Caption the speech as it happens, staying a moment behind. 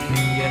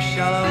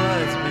Shallow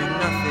words breed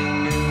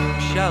nothing new.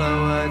 Shallow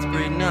words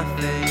breed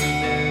nothing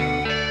new.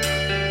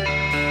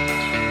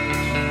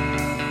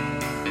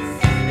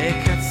 E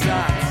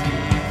cazzati.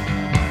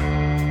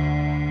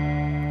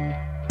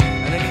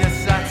 And e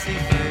cazzati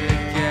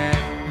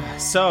again.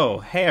 So,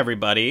 hey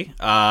everybody,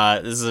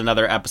 this is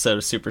another episode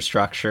of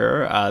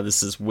Superstructure.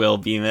 This is Will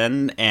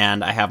Beeman,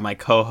 and I have my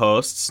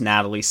co-hosts,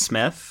 Natalie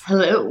Smith.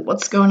 Hello,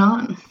 what's going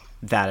on?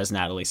 That is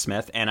Natalie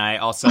Smith. And I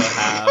also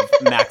have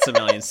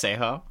Maximilian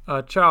Sejo.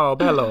 Ciao,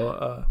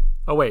 bello.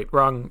 Oh, wait,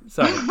 wrong.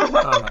 Sorry.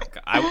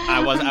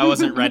 I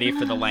wasn't ready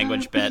for the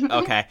language bit.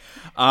 Okay.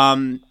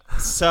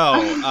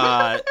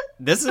 So,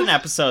 this is an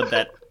episode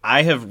that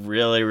I have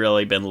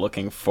really been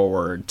looking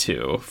forward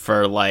to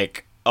for,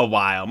 like, a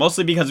while,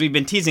 mostly because we've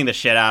been teasing the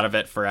shit out of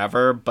it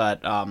forever,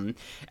 but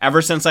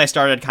ever since I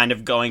started kind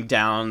of going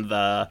down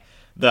the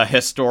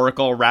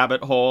historical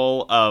rabbit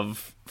hole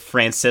of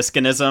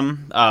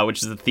Franciscanism,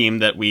 which is the theme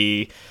that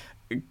we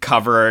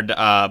covered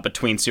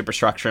between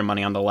Superstructure and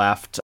Money on the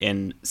Left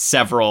in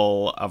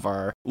several of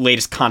our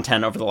latest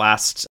content over the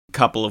last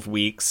couple of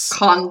weeks.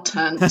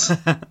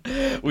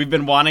 We've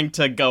been wanting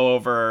to go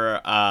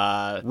over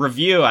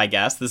review, I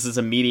guess. This is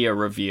a media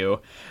review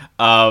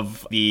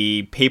of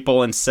the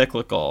papal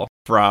encyclical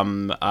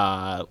from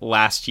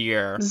last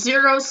year.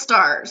 0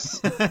 stars.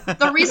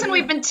 The reason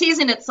we've been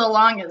teasing it so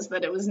long is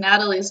that it was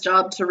Natalie's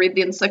job to read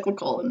the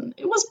encyclical, and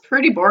it was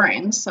pretty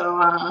boring,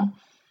 so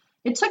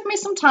it took me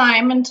some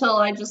time until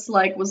I just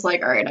was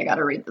like, all right, I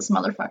gotta read this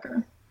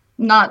motherfucker.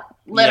 Not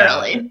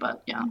literally,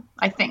 but yeah,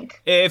 I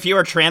think. If you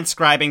were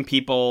transcribing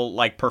people,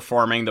 like,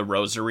 performing the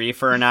rosary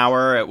for an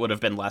hour, it would have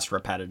been less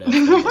repetitive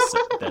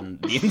than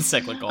the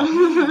encyclical.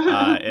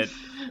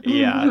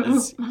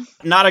 It's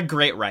not a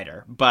great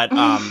writer, but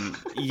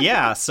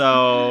yeah,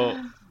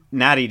 so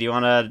Natty, do you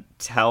want to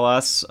tell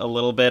us a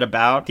little bit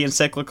about the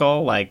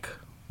encyclical? Like,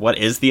 what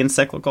is the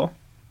encyclical?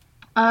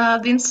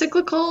 The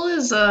encyclical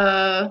is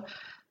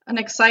an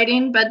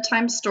exciting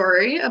bedtime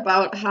story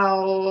about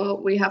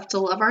how we have to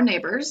love our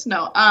neighbors.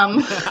 No,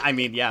 I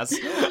mean, yes.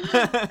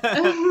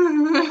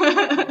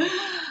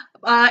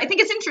 I think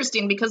it's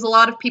interesting because a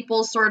lot of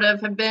people sort of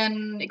have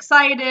been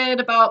excited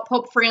about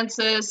Pope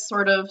Francis,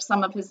 sort of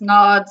some of his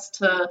nods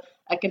to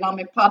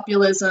economic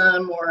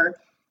populism or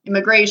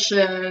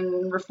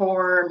immigration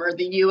reform or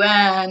the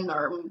UN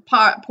or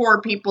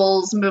poor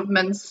people's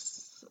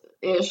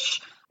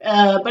movements-ish.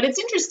 But it's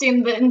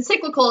interesting, the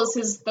encyclical is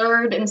his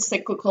third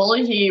encyclical.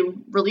 He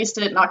released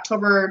it in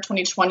October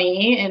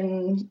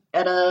 2020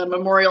 at a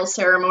memorial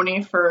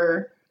ceremony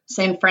for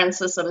St.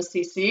 Francis of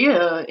Assisi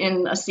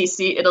in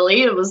Assisi,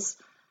 Italy. It was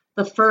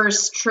the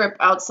first trip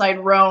outside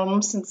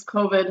Rome since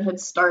COVID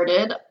had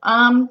started.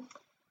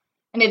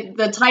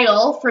 The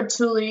title,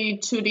 Fratelli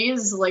Tutti,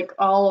 is like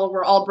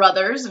we're all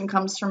brothers, and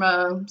comes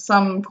from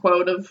some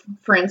quote of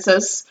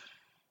Francis.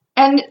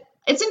 And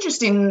it's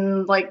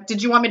interesting, like,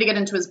 did you want me to get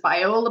into his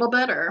bio a little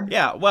bit, or?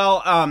 Yeah,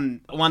 well,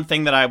 one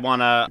thing that I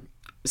want to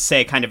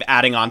say, kind of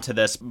adding on to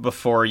this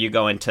before you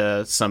go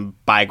into some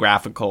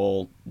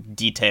biographical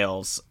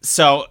details.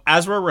 So,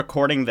 as we're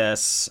recording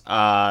this,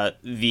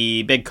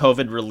 the big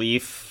COVID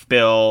relief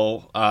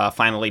bill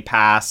finally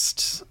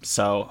passed,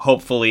 so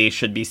hopefully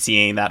should be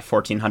seeing that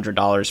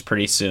 $1,400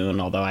 pretty soon,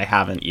 although I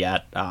haven't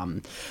yet.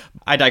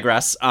 I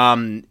digress.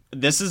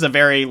 This is a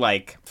very,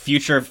 like,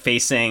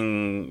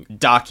 future-facing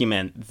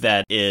document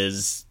that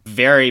is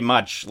very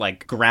much,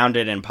 like,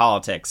 grounded in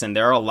politics, and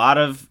there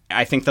are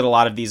I think that a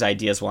lot of these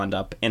ideas will end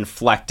up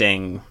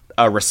inflecting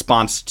a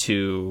response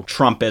to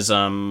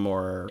Trumpism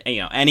or,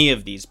 any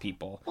of these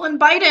people. Well, and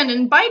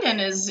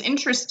Biden is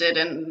interested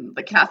in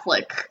the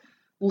Catholic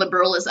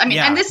liberalism. I mean,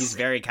 yeah, and he's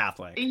very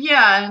Catholic.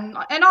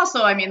 Yeah, and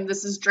also, I mean,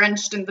 this is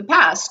drenched in the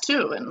past,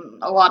 too,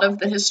 and a lot of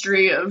the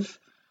history of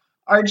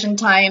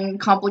Argentine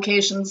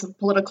complications of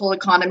political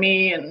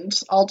economy and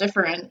all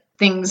different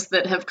things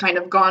that have kind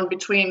of gone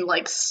between,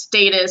 like,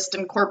 statist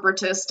and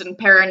corporatist and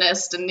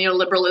Peronist and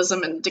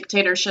neoliberalism and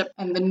dictatorship,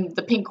 and then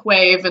the pink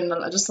wave, and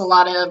just a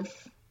lot of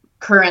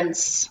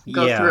currents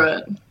go through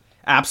it.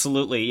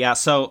 Absolutely, yeah.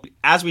 So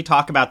as we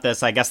talk about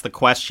this, I guess the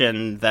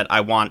question that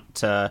I want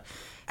to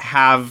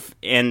have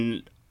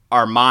in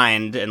our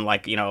mind and,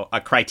 like,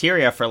 a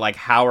criteria for, like,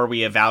 how are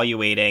we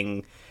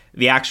evaluating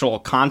the actual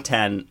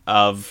content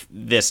of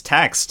this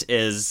text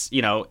is,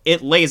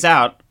 it lays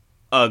out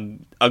a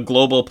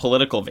global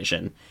political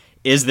vision.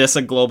 Is this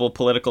a global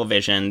political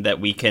vision that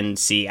we can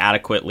see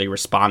adequately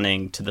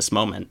responding to this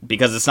moment?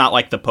 Because it's not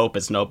like the Pope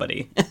is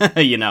nobody,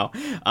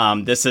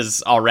 this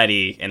is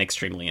already an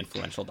extremely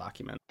influential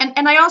document.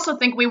 And I also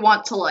think we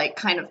want to, like,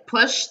 kind of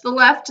push the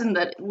left, and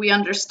that we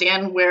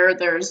understand where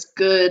there's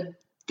good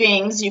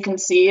things you can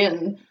see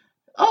and,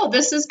 oh,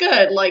 this is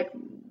good, like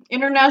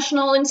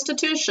international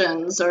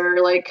institutions,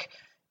 or, like,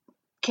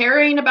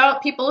 caring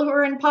about people who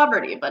are in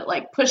poverty, but,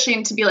 like,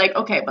 pushing to be like,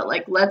 okay, but,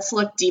 like, let's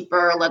look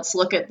deeper, let's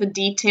look at the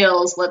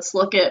details, let's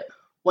look at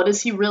what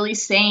is he really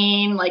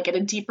saying, like, at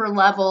a deeper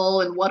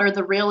level, and what are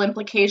the real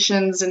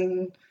implications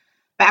and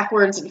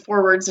backwards and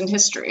forwards in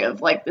history of,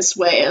 like, this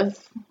way of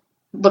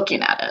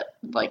looking at it,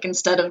 like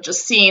instead of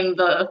just seeing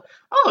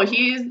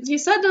he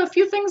said a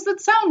few things that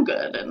sound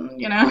good,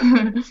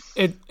 and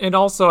It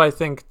also, I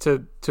think,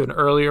 to an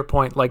earlier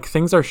point, like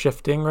things are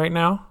shifting right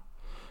now,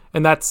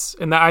 and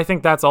I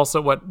think that's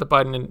also what the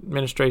Biden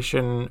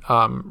administration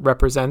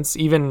represents,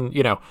 even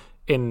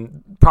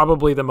in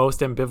probably the most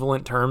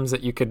ambivalent terms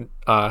that you could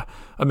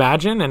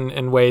imagine, and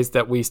in ways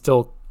that we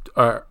still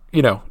are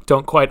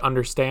don't quite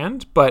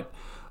understand, but.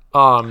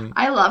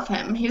 I love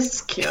him.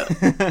 He's cute.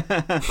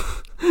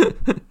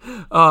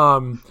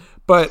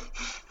 But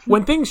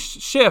when things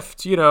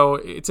shift,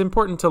 it's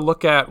important to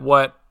look at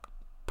what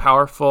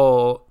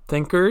powerful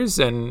thinkers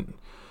and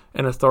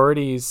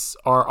authorities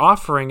are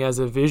offering as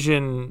a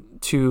vision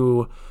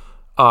to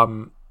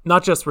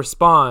not just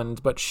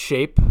respond, but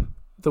shape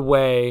the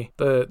way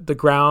the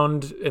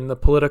ground and the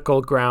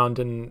political ground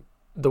and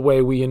the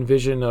way we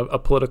envision a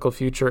political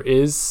future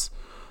is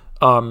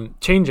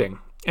changing.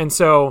 And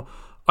so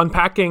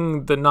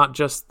unpacking not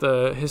just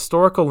the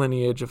historical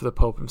lineage of the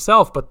Pope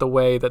himself, but the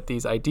way that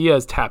these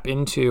ideas tap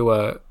into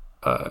a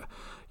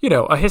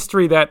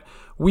history that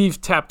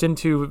we've tapped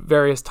into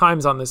various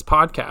times on this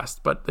podcast,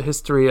 but the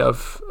history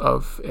of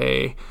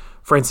a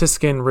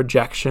Franciscan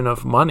rejection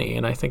of money.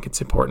 And I think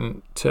it's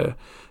important to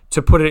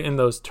put it in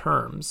those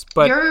terms.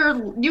 But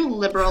you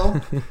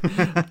liberal.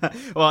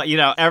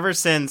 Well, ever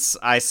since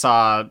I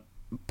saw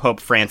Pope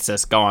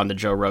Francis go on the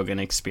Joe Rogan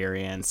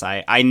Experience,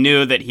 I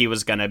knew that he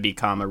was going to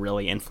become a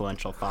really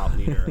influential thought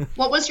leader.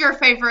 What was your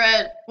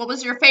favorite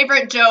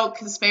joke?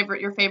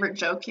 Your favorite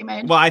joke he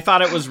made? Well, I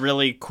thought it was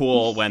really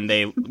cool when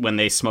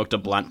they smoked a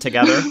blunt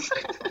together,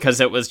 because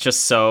it was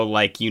just so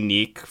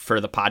unique for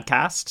the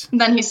podcast.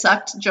 And then he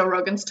sucked Joe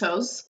Rogan's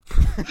toes.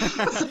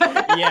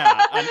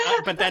 Yeah,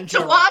 but then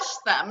to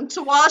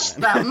wash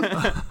them.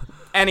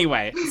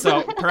 Anyway,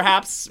 so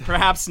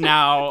perhaps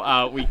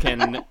now we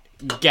can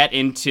get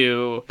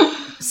into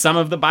some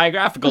of the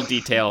biographical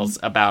details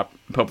about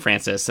Pope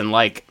Francis and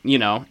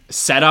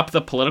set up the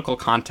political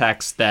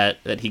context that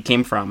he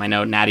came from. I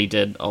know Natty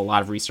did a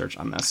lot of research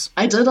on this.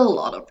 I did a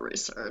lot of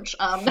research. She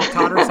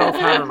taught herself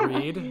how to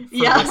read for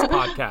this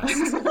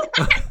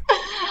podcast.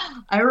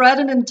 I read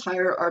an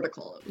entire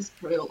article. It was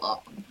pretty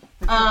long.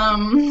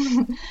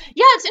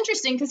 It's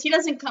interesting because he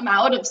doesn't come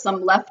out of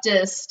some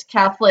leftist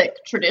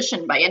Catholic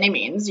tradition by any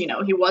means.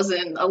 He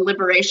wasn't a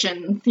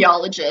liberation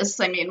theologist.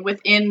 I mean,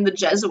 within the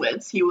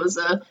Jesuits, he was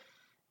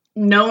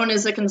known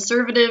as a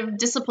conservative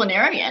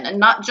disciplinarian, and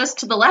not just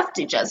to the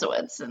lefty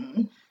Jesuits.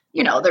 And,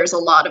 there's a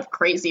lot of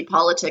crazy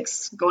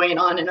politics going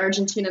on in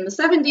Argentina in the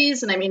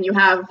 70s. And I mean, you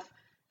have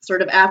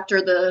sort of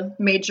after the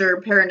major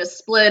Peronist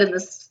split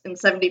in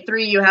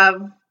 73, you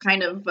have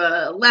kind of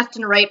left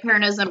and right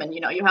Peronism, and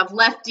you have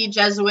lefty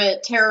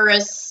Jesuit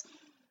terrorists,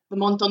 the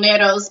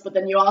Montoneros, but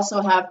then you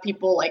also have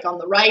people on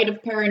the right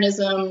of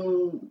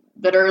Peronism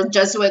that are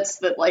Jesuits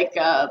that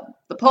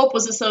the Pope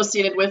was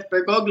associated with,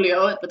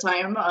 Bergoglio at the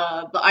time,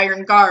 the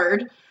Iron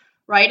Guard,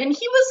 right? And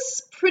he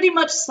was pretty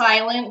much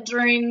silent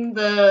during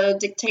the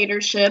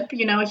dictatorship.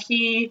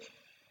 He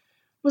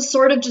was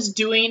sort of just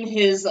doing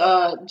his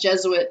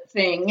Jesuit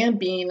thing,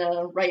 being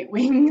a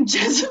right-wing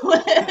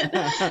Jesuit.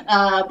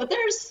 But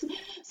there's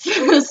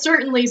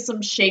certainly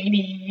some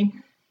shady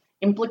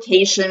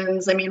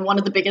implications. I mean, one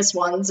of the biggest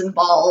ones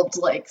involved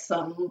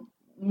some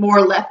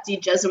more lefty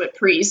Jesuit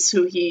priests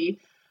who he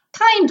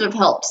kind of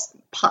helped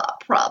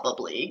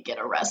probably get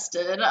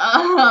arrested,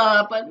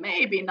 but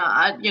maybe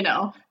not,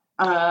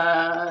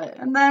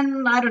 and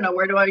then I don't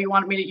know, you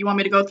want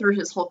me to go through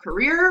his whole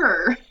career,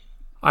 or?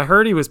 I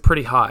heard he was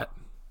pretty hot.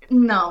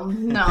 No,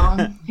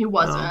 he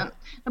wasn't.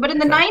 No. But in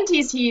the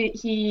 90s,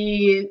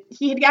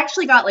 he had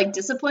actually got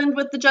disciplined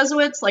with the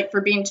Jesuits,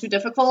 for being too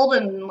difficult.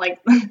 And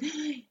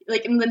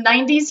in the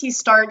 90s, he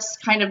starts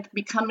kind of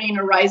becoming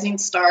a rising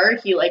star.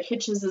 He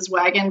hitches his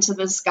wagon to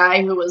this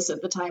guy who was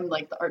at the time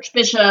the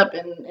Archbishop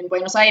in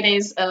Buenos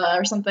Aires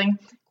or something,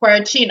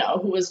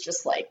 Quaracino, who was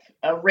just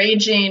a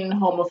raging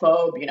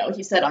homophobe.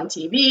 He said on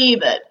TV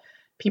that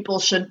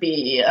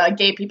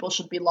gay people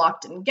should be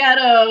locked in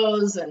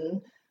ghettos,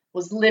 and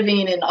was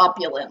living in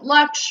opulent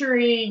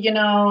luxury,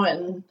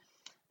 and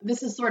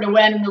this is sort of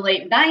when in the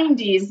late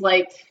 90s,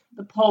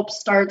 the Pope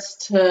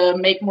starts to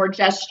make more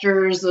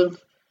gestures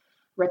of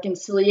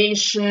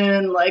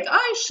reconciliation,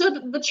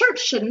 the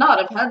church should not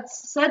have had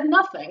said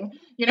nothing,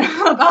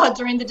 about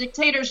during the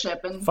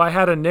dictatorship. And if I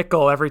had a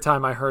nickel every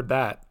time I heard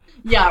that.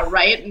 Yeah,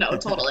 right? No,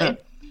 totally.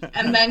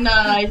 And then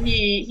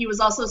he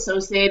was also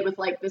associated with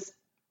this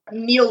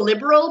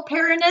neoliberal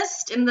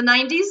Peronist in the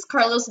 90s,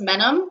 Carlos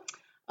Menem.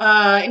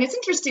 And it's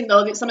interesting,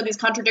 though, that some of these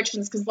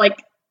contradictions, because,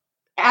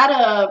 at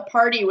a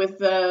party an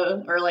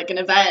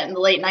event in the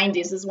late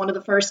 90s is one of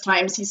the first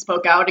times he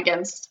spoke out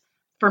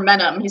for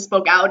Menem, he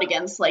spoke out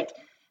against,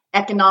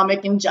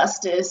 economic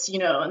injustice,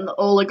 and the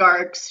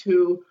oligarchs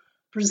who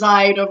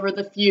preside over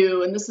the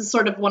few. And this is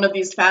sort of one of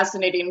these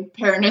fascinating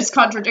Peronist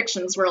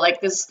contradictions where,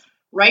 this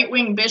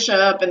right-wing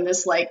bishop and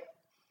this,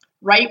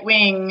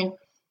 right-wing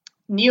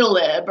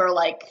neolib are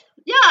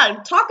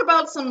talk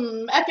about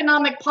some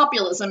economic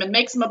populism and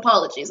make some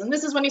apologies. And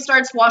this is when he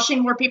starts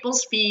washing more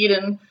people's feet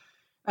and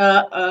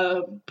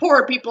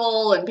poor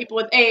people and people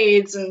with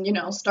AIDS,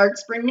 and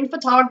starts bringing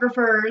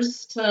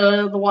photographers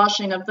to the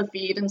washing of the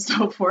feet and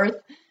so forth.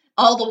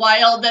 All the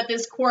while that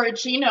this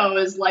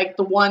Quaricino is like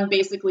the one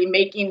basically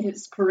making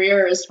his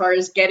career as far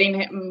as getting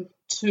him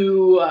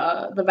to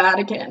the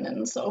Vatican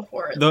and so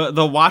forth.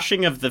 The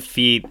washing of the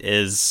feet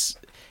is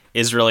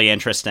really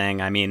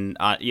interesting. I mean,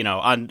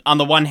 on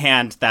the one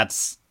hand,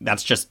 that's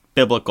just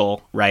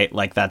biblical, right?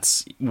 Like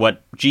that's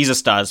what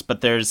Jesus does.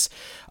 But there's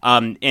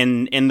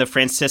in the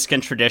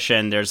Franciscan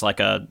tradition, there's like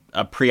a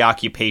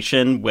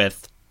preoccupation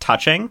with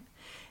touching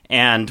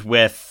and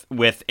with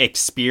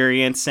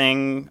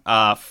experiencing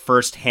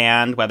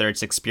firsthand, whether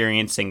it's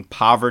experiencing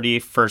poverty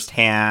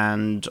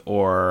firsthand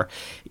or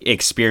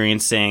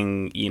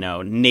experiencing,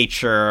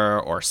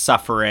 nature or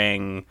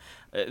suffering.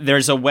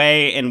 There's a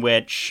way in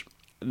which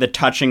the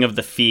touching of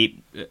the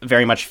feet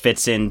very much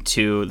fits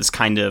into this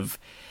kind of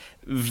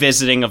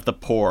visiting of the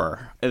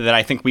poor that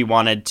I think we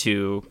wanted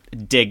to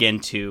dig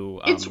into.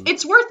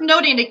 It's worth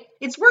noting.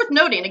 It's worth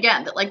noting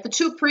again that like the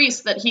two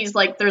priests that he's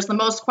like, there's the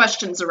most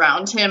questions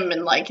around him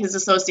and like his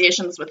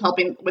associations with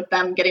helping with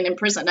them getting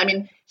imprisoned. I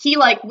mean, he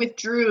like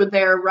withdrew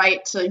their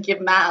right to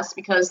give mass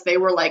because they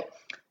were like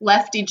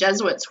lefty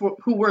Jesuits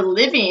who were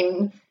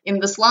living in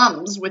the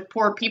slums with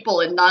poor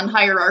people in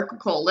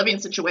non-hierarchical living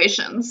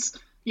situations.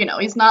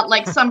 He's not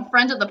like some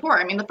friend of the poor.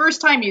 I mean, the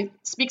first time he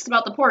speaks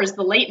about the poor is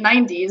the late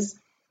 90s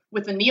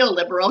with a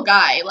neoliberal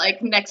guy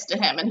like next to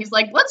him. And he's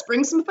like, let's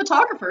bring some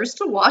photographers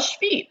to wash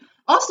feet.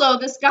 Also,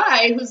 this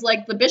guy who's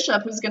like the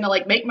bishop who's going to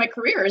like make my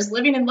career is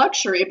living in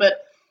luxury,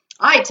 but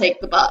I take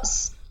the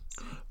bus.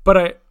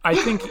 But I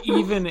think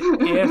even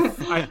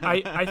if I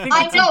think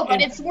I know,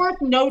 but it's worth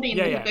noting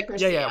the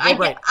hypocrisy. Well,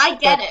 right. I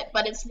get it,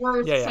 but it's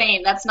worth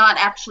saying that's not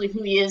actually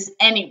who he is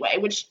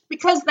anyway.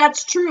 Because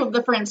that's true of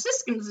the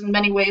Franciscans in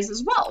many ways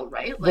as well,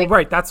 right? Like, well,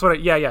 right. That's what.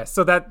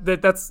 So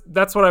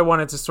that's what I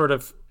wanted to sort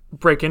of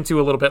break into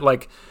a little bit.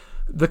 Like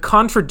the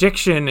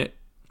contradiction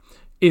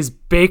is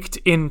baked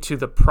into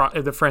the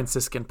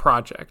Franciscan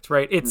project,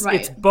 right?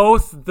 It's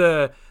both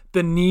the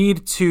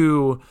need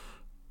to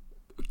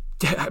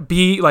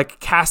be like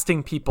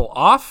casting people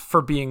off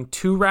for being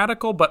too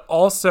radical, but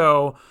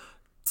also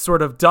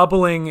sort of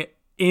doubling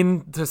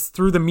in this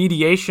through the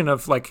mediation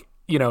of like,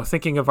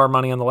 thinking of our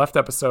Money on the Left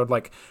episode,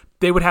 like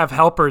they would have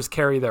helpers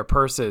carry their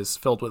purses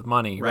filled with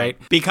money, right?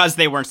 Because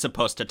they weren't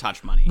supposed to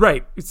touch money.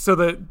 Right. So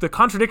the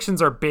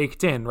contradictions are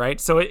baked in, right?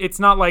 So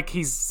it's not like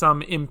he's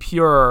some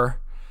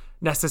impure,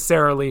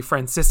 necessarily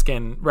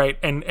Franciscan, right?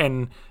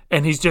 And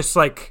he's just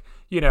like,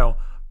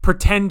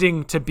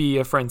 pretending to be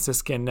a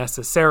Franciscan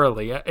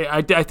necessarily.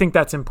 I think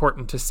that's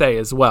important to say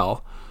as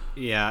well.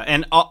 Yeah,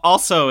 and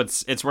also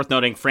it's worth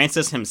noting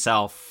Francis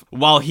himself,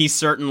 while he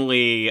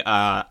certainly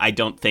I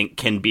don't think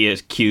can be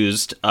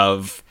accused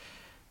of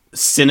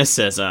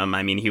cynicism.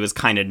 I mean, he was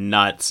kind of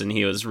nuts, and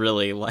he was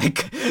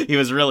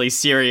really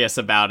serious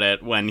about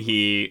it when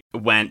he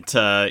went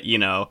to,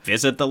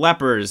 visit the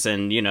lepers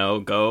and,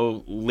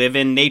 go live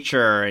in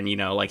nature. And,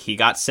 like he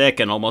got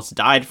sick and almost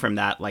died from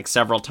that like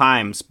several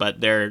times.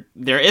 But there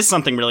is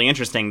something really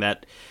interesting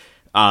that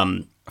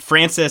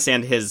Francis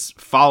and his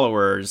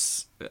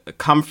followers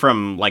come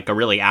from like a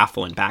really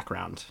affluent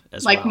background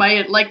as well.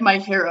 Like my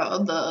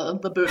hero,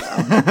 the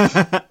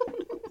Buddha.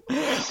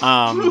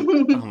 Oh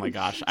my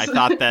gosh! I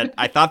thought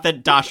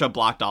that Dasha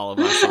blocked all of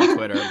us on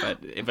Twitter,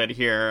 but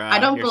here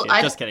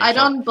just kidding. I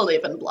don't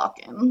believe in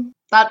blocking.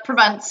 That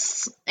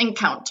prevents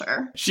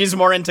encounter. She's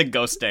more into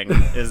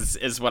ghosting,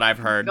 is what I've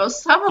heard.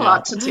 Ghosts have a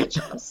lot to teach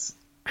us.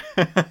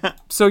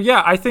 So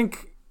yeah, I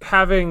think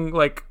having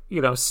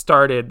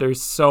started,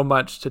 there's so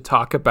much to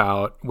talk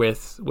about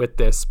with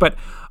this, but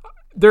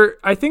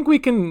I think we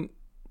can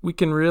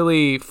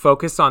really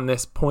focus on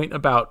this point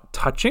about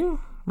touching,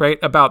 right?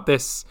 About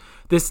this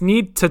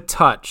need to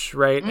touch,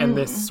 right? And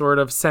this sort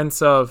of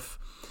sense of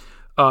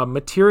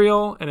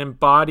material and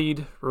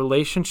embodied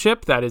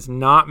relationship that is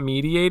not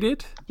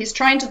mediated. He's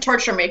trying to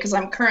torture me because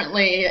I'm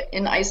currently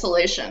in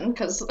isolation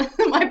because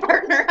my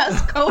partner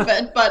has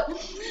COVID. But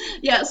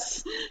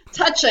yes,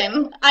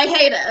 touching, I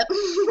hate it.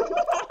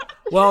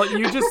 Well,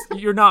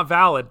 you're not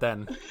valid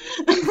then.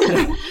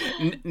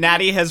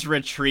 Natty has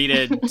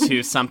retreated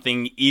to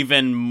something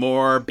even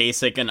more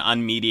basic and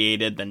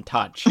unmediated than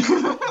touch,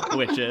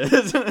 which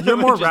is you're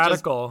more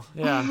radical.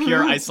 Yeah,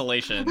 pure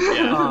isolation.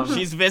 Yeah,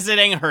 she's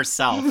visiting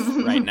herself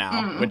right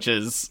now, which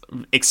is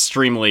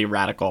extremely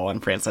radical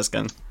and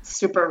Franciscan.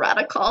 Super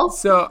radical.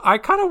 So I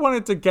kind of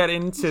wanted to get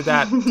into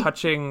that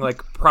touching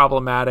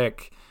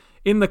problematic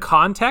in the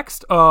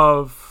context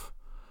of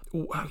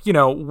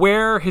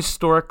where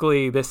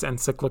historically this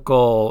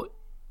encyclical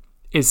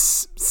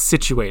is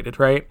situated,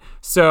 right?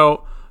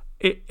 So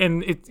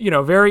it's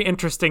very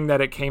interesting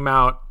that it came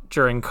out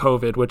during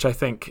COVID, which I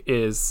think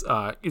is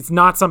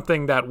not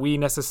something that we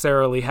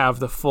necessarily have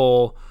the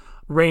full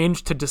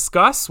range to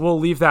discuss. We'll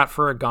leave that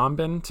for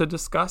Agamben to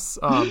discuss.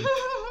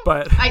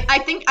 But I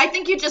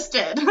think you just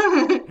did.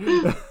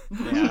 Yeah.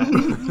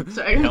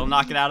 Sorry. He'll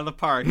knock it out of the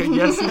park.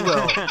 Yes, he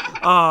will.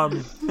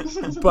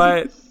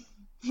 But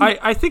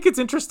I think it's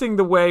interesting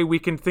the way we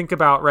can think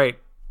about, right,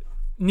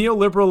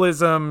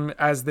 neoliberalism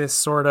as this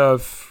sort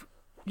of,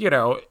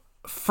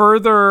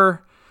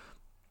 further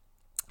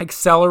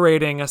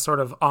accelerating a sort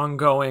of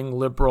ongoing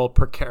liberal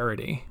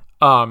precarity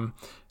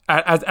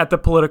at the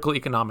political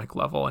economic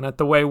level, and at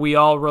the way we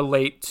all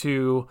relate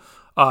to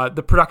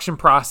the production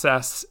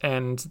process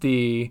and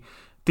the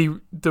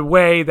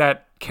way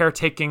that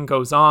caretaking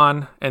goes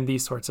on and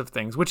these sorts of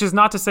things, which is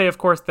not to say, of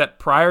course, that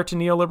prior to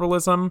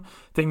neoliberalism,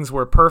 things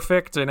were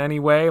perfect in any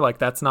way. Like,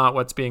 that's not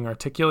what's being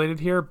articulated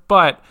here.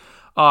 But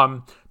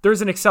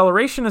there's an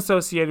acceleration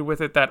associated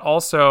with it that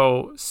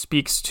also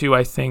speaks to,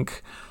 I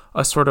think,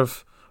 a sort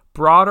of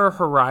broader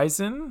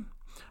horizon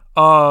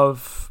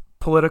of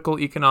political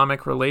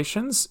economic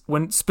relations,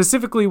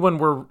 specifically when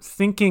we're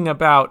thinking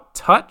about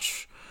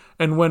touch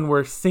and when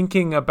we're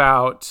thinking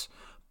about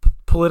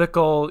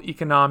political,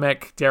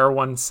 economic, dare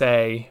one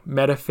say,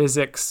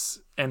 metaphysics,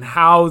 and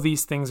how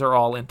these things are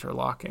all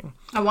interlocking.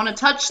 I want to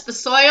touch the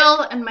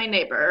soil and my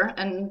neighbor,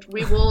 and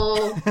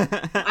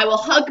I will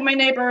hug my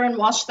neighbor and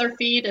wash their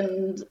feet,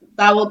 and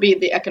that will be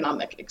the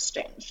economic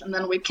exchange. And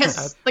then we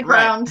kiss the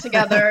ground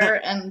together,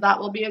 and that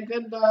will be a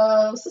good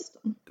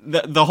system.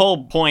 The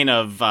whole point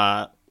of,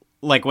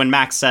 when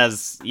Max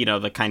says,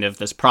 the kind of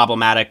this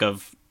problematic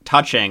of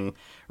touching,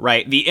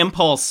 right? The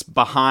impulse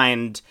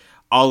behind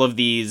all of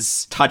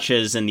these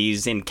touches and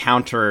these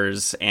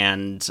encounters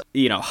and,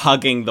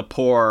 hugging the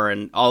poor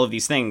and all of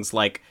these things,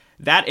 like,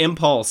 that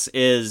impulse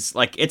is,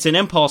 like, it's an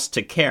impulse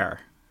to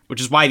care,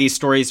 which is why these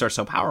stories are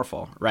so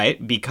powerful,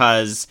 right?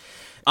 Because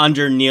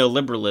under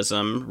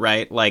neoliberalism,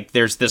 right, like,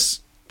 there's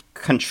this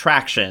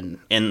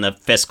contraction in the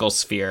fiscal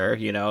sphere,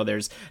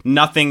 there's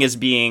nothing is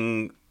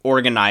being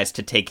organized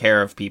to take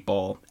care of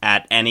people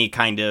at any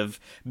kind of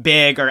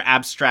big or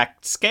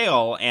abstract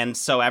scale, and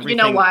so everything...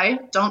 You know why?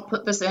 Don't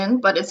put this in,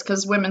 but it's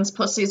because women's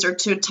pussies are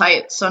too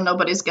tight, so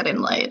nobody's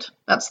getting laid.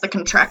 That's the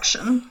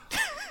contraction.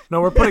 No,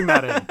 we're putting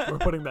that in. We're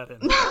putting that in.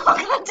 Oh,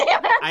 God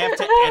damn it. I have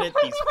to edit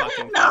these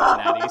fucking things,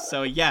 Natty.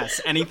 So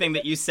yes, anything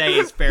that you say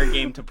is fair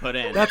game to put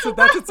in. That's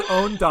its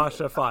own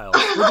Dasha file.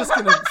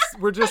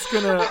 We're just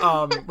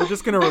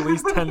gonna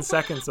release 10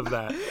 seconds of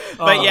that.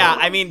 But yeah,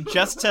 I mean,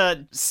 just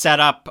to set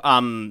up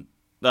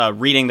the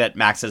reading that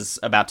Max is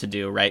about to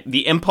do, right?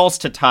 The impulse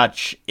to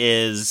touch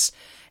is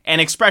an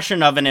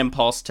expression of an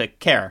impulse to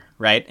care,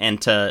 right? And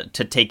to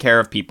take care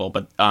of people.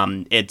 But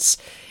it's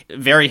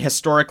very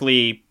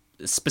historically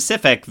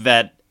specific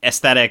that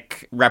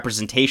aesthetic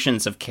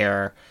representations of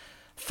care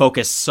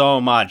focus so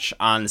much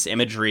on this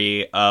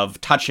imagery of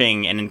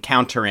touching and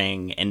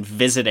encountering and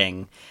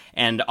visiting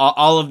and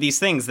all of these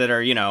things that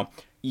are,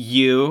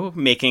 you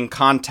making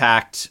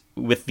contact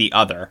with the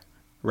other,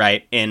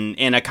 right?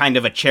 In a kind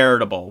of a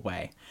charitable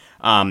way.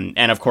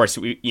 And of course,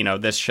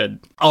 this should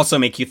also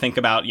make you think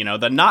about,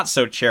 the not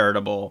so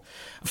charitable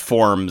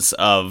forms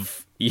of,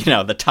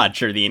 the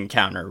touch or the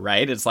encounter,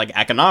 right? It's like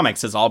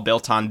economics is all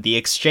built on the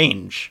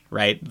exchange,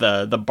 right?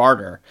 The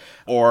barter.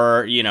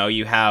 Or,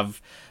 you have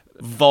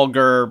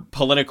vulgar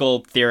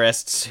political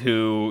theorists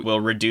who will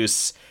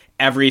reduce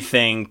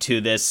everything to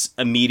this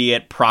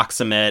immediate,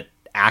 proximate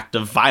act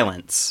of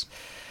violence.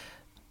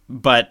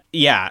 But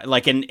yeah,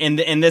 like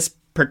in this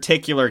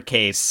particular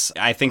case,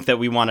 I think that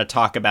we want to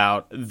talk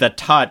about the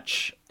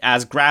touch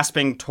as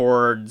grasping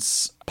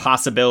towards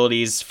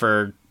possibilities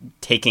for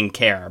taking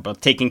care,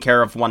 both taking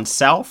care of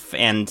oneself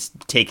and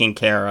taking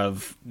care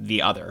of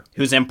the other,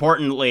 who's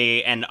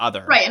importantly an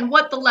other. Right, and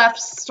what the left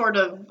sort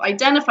of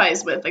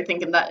identifies with, I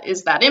think,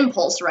 is that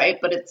impulse, right?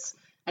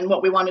 And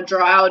what we want to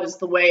draw out is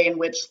the way in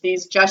which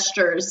these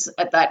gestures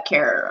at that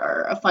care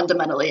are a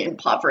fundamentally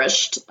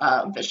impoverished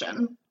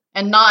vision.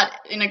 And not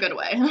in a good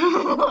way.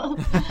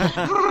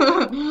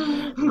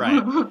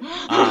 Right.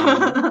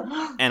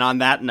 And on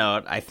that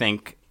note, I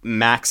think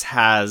Max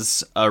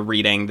has a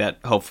reading that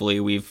hopefully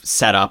we've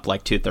set up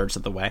like 2/3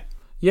 of the way.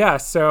 Yeah,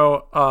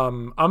 so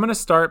I'm going to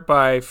start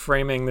by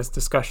framing this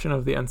discussion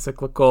of the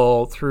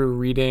encyclical through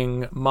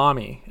reading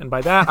Mommy. And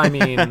by that, I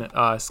mean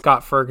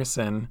Scott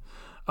Ferguson,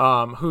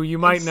 who you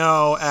might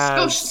know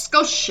as...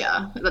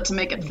 Scotia, to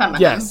make it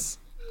feminine. Yes,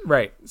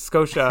 right,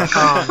 Scotia.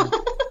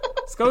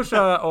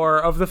 Scotia,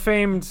 or of the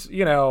famed,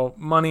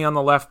 Money on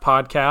the Left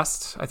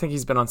podcast. I think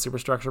he's been on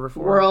Superstructure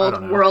before.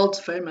 World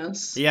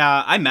famous.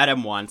 Yeah, I met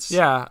him once.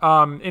 Yeah,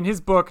 in his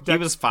book... He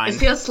was fine.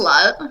 Is he a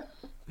slut?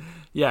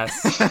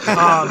 Yes.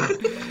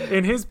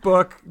 In his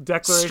book,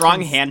 Declaration...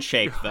 Strong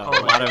handshake, though.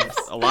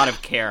 A lot of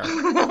care.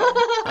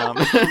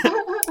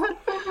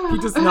 He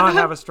does not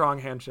have a strong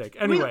handshake.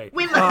 Anyway.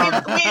 We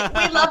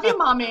love you,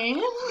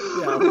 Mommy.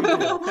 Yeah, we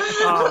do.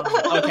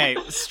 Okay,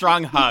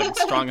 strong hugs.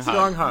 Strong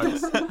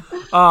hugs.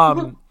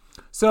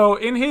 So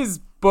in his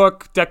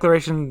book,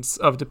 Declarations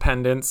of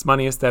Dependence,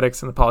 Money,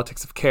 Aesthetics, and the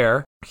Politics of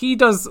Care, he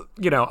does,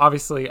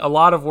 obviously a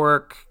lot of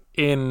work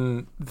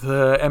in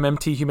the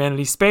MMT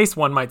humanities space.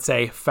 One might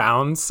say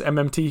founds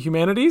MMT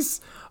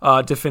humanities,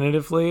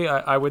 definitively.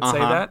 I would say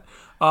that.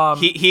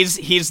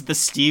 He's the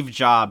Steve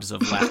Jobs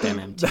of left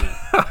MMT.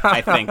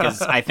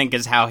 I think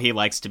is how he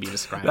likes to be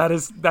described.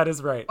 That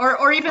is right.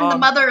 Or even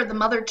the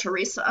mother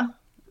Teresa.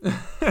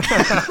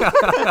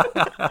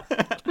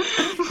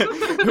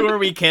 Who are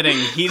we kidding?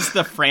 He's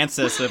the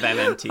Francis of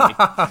MMT.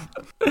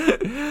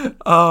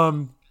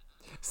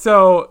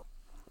 So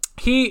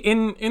he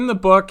in the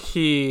book,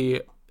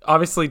 he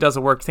obviously does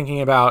a work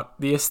thinking about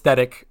the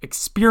aesthetic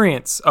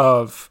experience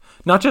of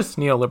not just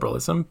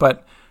neoliberalism,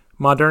 but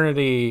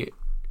modernity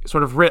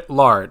sort of writ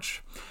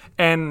large.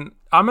 And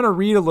I'm going to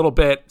read a little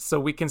bit so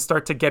we can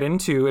start to get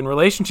into, in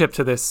relationship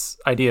to this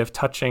idea of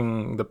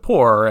touching the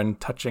poor and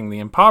touching the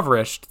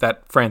impoverished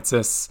that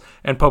Francis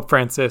and Pope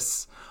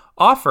Francis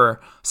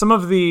offer, some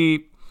of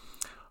the,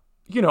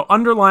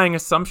 underlying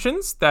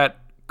assumptions that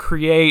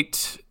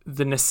create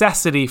the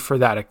necessity for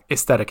that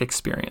aesthetic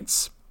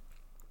experience.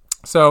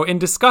 So in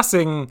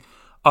discussing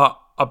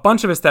a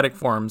bunch of aesthetic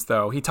forms,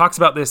 though, he talks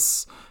about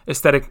this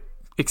aesthetic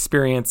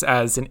experience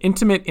as an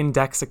intimate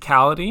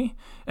indexicality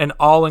and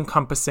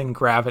all-encompassing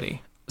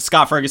gravity.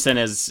 Scott Ferguson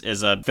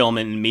is a film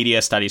and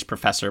media studies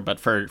professor, but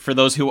for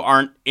those who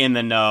aren't in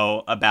the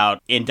know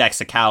about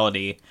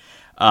indexicality,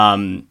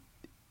 Max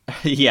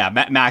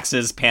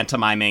is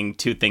pantomiming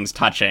two things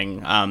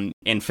touching.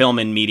 In film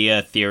and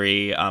media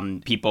theory,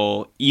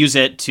 people use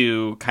it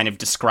to kind of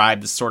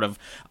describe this sort of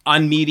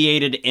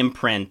unmediated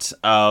imprint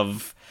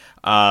of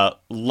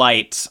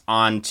light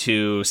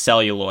onto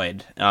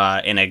celluloid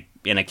in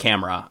a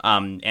camera.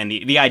 And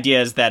the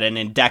idea is that an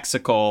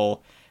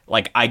indexical,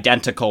 like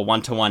identical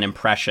one-to-one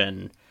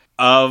impression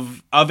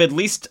of at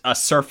least a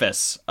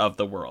surface of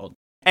the world.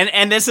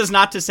 And this is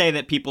not to say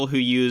that people who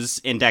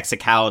use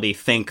indexicality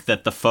think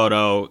that the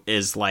photo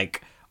is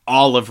like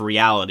all of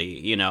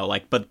reality,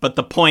 but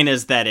the point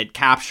is that it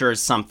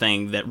captures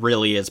something that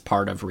really is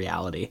part of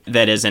reality,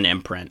 that is an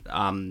imprint.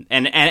 And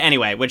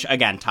anyway, which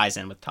again ties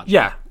in with touching.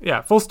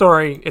 Yeah, full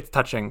story, it's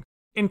touching.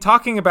 In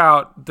talking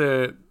about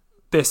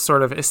this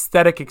sort of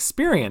aesthetic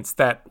experience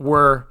that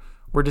we're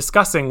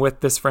discussing with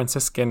this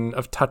Franciscan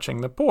of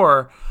touching the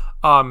poor,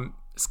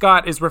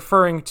 Scott is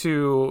referring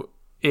to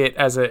it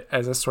as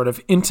a sort of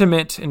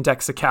intimate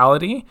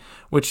indexicality,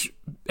 which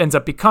ends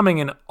up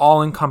becoming an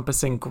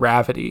all-encompassing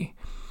gravity.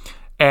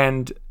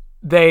 And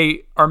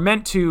they are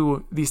meant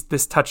to,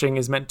 this touching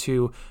is meant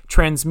to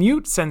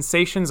transmute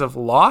sensations of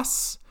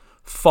loss,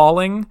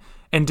 falling,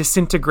 and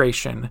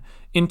disintegration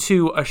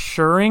into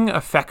assuring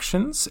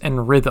affections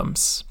and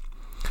rhythms.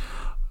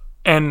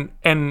 And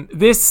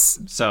this...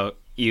 So...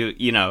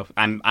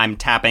 I'm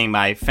tapping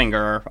my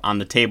finger on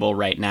the table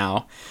right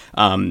now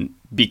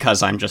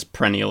because I'm just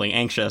perennially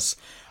anxious.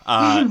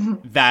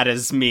 That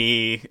is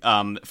me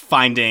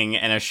finding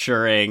and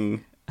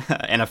assuring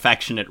an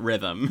affectionate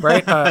rhythm,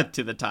 right?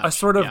 To the touch. A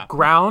sort of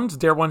ground,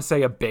 dare one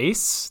say a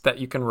base that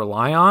you can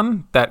rely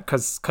on, that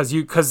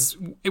because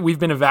we've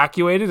been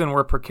evacuated and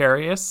we're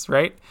precarious,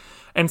 right?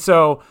 And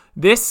so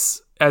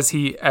this,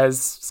 as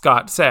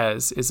Scott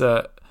says,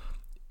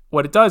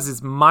 what it does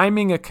is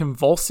miming a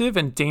convulsive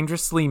and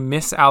dangerously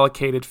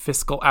misallocated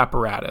fiscal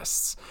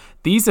apparatus.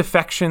 These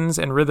affections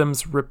and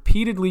rhythms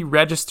repeatedly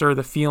register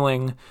the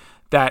feeling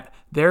that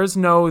there's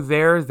no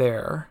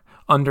there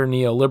under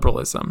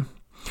neoliberalism.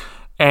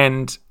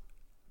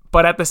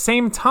 But at the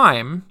same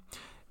time,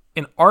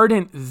 an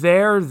ardent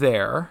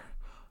there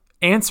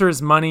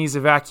answers money's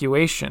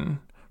evacuation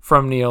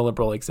from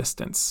neoliberal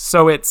existence.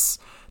 So it's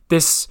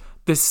this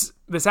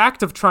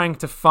act of trying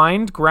to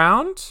find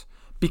ground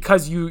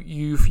because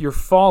you're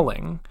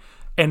falling,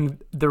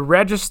 and the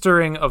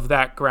registering of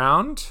that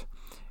ground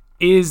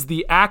is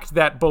the act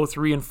that both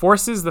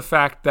reinforces the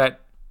fact that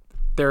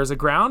there is a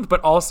ground,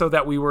 but also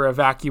that we were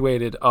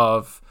evacuated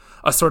of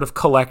a sort of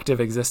collective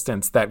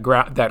existence that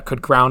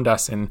could ground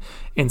us in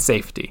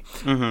safety.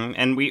 Mm-hmm.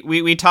 And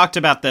we talked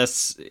about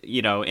this,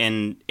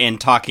 in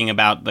talking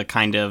about the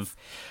kind of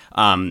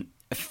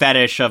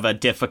fetish of a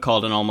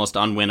difficult and almost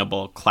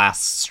unwinnable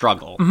class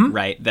struggle,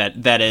 right?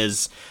 That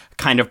is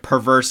kind of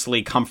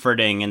perversely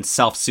comforting and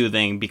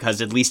self-soothing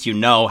because at least you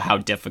know how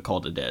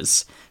difficult it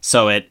is.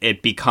 So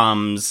it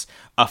becomes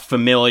a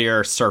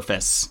familiar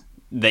surface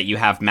that you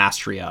have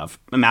mastery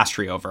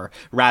over,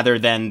 rather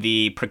than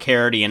the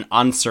precarity and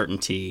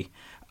uncertainty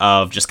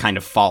of just kind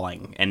of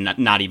falling and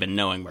not even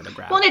knowing where to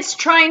grab. Well, and it's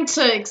trying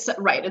to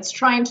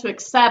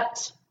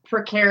accept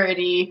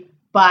precarity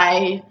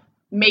by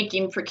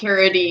making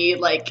precarity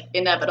like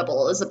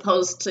inevitable, as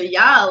opposed to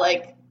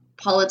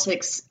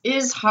politics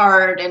is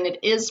hard and it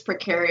is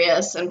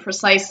precarious, and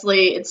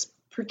precisely it's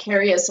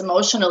precarious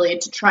emotionally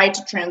to try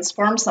to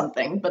transform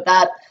something, but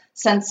that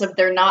sense of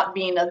there not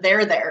being a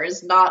there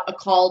is not a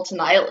call to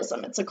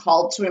nihilism. It's a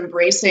call to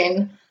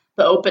embracing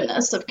the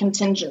openness of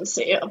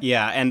contingency.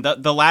 Yeah, and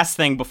the last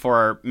thing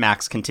before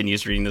Max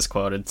continues reading this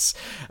quote, it's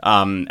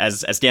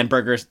as Dan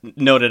Berger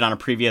noted on a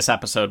previous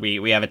episode,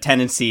 we have a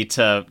tendency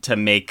to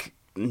make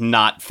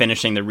not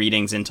finishing the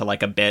readings into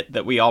like a bit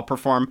that we all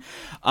perform.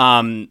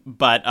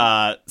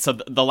 But so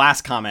the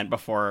last comment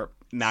before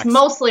Max... It's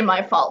mostly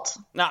my fault.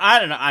 No, I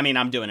don't know. I mean,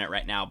 I'm doing it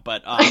right now,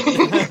 but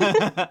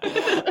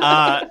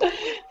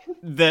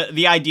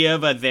the idea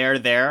of a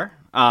there,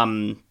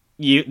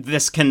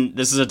 this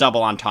is a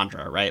double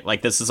entendre, right?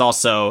 Like this is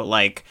also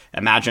like,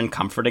 imagine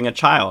comforting a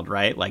child,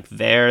 right? Like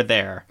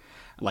there.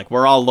 Like,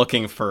 we're all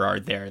looking for our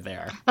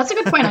there. That's a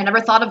good point. I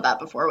never thought of that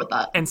before with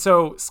that. And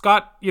so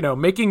Scott,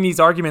 making these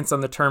arguments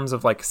on the terms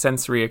of like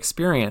sensory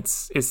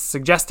experience is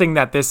suggesting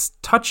that this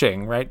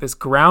touching, right, this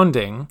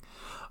grounding,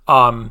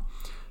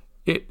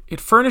 it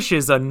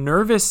furnishes a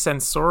nervous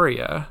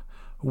sensoria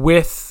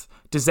with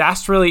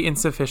disastrously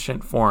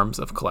insufficient forms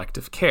of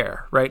collective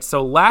care, right?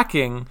 So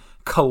lacking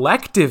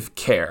collective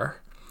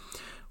care,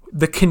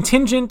 the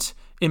contingent,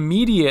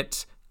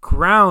 immediate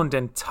ground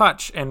and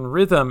touch and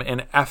rhythm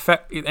and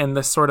affect and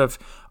the sort of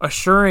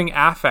assuring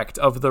affect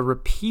of the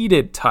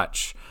repeated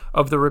touch,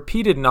 of the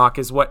repeated knock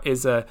is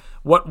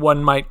what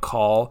one might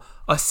call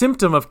a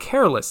symptom of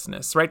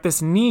carelessness, right?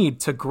 This need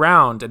to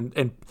ground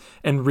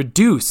and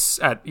reduce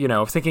at,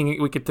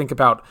 thinking we could think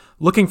about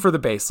looking for the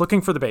base.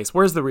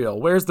 Where's the real?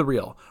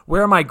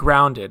 Where am I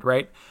grounded,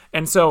 right?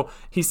 And so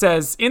he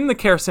says in the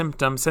care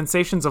symptom,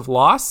 sensations of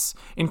loss,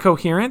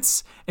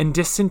 incoherence, and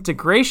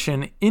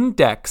disintegration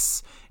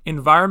index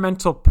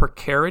environmental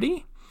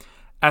precarity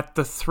at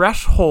the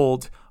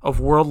threshold of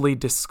worldly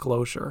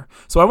disclosure.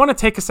 So I want to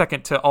take a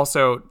second to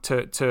also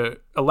to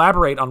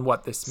elaborate on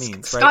what this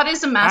means. Scott right?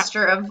 is a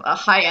master of a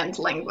high-end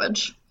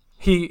language.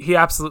 He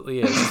absolutely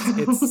is.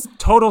 It's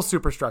total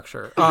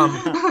superstructure.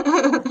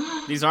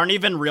 These aren't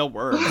even real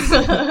words.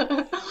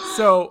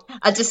 So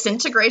a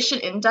disintegration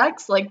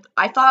index, like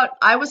I thought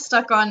I was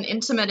stuck on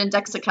intimate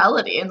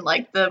indexicality and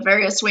like the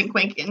various wink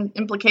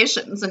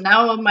implications, and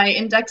now my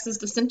index is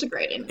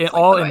disintegrating.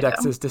 All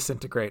indexes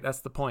disintegrate. That's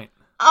the point.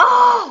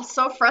 Oh,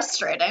 so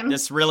frustrating.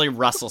 This really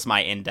rustles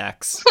my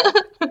index.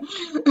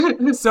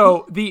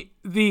 So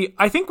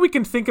I think we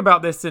can think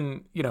about this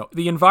in,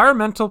 the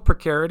environmental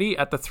precarity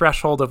at the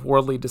threshold of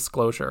worldly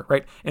disclosure,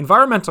 right?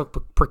 Environmental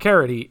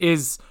precarity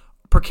is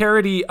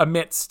precarity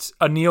amidst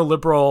a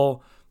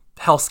neoliberal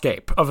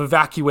hellscape of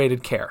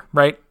evacuated care,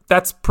 right?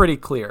 That's pretty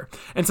clear.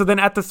 And so then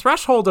at the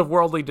threshold of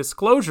worldly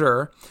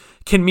disclosure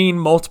can mean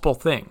multiple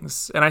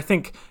things. And I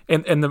think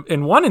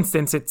in one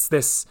instance, it's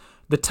this,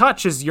 the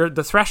touch is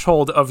the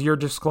threshold of your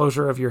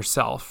disclosure of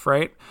yourself,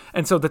 right?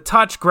 And so the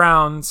touch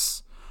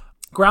grounds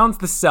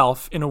the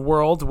self in a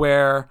world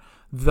where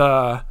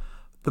the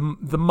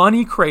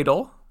money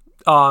cradle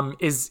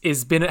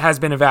has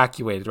been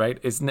evacuated, right?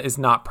 Is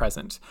not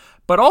present.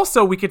 But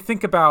also we could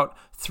think about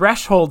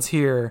thresholds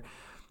here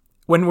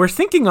when we're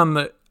thinking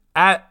on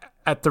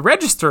at the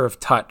register of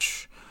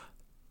touch.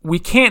 We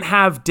can't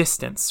have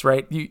distance,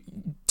 right?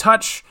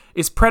 Touch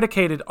is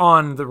predicated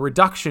on the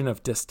reduction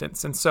of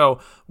distance. And so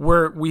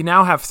we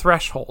now have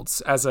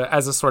thresholds as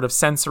a sort of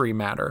sensory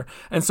matter.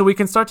 And so we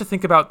can start to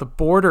think about the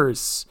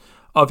borders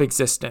of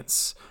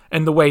existence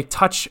and the way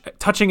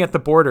touching at the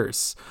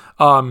borders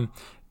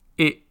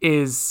it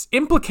is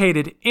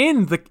implicated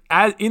in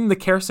the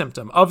care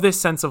symptom of this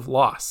sense of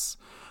loss.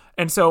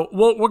 And so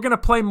we're going to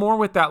play more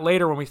with that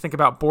later when we think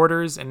about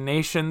borders and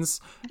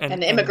nations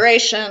and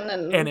immigration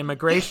and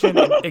immigration.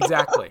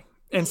 Exactly.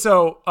 And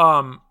so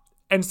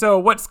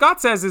what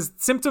Scott says is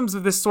symptoms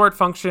of this sort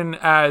function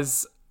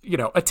as,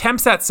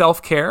 attempts at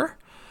self-care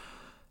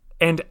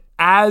and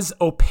as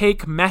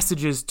opaque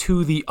messages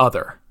to the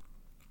other.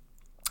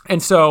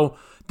 And so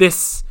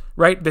this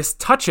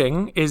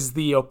touching is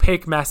the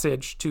opaque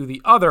message to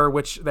the other,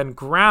 which then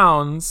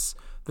grounds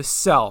the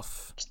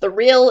self. The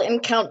real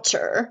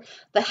encounter,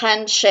 the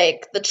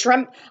handshake,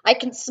 the I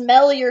can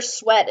smell your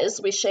sweat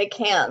as we shake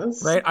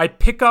hands. Right? I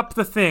pick up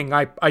the thing.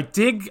 I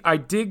dig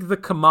the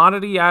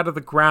commodity out of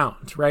the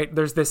ground, right?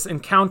 There's this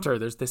encounter,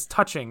 there's this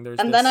touching,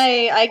 then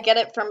I get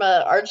it from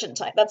a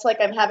Argentine. That's like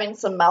I'm having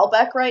some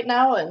Malbec right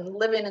now and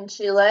living in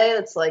Chile.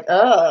 It's like,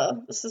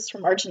 this is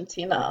from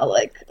Argentina.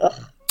 Like, ugh.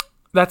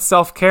 That's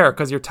self-care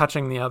because you're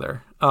touching the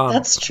other.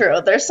 That's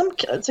true.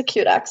 It's a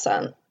cute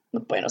accent. The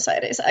Buenos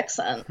Aires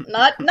accent.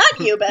 Not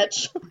you,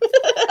 bitch.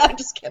 I'm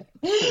just kidding.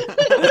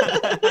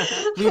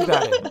 Leave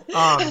that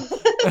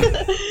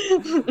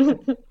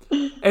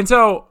in. And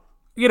so,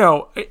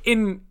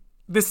 in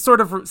this sort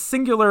of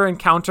singular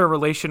encounter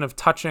relation of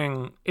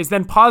touching is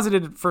then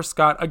posited for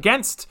Scott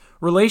against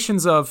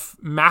relations of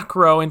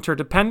macro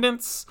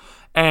interdependence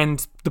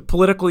and the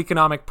political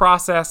economic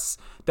process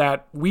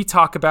that we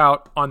talk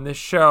about on this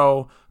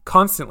show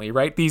constantly,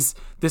 right?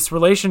 This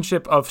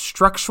relationship of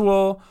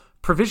structural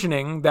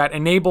provisioning that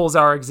enables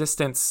our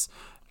existence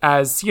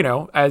as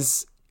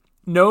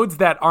nodes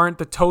that aren't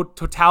the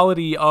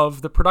totality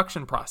of the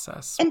production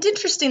process. And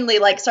interestingly,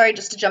 sorry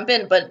just to jump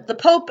in, but the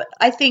Pope,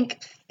 I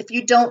think if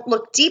you don't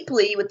look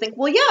deeply, you would think,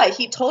 well, yeah,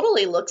 he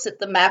totally looks at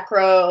the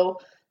macro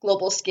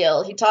global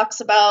scale. He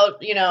talks about,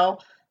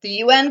 the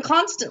UN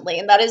constantly,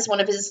 and that is one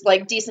of his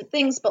decent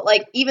things, but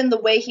even the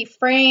way he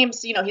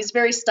frames, he's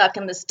very stuck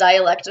in this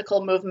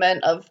dialectical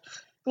movement of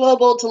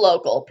global to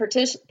local,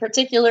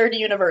 particular to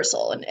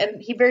universal.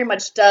 And he very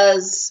much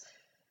does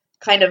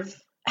kind of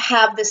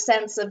have the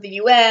sense of the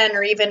UN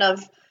or even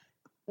of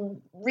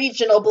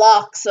regional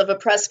blocks of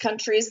oppressed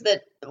countries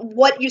that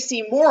what you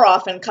see more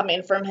often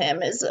coming from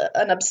him is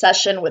an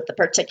obsession with the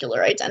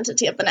particular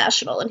identity of the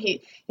national. And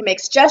he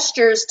makes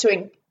gestures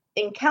to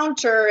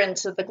encounter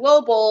into the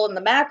global and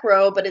the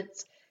macro, but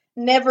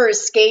never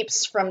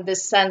escapes from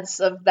this sense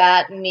of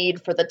that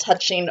need for the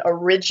touching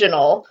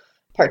original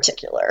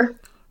particular.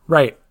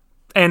 Right.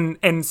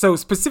 And so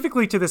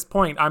specifically to this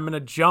point, I'm going to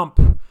jump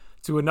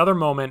to another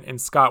moment in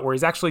Scott where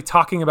he's actually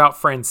talking about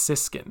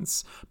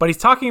Franciscans. But he's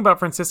talking about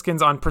Franciscans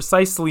on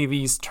precisely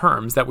these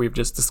terms that we've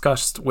just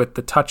discussed with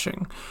the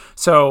touching.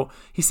 So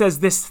he says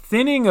this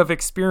thinning of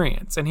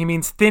experience, and he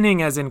means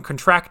thinning as in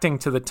contracting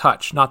to the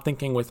touch, not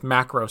thinking with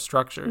macro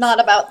structures. Not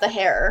about the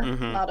hair.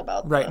 Not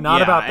about Right, the...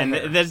 not about the and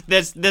hair.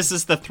 this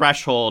is the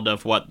threshold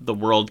of what the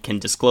world can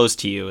disclose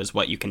to you is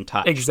what you can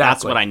touch. Exactly.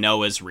 That's what I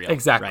know is real.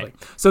 Exactly. Right?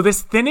 So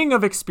this thinning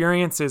of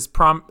experiences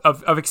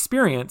of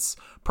experience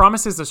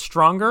promises a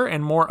stronger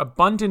and more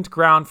abundant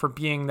ground for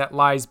being that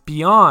lies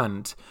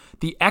beyond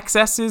the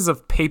excesses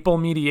of papal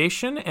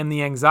mediation and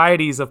the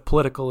anxieties of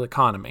political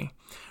economy.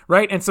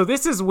 Right? And so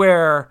this is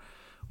where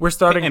we're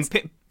starting...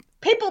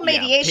 Papal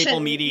mediation. Papal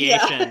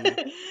mediation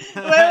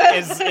Yeah.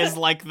 is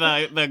like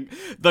the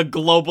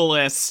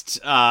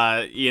globalist,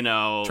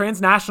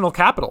 transnational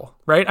capital,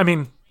 right? I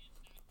mean...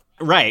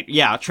 Right,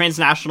 yeah,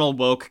 transnational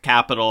woke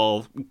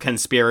capital,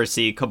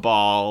 conspiracy,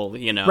 cabal,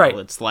 Right.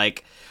 It's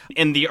like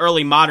in the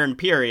early modern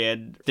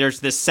period, there's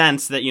this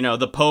sense that,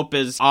 the Pope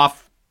is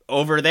off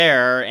over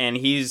there and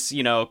he's,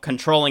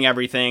 controlling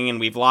everything and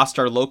we've lost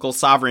our local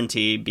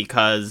sovereignty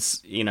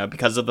because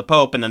of the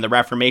Pope. And then the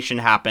Reformation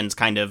happens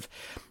kind of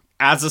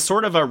as a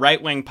sort of a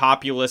right-wing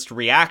populist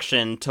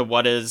reaction to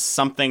what is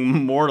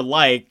something more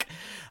like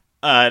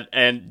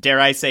and dare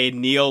I say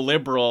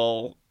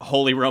neoliberal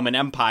Holy Roman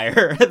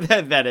Empire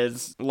that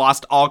has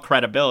lost all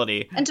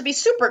credibility. And to be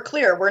super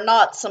clear, we're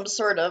not some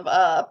sort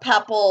of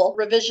papal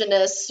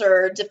revisionists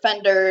or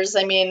defenders.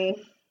 I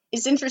mean,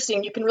 it's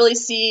interesting. You can really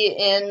see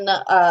in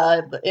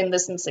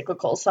this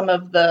encyclical some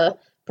of the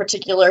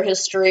particular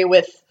history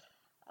with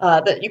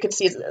that you can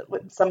see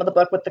with some of the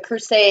book with the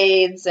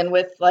Crusades and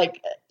with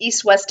like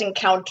East-West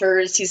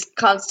encounters. He's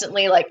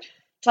constantly like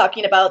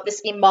talking about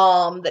this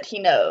imam that he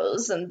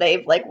knows, and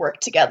they've like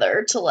worked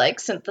together to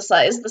like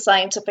synthesize the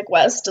scientific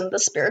West and the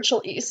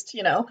spiritual East,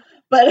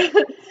 But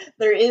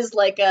there is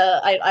like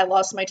I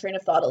lost my train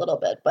of thought a little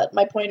bit, but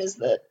my point is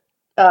that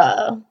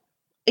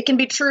it can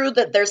be true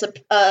that there's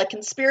a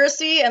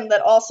conspiracy and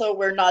that also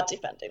we're not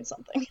defending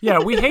something. Yeah,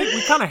 we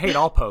kind of hate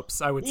all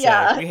popes, I would say.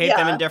 Yeah. We hate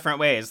them in different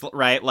ways,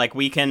 right? Like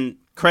we can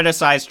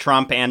criticize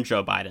Trump and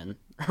Joe Biden.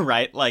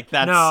 Right, like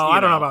that's. No, I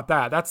don't know about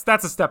that.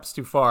 That's a step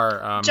too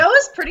far. Joe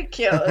is pretty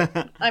cute.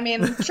 I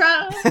mean,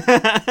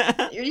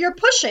 you're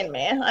pushing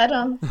me. I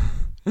don't.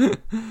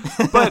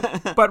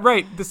 But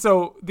right.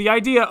 So the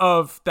idea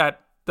of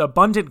that the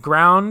abundant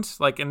ground,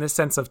 like in this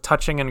sense of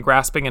touching and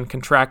grasping and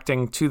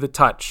contracting to the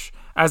touch,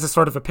 as a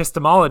sort of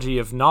epistemology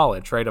of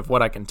knowledge, right, of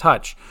what I can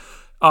touch,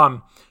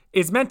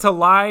 is meant to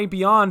lie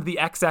beyond the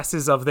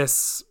excesses of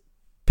this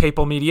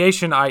papal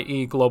mediation,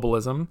 i.e.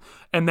 globalism,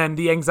 and then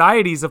the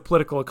anxieties of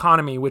political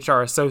economy, which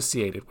are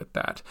associated with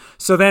that.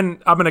 So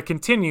then I'm going to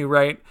continue,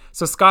 right?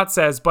 So Scott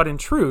says, but in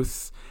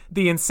truth,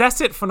 the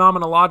incessant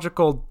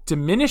phenomenological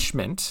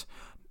diminishment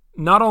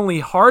not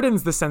only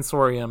hardens the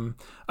sensorium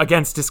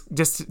against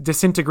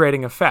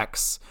disintegrating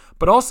effects,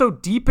 but also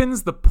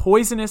deepens the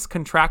poisonous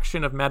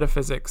contraction of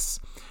metaphysics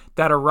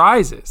that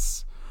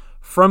arises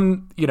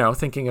from,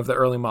 thinking of the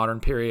early modern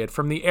period,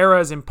 from the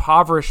era's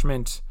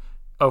impoverishment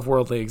of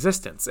worldly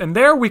existence. And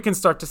there we can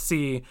start to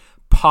see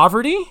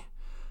poverty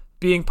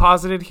being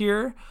posited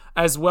here,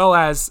 as well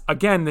as,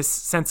 again, this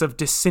sense of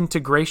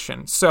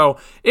disintegration. So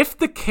if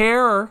the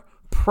care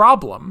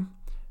problem,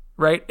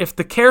 right, if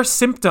the care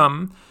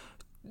symptom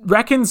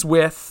reckons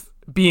with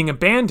being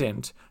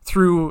abandoned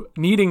through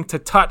needing to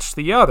touch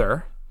the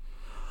other,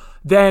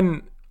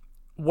 then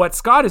what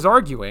Scott is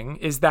arguing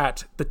is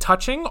that the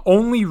touching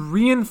only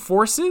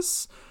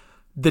reinforces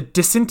the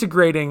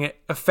disintegrating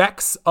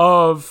effects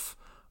of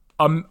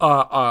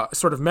a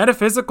sort of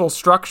metaphysical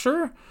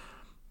structure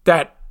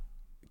that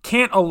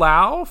can't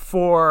allow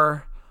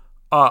for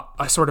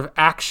a sort of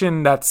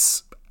action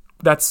that's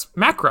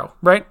macro,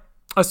 right?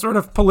 A sort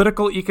of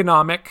political,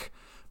 economic,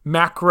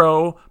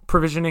 macro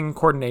provisioning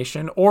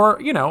coordination,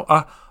 or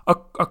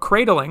a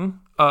cradling,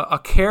 a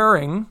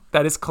caring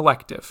that is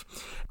collective.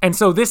 And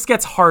so this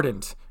gets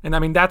hardened, and I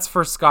mean that's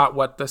for Scott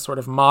what the sort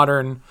of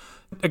modern.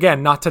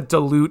 Again, not to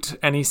dilute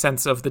any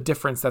sense of the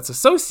difference that's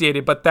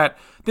associated, but that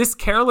this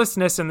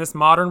carelessness and this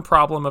modern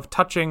problem of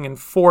touching and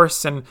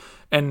force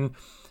and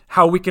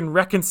how we can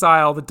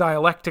reconcile the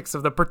dialectics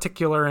of the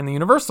particular and the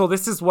universal,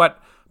 this is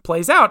what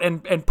plays out.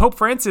 And Pope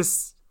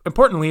Francis,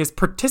 importantly, is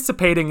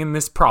participating in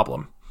this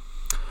problem.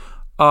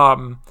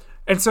 And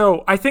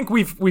so I think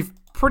we've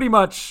pretty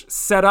much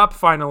set up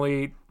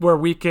finally where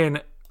we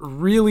can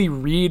really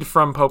read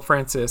from Pope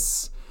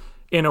Francis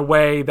in a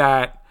way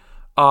that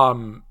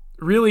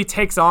really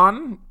takes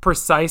on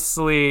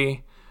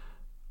precisely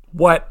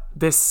what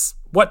this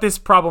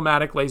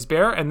problematic lays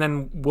bare, and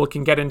then we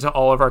can get into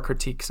all of our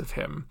critiques of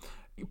him.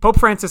 Pope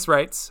Francis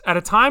writes, "At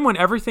a time when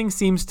everything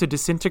seems to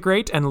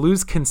disintegrate and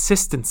lose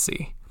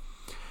consistency,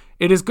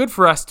 it is good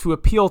for us to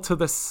appeal to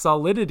the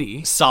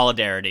solidarity."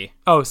 Solidarity.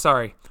 Oh,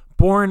 sorry.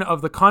 born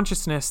of the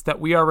consciousness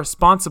that we are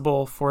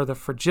responsible for the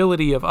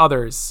fragility of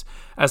others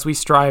as we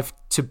strive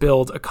to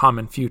build a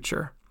common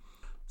future.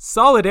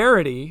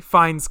 Solidarity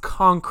finds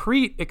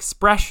concrete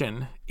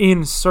expression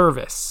in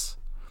service,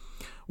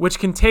 which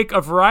can take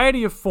a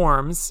variety of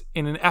forms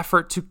in an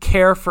effort to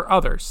care for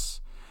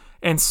others.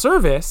 And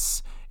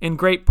service, in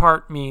great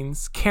part,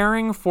 means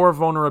caring for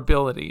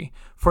vulnerability,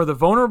 for the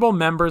vulnerable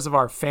members of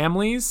our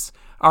families,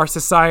 our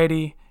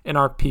society, and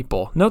our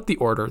people. Note the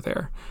order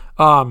there.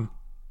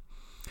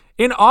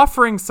 In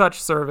offering such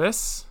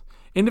service,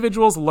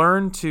 individuals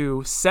learn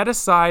to set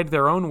aside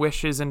their own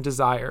wishes and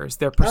desires,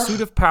 their pursuit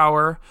of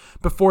power,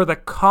 before the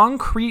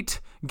concrete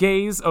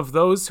gaze of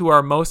those who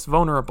are most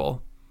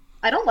vulnerable.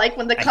 I don't like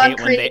when the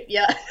concrete...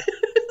 Yeah.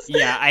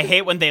 Yeah, I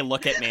hate when they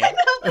look at me.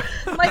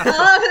 I'm like,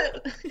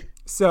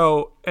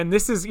 So, and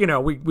this is,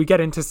 we get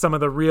into some of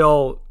the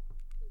real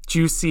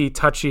juicy,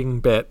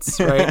 touching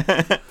bits,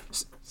 right?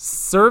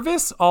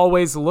 Service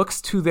always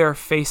looks to their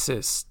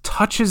faces,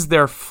 touches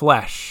their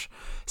flesh,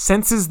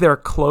 senses their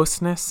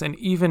closeness, and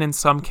even in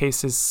some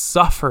cases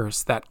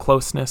suffers that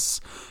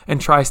closeness and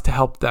tries to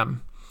help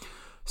them.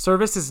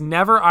 Service is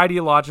never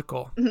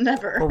ideological.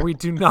 Never. For we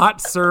do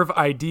not serve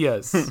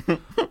ideas.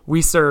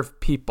 We serve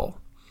people.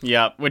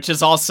 Yeah, which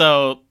is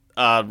also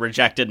a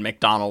rejected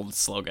McDonald's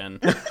slogan.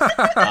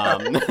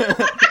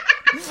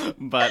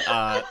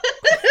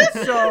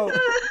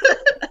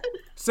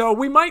 So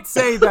we might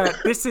say that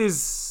this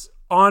is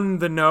on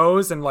the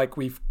nose, and like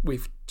we've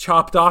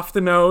chopped off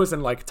the nose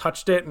and like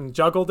touched it and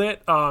juggled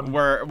it.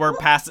 We're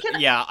past.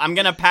 Yeah, I'm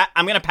gonna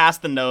pass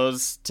the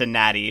nose to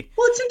Natty.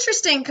 Well, it's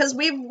interesting because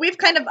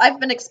I've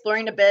been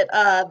exploring a bit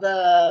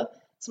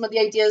some of the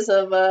ideas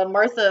of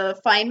Martha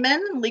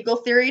Feynman. Legal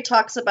theory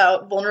talks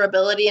about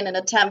vulnerability in an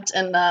attempt,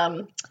 and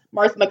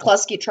Martha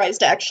McCluskey tries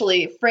to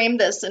actually frame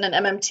this in an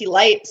MMT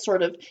light,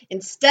 sort of,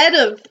 instead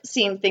of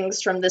seeing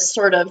things from this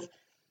sort of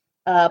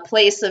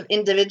place of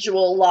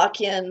individual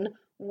lock-in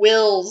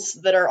wills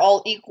that are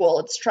all equal.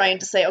 It's trying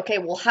to say, okay,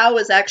 well, how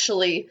is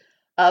actually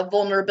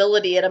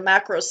vulnerability at a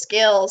macro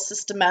scale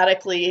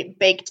systematically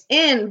baked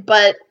in?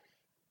 But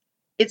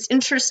it's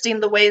interesting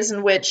the ways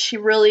in which he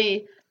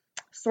really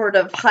sort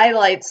of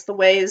highlights the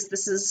ways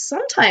this is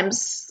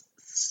sometimes,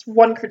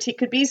 one critique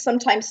could be,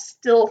 sometimes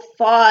still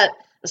thought,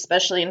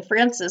 especially in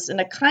Francis, in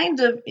a kind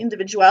of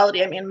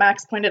individuality. I mean,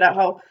 Max pointed out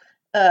how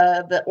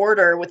the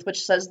order with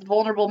which says the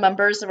vulnerable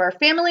members of our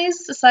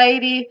families,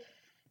 society,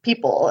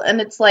 people.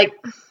 And it's like,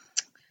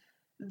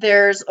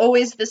 there's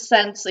always this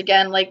sense,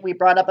 again, like we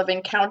brought up of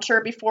encounter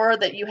before,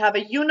 that you have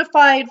a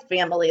unified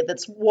family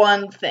that's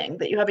one thing,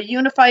 that you have a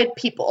unified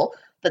people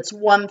that's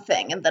one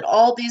thing, and that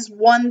all these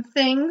one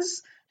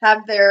things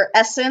have their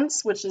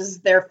essence, which is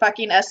their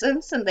fucking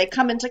essence, and they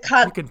come into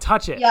you can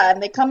touch it. Yeah,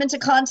 and they come into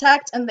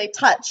contact and they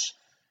touch.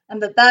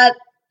 And that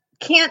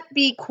can't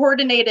be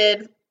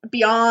coordinated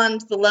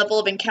beyond the level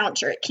of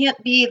encounter. It can't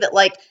be that,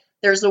 like,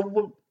 there's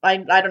I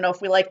don't know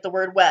if we like the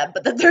word web,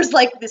 but that there's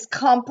like this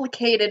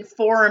complicated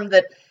form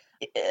that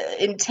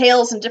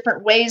entails in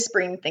different ways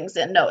bringing things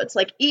in. No, it's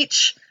like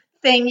each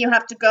thing you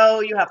have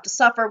to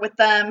suffer with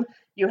them,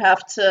 you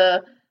have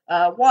to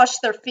wash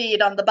their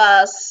feet on the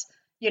bus,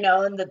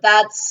 and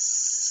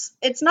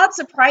it's not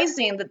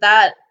surprising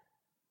that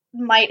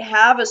might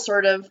have a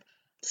sort of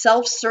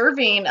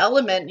self-serving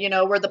element,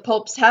 where the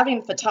Pope's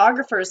having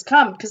photographers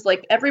come, because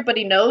like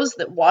everybody knows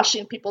that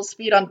washing people's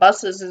feet on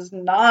buses is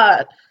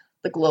not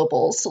the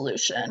global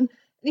solution.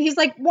 He's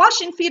like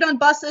washing feet on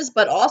buses,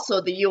 but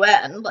also the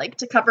UN, like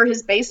to cover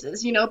his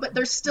bases, but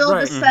there's still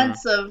the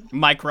sense of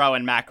micro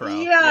and macro.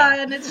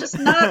 Yeah, and it's just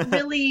not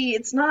really,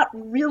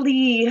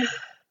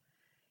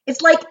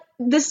 it's like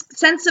this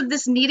sense of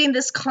this needing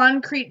this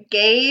concrete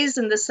gaze,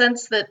 and the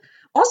sense that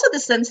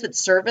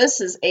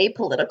service is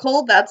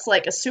apolitical. That's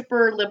like a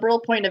super liberal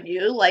point of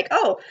view. Like,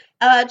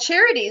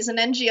 charities and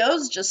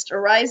NGOs just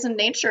arise in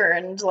nature,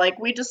 and like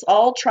we just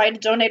all try to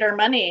donate our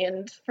money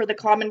and for the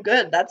common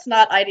good. That's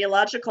not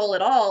ideological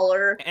at all,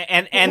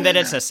 and that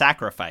it's a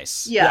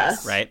sacrifice. Yeah,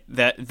 right.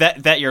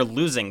 That you're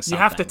losing something.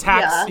 You have to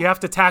tax. Yeah. You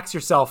have to tax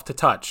yourself to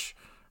touch.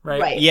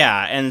 Right.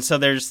 Yeah, and so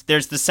there's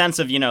the sense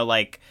of,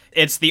 like,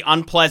 it's the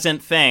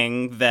unpleasant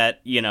thing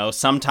that,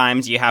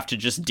 sometimes you have to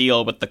just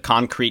deal with the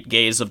concrete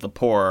gaze of the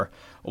poor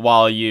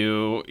while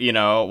you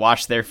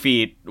wash their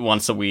feet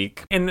once a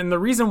week. And the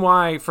reason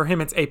why for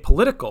him it's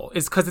apolitical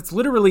is because it's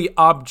literally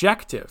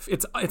objective.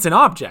 It's an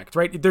object,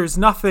 right? There's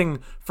nothing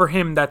for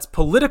him that's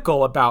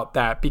political about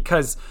that,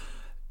 because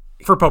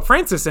for Pope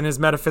Francis and his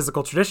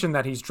metaphysical tradition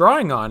that he's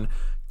drawing on,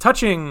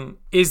 touching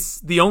is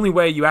the only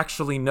way you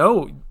actually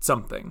know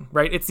something,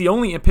 right? It's the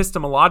only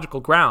epistemological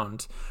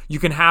ground you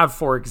can have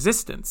for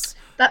existence.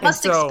 That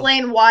must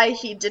explain why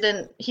he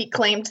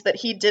claimed that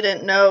he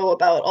didn't know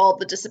about all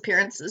the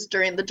disappearances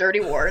during the Dirty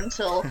War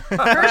until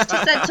first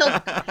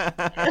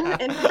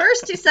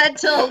he said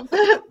till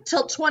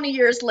 20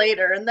 years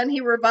later, and then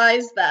he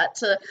revised that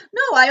to,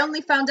 no, I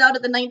only found out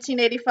at the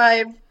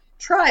 1985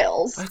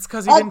 trials. That's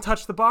because he didn't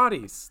touch the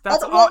bodies.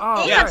 That's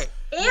right.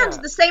 And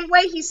the same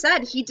way he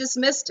said he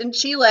dismissed in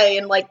Chile,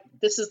 and like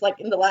this is like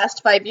in the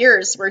last 5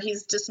 years, where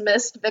he's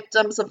dismissed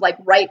victims of like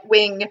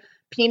right-wing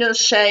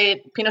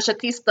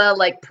Pinochetista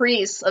like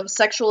priests of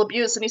sexual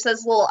abuse, and he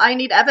says, well, I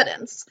need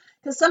evidence.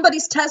 Because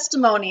somebody's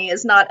testimony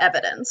is not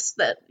evidence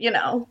that,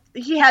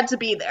 he had to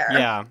be there.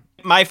 Yeah.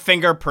 My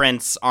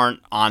fingerprints aren't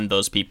on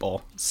those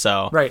people,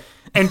 so... Right.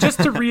 And just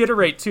to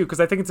reiterate, too, because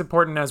I think it's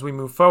important as we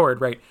move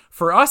forward, right?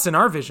 For us in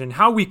our vision,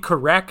 how we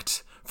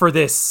correct for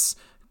this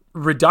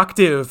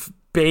reductive,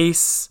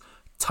 base,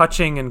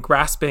 touching and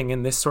grasping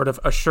and this sort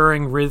of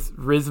assuring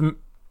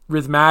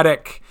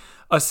rhythmatic,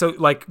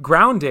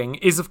 grounding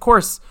is, of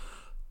course...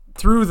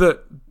 through the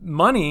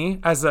money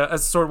as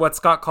sort of what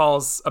Scott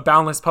calls a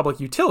boundless public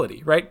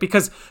utility, right?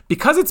 Because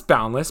it's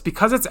boundless,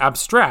 because it's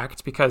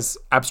abstract, because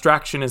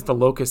abstraction is the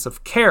locus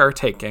of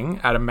caretaking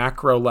at a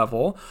macro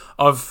level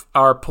of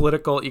our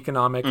political,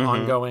 economic,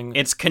 ongoing.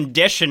 It's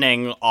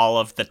conditioning all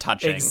of the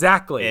touching.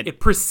 Exactly. It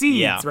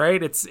precedes,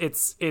 right?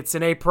 It's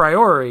an a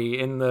priori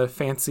in the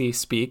fancy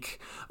speak.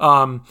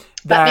 That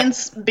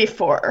means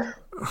before.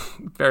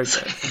 Very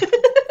good.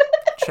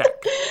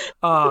 Check.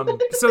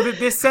 So that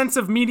this sense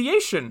of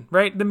mediation,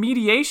 right? The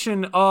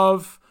mediation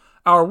of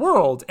our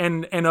world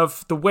and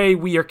of the way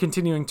we are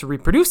continuing to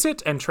reproduce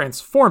it and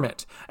transform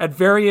it at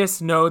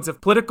various nodes of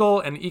political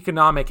and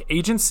economic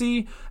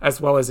agency, as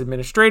well as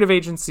administrative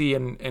agency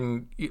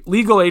and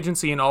legal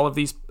agency, and all of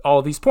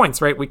these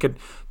points, right? We could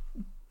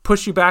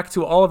push you back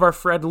to all of our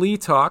Fred Lee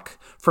talk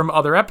from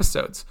other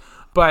episodes.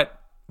 But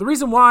the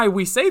reason why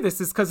we say this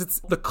is because it's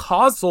the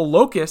causal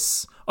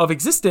locus of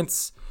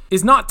existence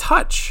is not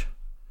touch.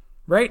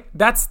 Right?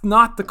 That's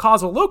not the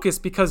causal locus,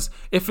 because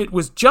if it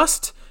was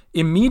just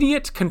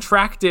immediate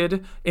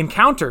contracted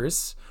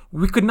encounters,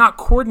 we could not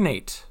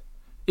coordinate.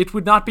 It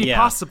would not be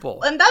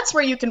possible. And that's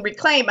where you can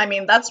reclaim. I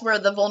mean, that's where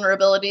the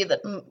vulnerability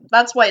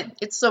that's why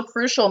it's so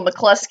crucial,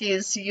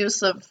 McCluskey's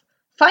use of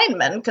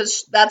Feynman,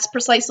 because that's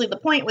precisely the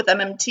point with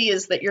MMT,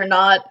 is that you're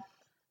not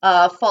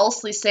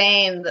falsely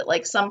saying that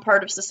like some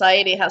part of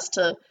society has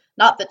to,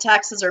 not that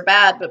taxes are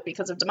bad, but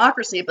because of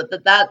democracy, but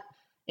that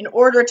in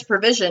order to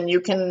provision, you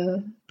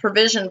can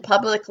provision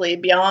publicly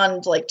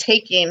beyond like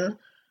taking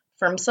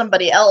from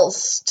somebody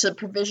else to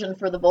provision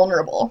for the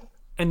vulnerable.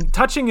 And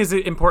touching is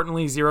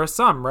importantly zero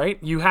sum, right?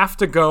 You have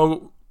to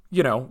go,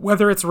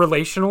 whether it's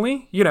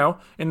relationally,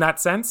 in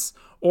that sense,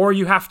 or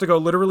you have to go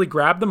literally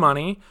grab the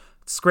money,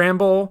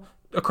 scramble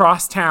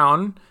across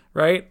town,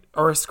 right?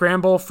 Or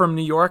scramble from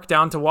New York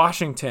down to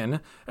Washington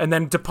and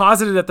then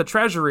deposit it at the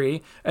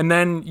Treasury. And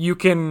then you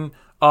can,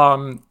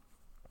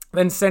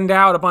 then send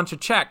out a bunch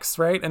of checks,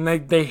 right? And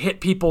they hit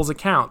people's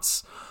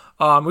accounts.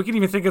 We can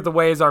even think of the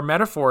ways our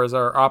metaphors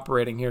are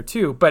operating here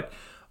too. But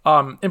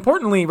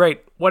importantly,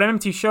 right, what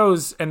MMT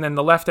shows, and then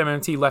the Left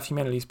MMT, Left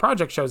Humanities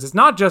Project shows, is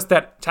not just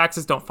that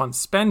taxes don't fund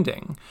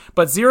spending,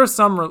 but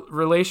zero-sum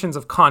relations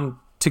of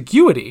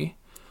contiguity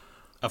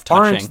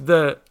aren't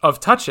the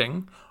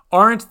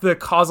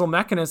causal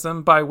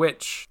mechanism by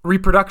which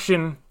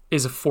reproduction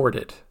is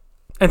afforded.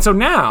 And so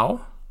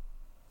now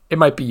it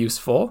might be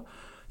useful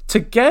to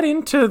get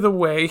into the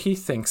way he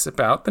thinks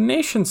about the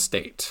nation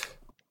state.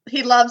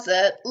 He loves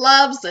it.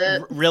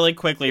 Really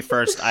quickly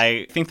first,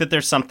 I think that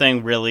there's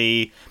something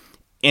really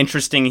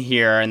interesting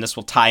here, and this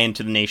will tie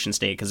into the nation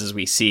state, because as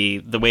we see,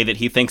 the way that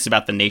he thinks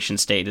about the nation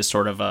state is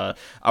sort of a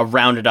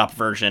rounded up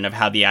version of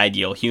how the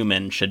ideal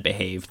human should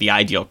behave. The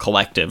ideal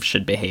collective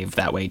should behave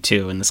that way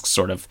too, in this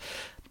sort of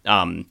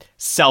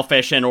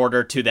selfish in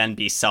order to then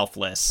be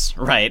selfless,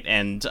 right?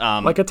 And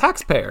like a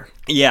taxpayer.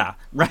 Yeah,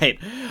 right.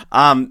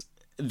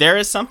 There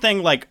is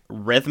something like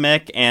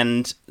rhythmic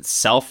and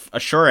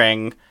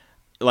self-assuring,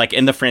 like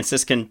in the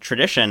Franciscan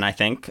tradition, I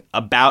think,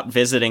 about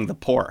visiting the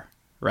poor,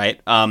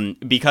 right?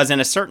 Because in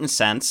a certain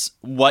sense,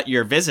 what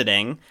you're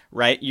visiting,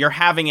 right, you're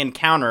having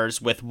encounters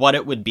with what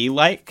it would be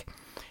like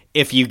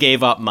if you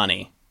gave up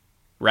money,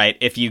 right?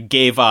 If you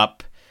gave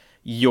up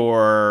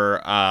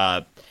your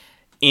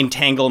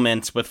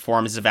entanglements with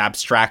forms of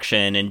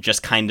abstraction and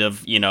just kind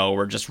of,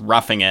 we're just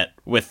roughing it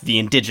with the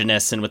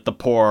indigenous and with the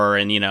poor,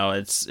 and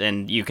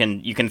you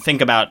can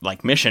think about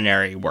like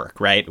missionary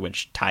work, right,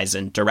 which ties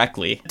in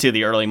directly to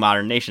the early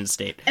modern nation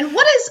state. And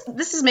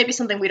this is maybe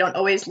something we don't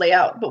always lay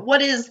out, but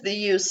what is the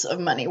use of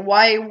money?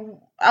 Why,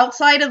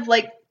 outside of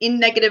like in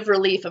negative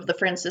relief of the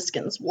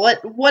Franciscans,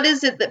 what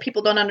is it that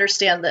people don't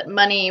understand that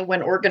money,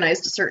 when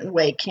organized a certain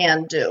way,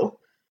 can do?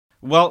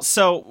 Well,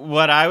 so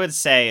what I would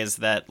say is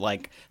that,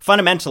 like,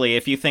 fundamentally,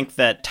 if you think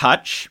that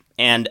touch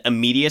and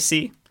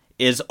immediacy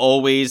is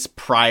always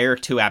prior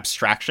to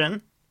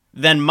abstraction,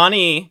 then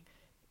money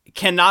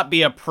cannot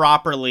be a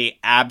properly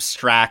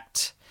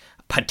abstract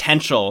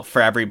potential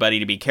for everybody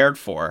to be cared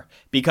for.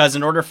 Because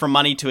in order for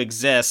money to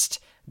exist,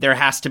 there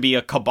has to be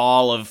a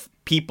cabal of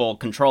people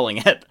controlling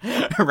it,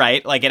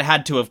 right? Like, it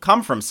had to have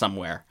come from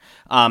somewhere.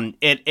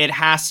 It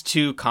has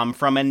to come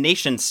from a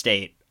nation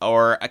state,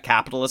 or a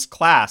capitalist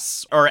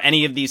class, or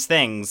any of these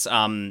things.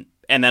 And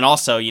then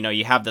also,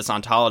 you have this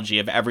ontology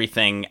of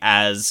everything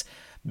as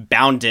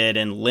bounded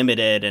and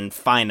limited and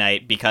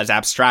finite because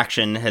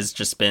abstraction has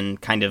just been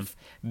kind of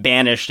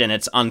banished and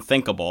it's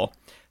unthinkable.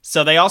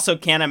 So they also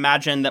can't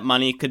imagine that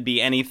money could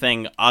be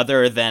anything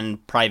other than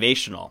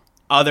privational,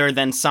 other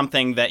than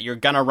something that you're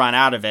going to run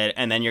out of it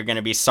and then you're going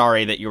to be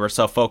sorry that you were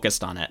so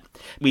focused on it.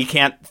 We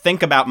can't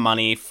think about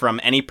money from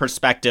any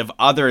perspective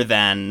other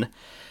than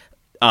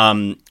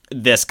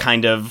this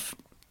kind of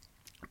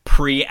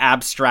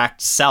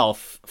pre-abstract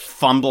self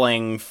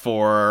fumbling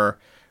for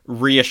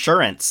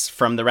reassurance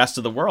from the rest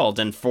of the world.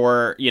 And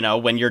for,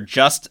 when you're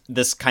just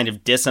this kind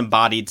of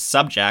disembodied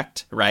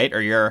subject, right?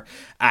 Or you're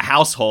a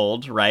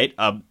household, right?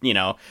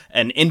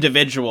 An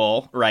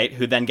individual, right?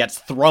 Who then gets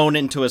thrown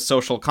into a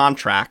social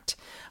contract.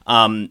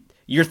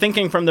 You're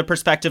thinking from the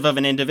perspective of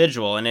an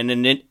individual.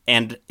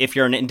 And if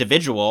you're an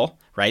individual,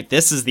 right?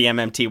 This is the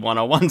MMT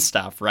 101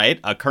 stuff, right?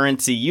 A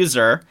currency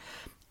user,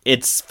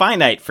 it's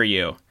finite for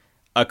you.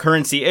 A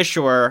currency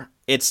issuer,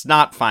 it's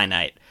not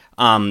finite.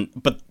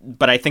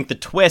 But I think the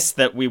twist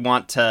that we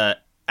want to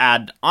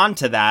add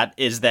onto that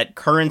is that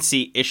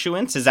currency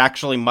issuance is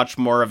actually much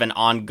more of an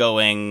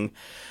ongoing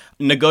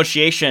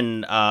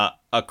negotiation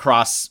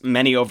across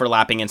many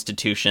overlapping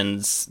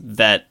institutions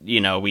that,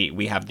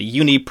 we have the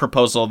uni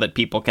proposal that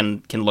people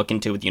can look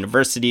into with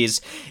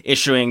universities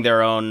issuing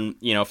their own,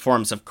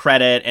 forms of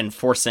credit and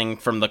forcing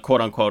from the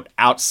quote unquote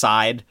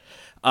outside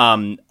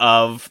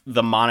of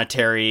the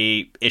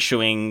monetary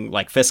issuing,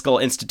 like fiscal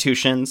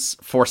institutions,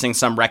 forcing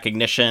some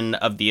recognition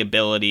of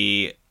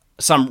monetary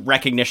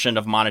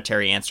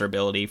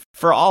answerability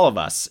for all of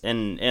us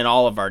in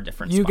all of our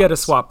different spots. Get a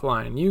swap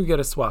line, you get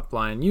a swap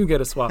line, you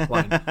get a swap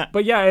line.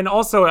 But yeah, and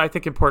also I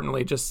think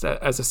importantly, just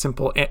as a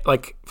simple,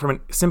 from a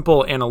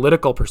simple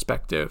analytical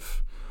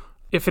perspective,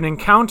 if an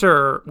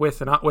encounter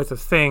with a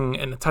thing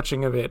and the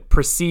touching of it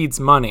precedes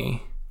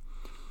money,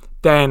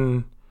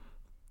 then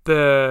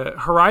the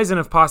horizon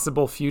of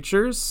possible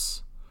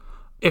futures,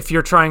 if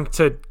you're trying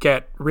to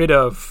get rid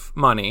of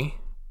money,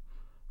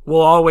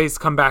 will always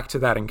come back to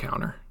that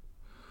encounter,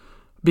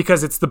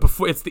 because it's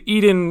the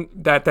Eden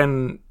that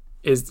then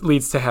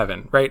leads to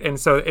heaven, right? And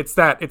so it's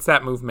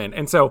that movement.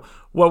 And so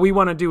what we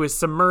want to do is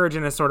submerge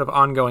in a sort of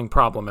ongoing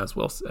problem, as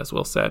Will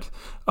said,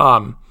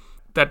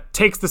 that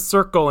takes the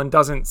circle and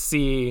doesn't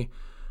see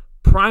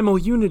primal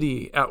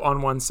unity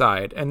on one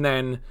side, and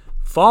then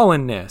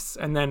fallenness,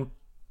 and then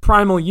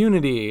primal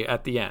unity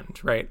at the end,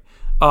 right?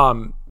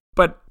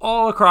 But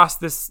all across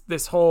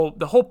the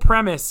whole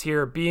premise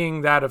here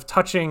being that of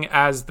touching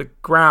as the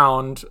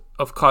ground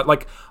of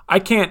I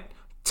can't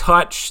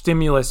touch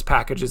stimulus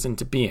packages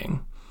into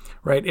being,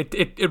 right?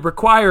 It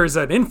requires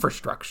an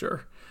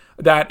infrastructure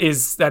that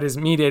is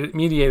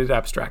mediated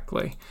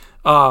abstractly,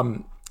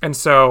 and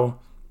so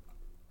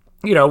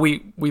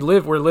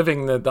we're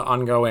living the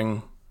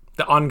ongoing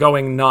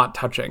not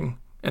touching,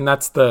 and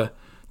that's the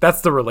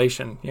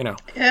relation, Ew,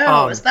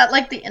 is that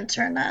like the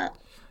internet?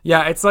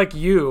 Yeah, it's like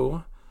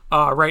you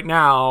right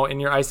now in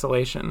your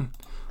isolation.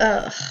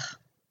 Ugh.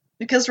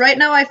 Because right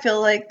now I feel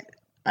like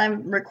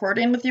I'm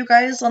recording with you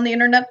guys on the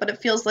internet, but it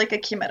feels like a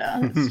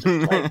chimera. It's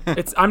just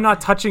like... I'm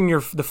not touching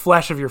the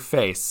flesh of your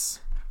face.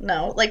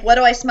 No, like what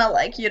do I smell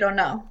like? You don't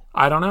know.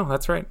 I don't know.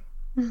 That's right.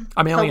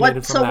 I'm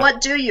alienated from that. So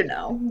what do you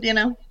know? Do you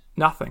know?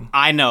 Nothing.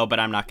 I know, but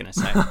I'm not going to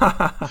say.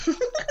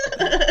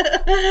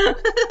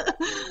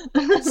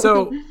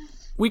 So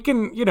we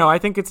can, I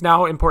think it's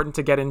now important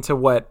to get into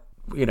what,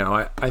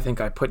 I think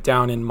I put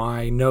down in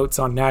my notes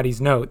on Natty's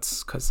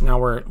notes, because now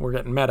we're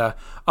getting meta.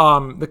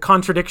 The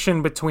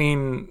contradiction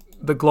between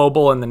the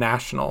global and the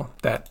national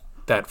that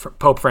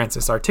Pope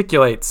Francis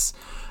articulates.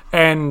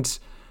 And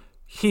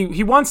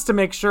he wants to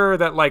make sure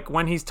that, like,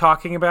 when he's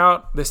talking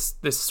about this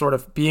sort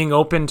of being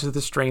open to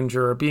the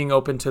stranger, or being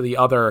open to the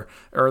other,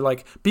 or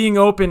like being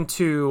open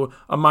to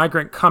a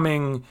migrant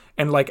coming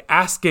and like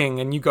asking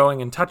and you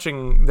going and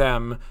touching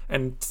them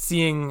and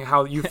seeing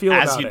how you feel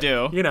as about you it,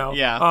 do,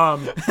 yeah.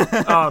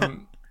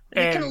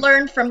 You can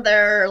learn from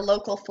their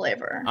local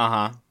flavor.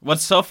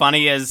 What's so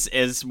funny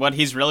is what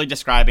he's really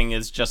describing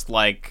is just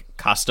like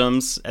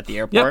customs at the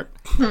airport.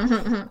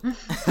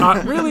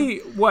 Yep. Really,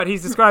 what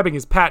he's describing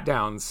is pat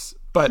downs,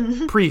 but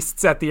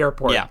priests at the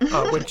airport,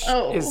 which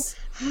is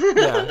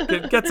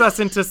it gets us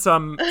into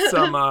some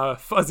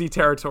fuzzy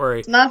territory.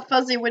 It's not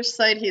fuzzy which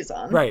side he's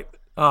on. Right.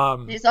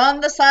 He's on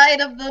the side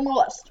of the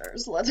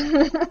molesters.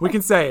 We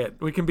can say it.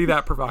 We can be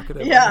that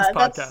provocative. Yeah, on this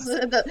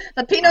podcast. That's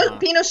the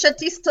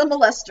Pinochetista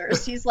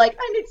molesters. He's like,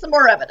 I need some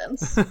more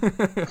evidence.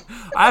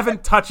 I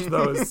haven't touched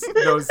those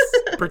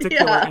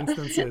particular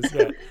instances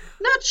yet.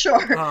 Not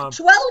sure. 12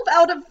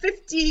 out of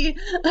 50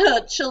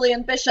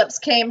 Chilean bishops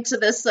came to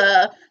this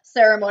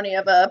ceremony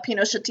of a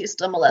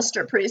Pinochetista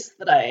molester priest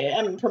that I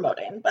am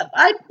promoting, but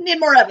I need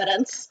more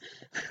evidence.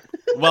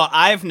 Well,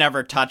 I've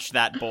never touched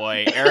that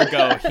boy,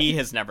 ergo he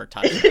has never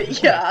touched me.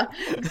 Yeah,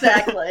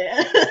 exactly.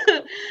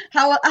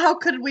 How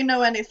could we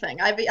know anything?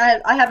 I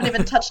haven't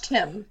even touched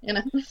him,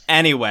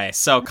 Anyway,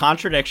 so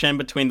contradiction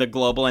between the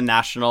global and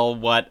national.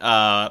 What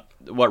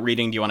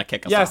reading do you want to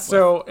kick us off with?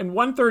 So in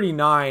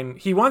 139,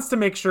 he wants to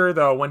make sure,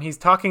 though, when he's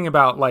talking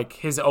about like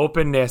his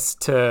openness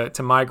to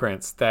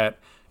migrants, that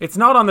it's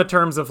not on the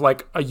terms of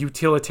like a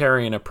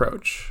utilitarian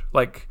approach.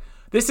 Like,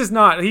 this is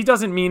not, he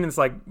doesn't mean it's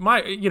like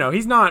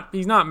he's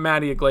not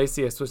Matty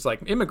Iglesias, which is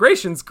like,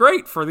 immigration's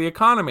great for the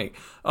economy.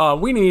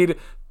 We need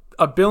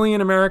 1 billion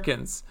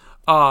Americans.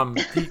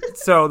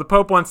 So the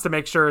Pope wants to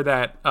make sure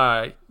that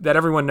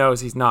everyone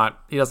knows he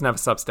doesn't have a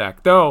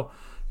Substack, though,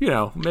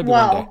 maybe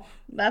one day.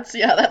 That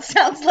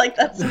sounds like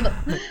that's in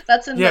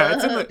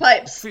the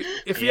pipes.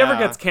 If he ever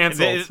gets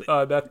canceled,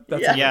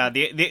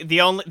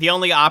 the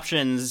only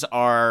options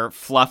are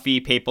fluffy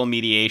papal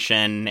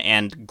mediation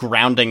and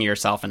grounding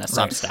yourself in a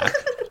Substack.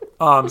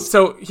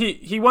 So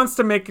he wants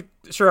to make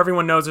sure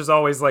everyone knows there's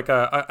always like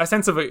a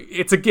sense of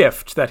it's a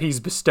gift that he's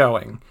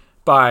bestowing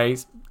by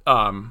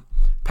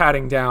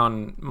patting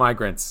down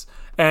migrants.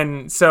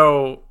 And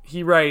so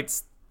he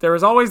writes, there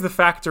is always the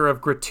factor of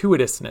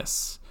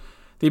gratuitousness,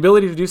 the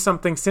ability to do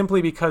something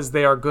simply because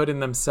they are good in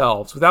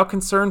themselves, without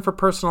concern for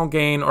personal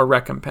gain or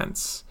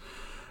recompense.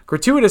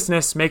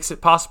 Gratuitousness makes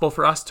it possible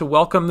for us to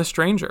welcome the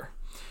stranger,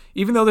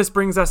 even though this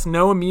brings us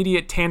no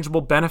immediate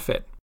tangible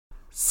benefit.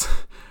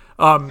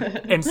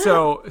 And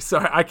so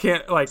I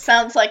can't like.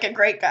 Sounds like a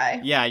great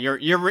guy. Yeah,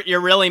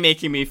 you're really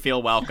making me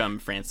feel welcome,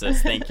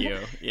 Francis. Thank you.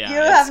 Yeah, you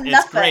have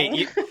nothing.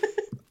 It's great.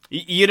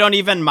 You don't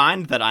even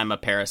mind that I'm a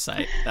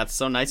parasite. That's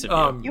so nice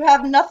of you. You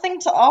have nothing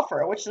to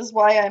offer, which is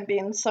why I'm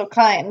being so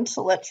kind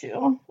to let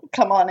you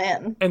come on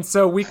in. And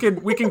so we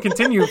can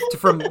continue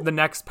from the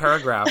next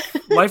paragraph.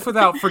 Life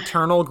without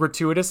fraternal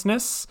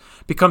gratuitousness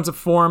becomes a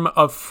form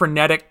of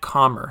frenetic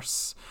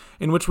commerce,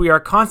 in which we are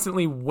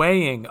constantly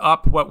weighing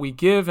up what we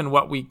give and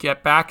what we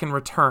get back in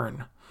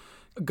return.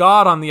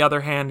 God, on the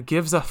other hand,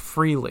 gives us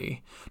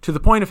freely, to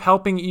the point of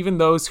helping even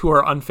those who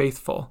are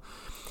unfaithful.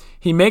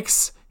 He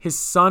makes his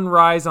sun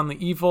rise on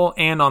the evil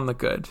and on the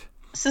good.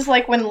 This is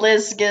like when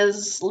Liz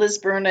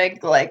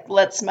Brunig, like,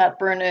 lets Matt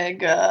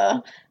Brunig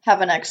have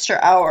an extra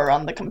hour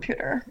on the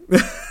computer.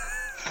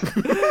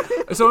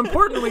 So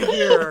importantly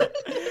here,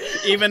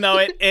 even though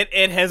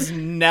it has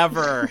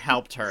never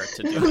helped her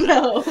to do that.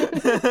 No.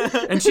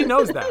 And she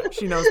knows that.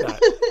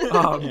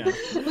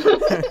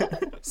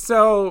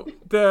 So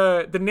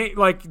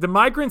the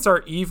migrants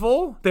are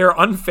evil. They're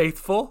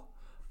unfaithful.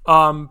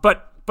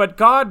 But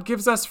God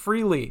gives us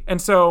freely.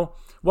 And so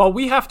while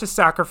we have to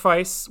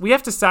sacrifice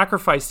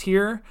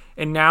here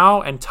and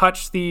now and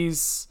touch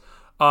these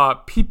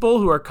people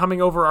who are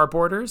coming over our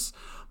borders,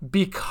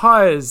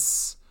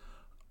 because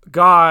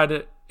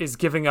God is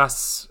giving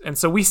us, and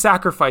so we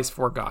sacrifice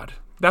for God.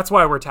 That's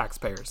why we're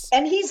taxpayers.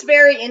 And he's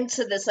very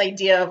into this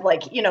idea of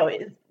like,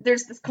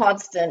 there's this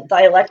constant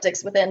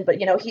dialectics within, but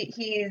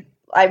he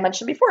I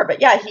mentioned before,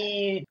 but yeah,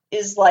 he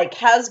is like,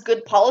 has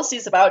good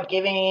policies about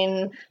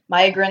giving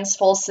migrants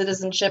full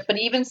citizenship, but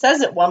he even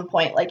says at one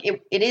point, like,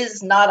 it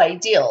is not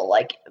ideal.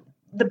 Like,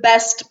 the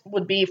best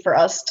would be for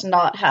us to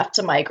not have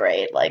to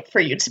migrate, like, for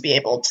you to be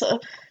able to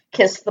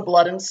kiss the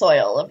blood and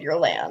soil of your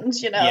land,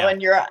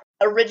 and your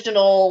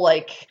original,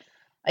 like,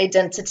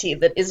 identity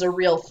that is a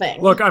real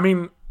thing. Look, I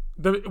mean,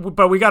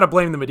 but we got to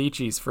blame the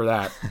Medicis for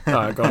that,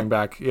 going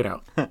back,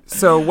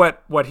 So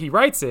what he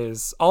writes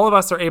is, all of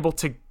us are able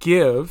to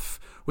give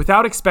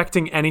without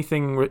expecting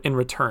anything in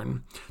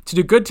return, to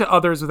do good to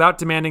others without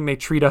demanding they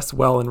treat us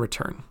well in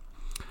return.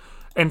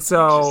 And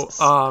so,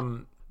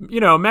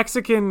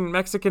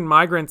 Mexican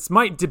migrants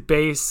might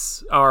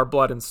debase our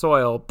blood and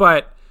soil,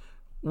 but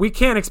we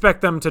can't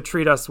expect them to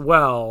treat us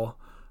well.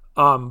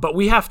 But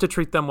we have to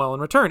treat them well in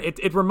return.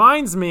 It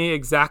reminds me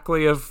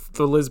exactly of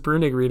the Liz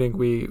Brunig reading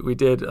we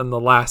did in the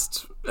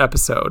last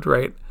episode,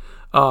 right?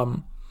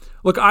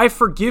 Look, I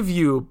forgive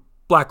you,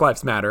 Black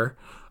Lives Matter,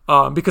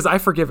 because I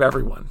forgive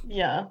everyone.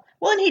 Yeah.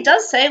 Well, and he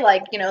does say,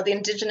 like, the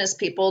indigenous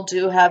people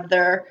do have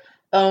their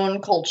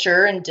own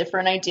culture and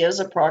different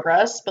ideas of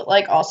progress, but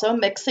like also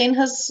mixing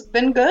has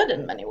been good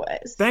in many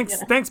ways.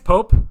 Thanks,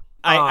 Pope.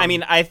 I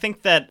mean, I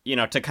think that,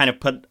 to kind of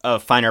put a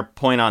finer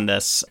point on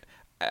this,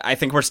 I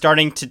think we're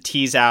starting to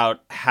tease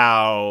out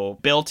how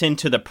built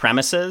into the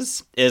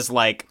premises is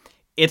like,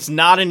 it's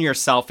not in your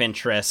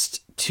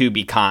self-interest to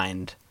be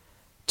kind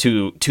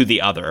to the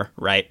other,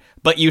 right?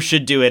 But you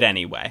should do it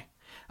anyway.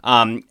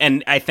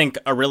 And I think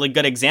a really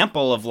good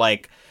example of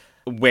like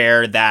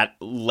where that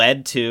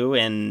led to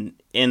in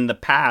the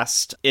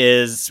past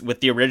is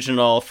with the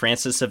original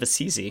Francis of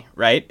Assisi,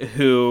 right?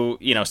 Who,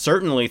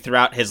 certainly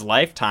throughout his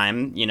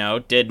lifetime,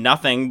 did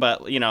nothing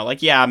but,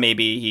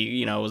 maybe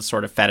he, was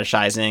sort of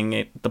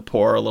fetishizing the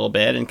poor a little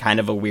bit in kind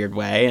of a weird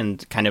way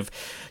and kind of,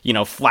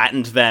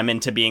 flattened them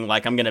into being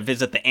like, I'm going to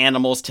visit the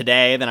animals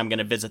today, then I'm going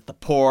to visit the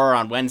poor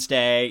on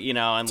Wednesday,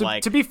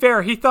 and to be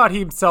fair, he thought he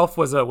himself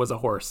was a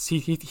horse.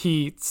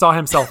 He saw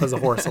himself as a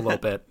horse a little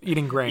bit,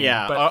 eating grain.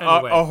 Yeah, but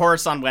anyway. a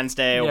horse on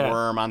Wednesday, a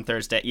worm on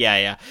Thursday.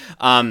 Yeah.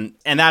 And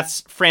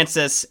that's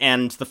Francis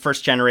and the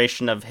first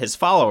generation of his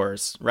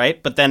followers,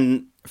 right? But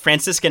then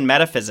Franciscan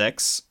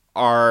metaphysics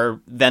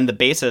are then the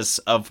basis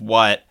of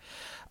what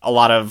a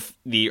lot of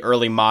the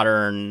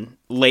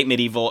late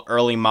medieval,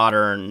 early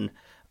modern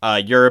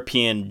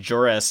European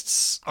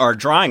jurists are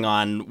drawing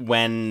on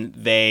when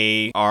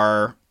they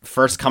are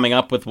first coming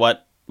up with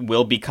what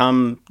will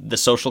become the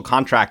social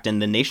contract in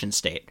the nation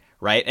state,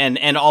 right?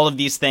 And all of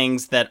these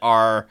things that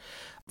are,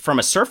 from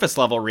a surface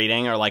level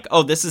reading, are like,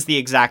 oh, this is the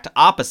exact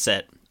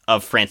opposite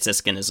of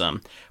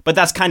Franciscanism. But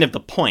that's kind of the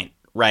point,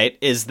 right?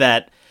 Is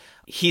that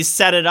he's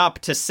set it up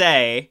to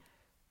say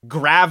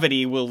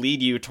gravity will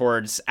lead you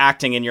towards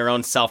acting in your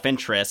own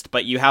self-interest,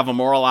 but you have a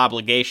moral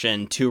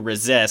obligation to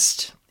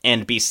resist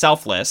and be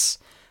selfless.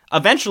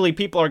 Eventually,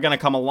 people are going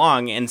to come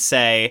along and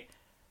say,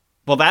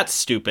 well, that's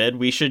stupid.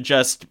 We should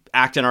just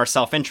act in our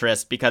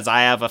self-interest because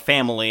I have a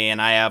family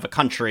and I have a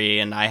country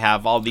and I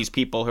have all these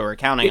people who are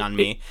counting on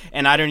me,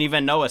 and I don't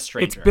even know a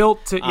stranger.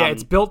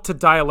 It's built to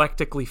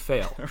dialectically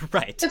fail.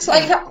 Right. It's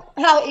like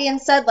how Ian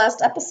said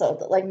last episode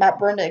that like Matt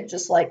Bernig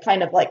just like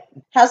kind of like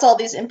has all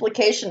these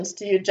implications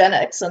to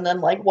eugenics, and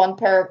then like one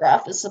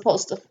paragraph is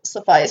supposed to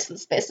suffice.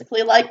 It's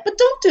basically like, but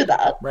don't do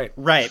that.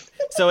 Right.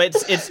 So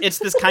it's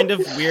this kind of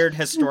weird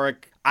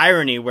historic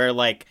irony where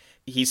like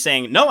he's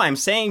saying, no, I'm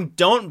saying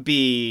don't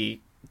be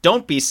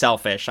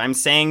selfish. I'm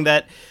saying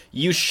that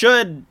you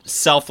should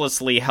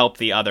selflessly help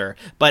the other.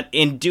 But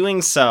in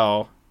doing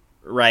so,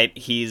 right,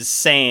 he's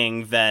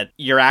saying that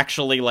you're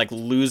actually like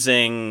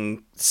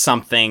losing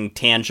something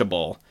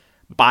tangible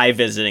by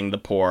visiting the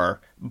poor,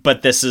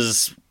 but this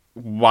is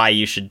why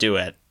you should do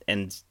it.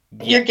 And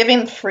you're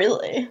giving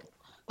freely.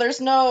 There's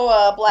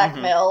no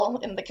blackmail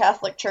in the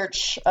Catholic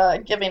Church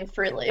giving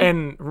freely.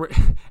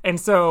 And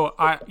so,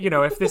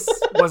 if this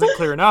wasn't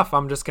clear enough,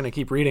 I'm just going to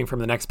keep reading from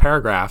the next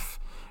paragraph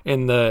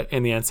in the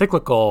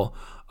encyclical,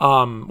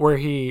 where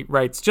he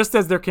writes, just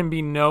as there can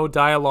be no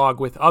dialogue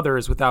with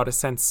others without a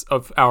sense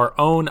of our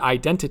own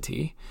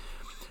identity,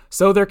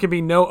 so there can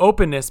be no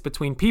openness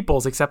between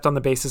peoples except on the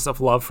basis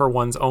of love for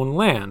one's own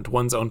land,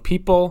 one's own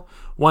people,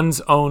 one's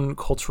own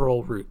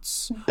cultural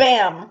roots.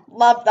 Bam!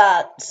 Love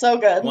that. So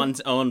good. One's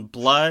own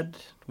blood,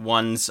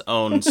 one's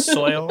own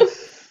soil.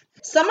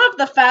 Some of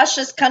the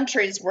fascist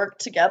countries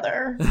worked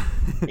together.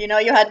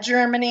 You had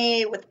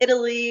Germany with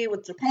Italy,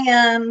 with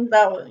Japan.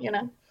 That was,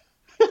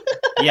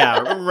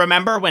 Yeah,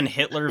 remember when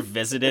Hitler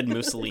visited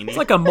Mussolini? It's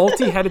like a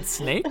multi-headed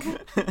snake.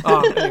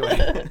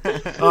 Anyway,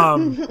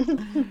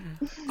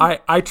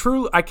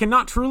 I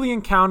cannot truly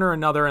encounter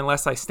another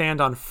unless I stand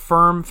on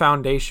firm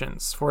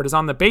foundations. For it is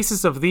on the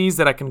basis of these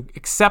that I can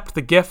accept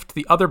the gift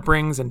the other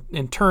brings, and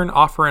in turn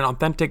offer an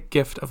authentic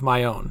gift of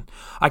my own.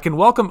 I can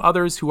welcome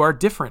others who are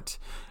different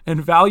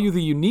and value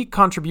the unique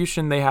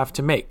contribution they have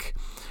to make.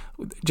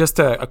 Just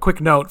a quick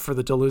note for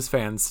the Deleuze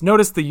fans.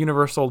 Notice the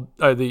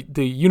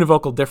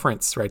univocal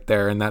difference right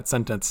there in that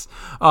sentence.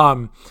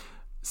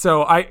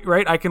 So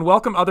I can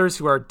welcome others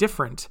who are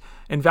different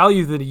and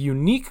value the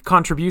unique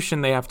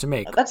contribution they have to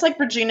make. That's like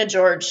Regina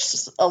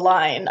George's a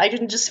line. I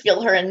can just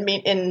feel her in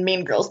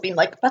Mean Girls being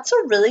like, "That's a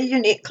really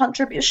unique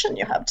contribution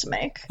you have to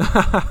make."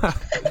 Right.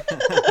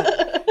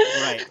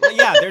 Well,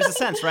 yeah, there's a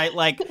sense, right?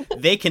 Like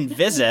they can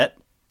visit,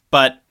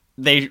 but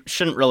they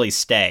shouldn't really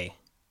stay.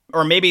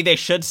 Or maybe they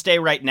should stay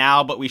right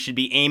now, but we should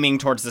be aiming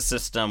towards the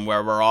system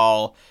where we're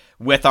all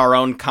with our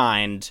own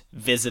kind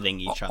visiting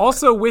each other.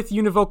 Also, with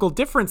univocal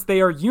difference,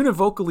 they are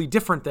univocally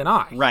different than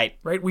I. Right.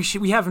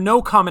 We have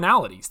no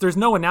commonalities. There's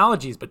no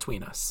analogies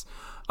between us.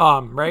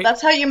 Right.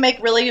 That's how you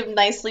make really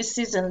nicely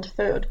seasoned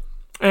food.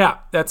 Yeah,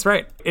 that's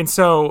right. And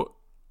so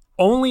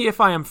only if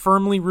I am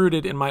firmly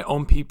rooted in my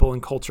own people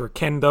and culture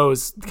can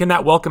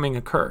that welcoming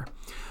occur.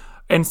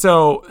 And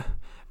so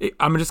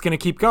I'm just going to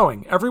keep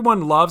going.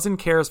 Everyone loves and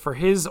cares for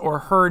his or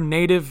her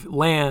native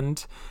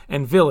land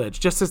and village,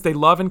 just as they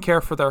love and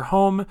care for their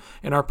home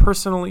and are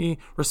personally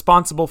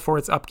responsible for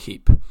its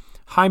upkeep.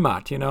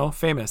 Heimat,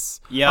 famous.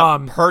 Yeah,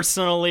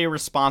 personally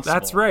responsible.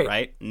 That's right.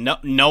 Right?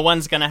 No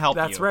one's going to help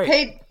you. That's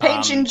right.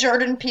 Paige and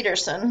Jordan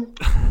Peterson.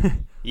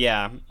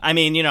 Yeah. I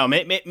mean,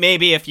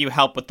 maybe if you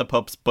help with the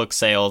Pope's book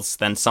sales,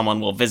 then someone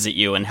will visit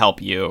you and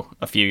help you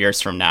a few years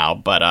from now.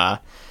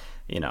 But,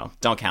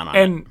 don't count on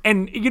it.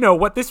 And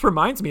what this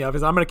reminds me of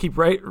is I'm going to keep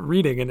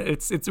reading, and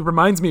it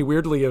reminds me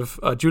weirdly of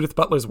Judith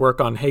Butler's work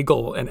on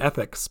Hegel and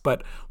ethics,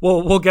 but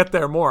we'll get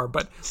there more.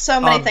 But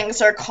so many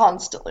things are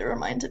constantly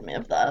reminded me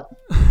of that.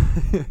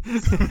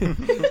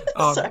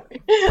 Sorry.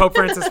 Pope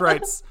Francis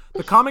writes,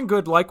 "The common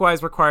good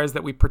likewise requires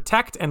that we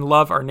protect and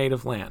love our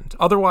native land.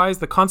 Otherwise,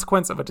 the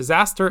consequence of a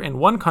disaster in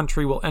one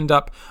country will end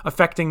up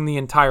affecting the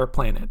entire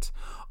planet.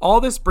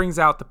 All this brings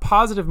out the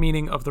positive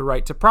meaning of the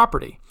right to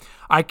property.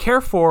 I care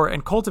for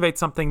and cultivate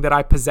something that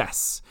I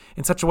possess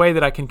in such a way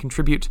that I can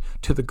contribute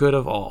to the good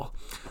of all."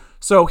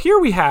 So here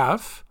we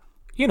have,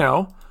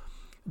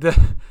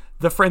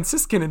 the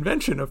Franciscan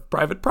invention of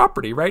private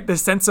property, right? The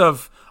sense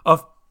of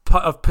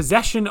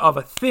possession of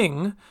a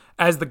thing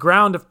as the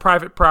ground of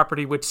private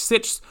property, which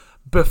sits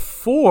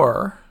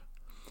before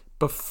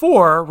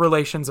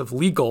relations of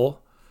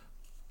legal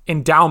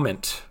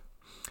endowment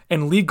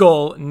and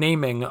legal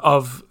naming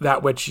of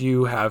that which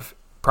you have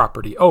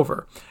property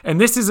over. And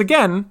this is,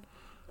 again,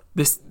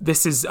 this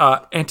is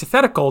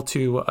antithetical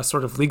to a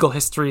sort of legal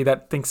history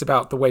that thinks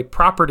about the way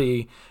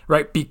property,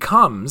 right,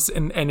 becomes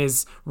and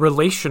is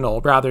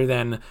relational rather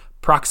than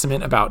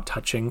proximate about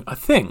touching a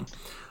thing.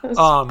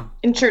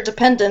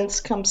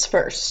 Interdependence comes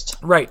first.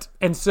 Right.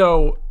 And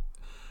so,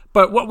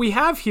 but what we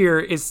have here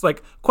is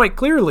like quite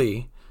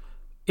clearly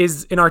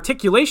is an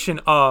articulation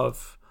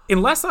of,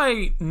 unless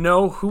I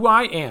know who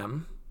I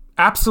am,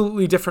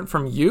 absolutely different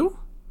from you,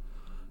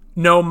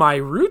 know my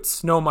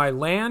roots, know my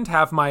land,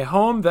 have my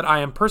home that I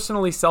am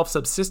personally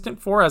self-subsistent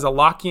for as a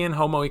Lockean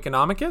Homo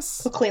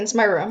economicus. Who cleans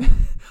my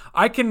room?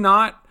 I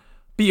cannot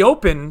be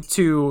open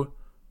to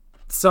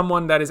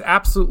someone that is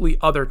absolutely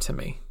other to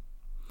me.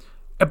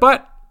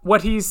 But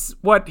what he's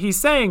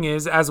saying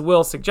is, as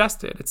Will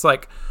suggested, it's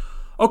like,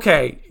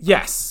 okay,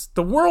 yes,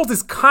 the world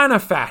is kind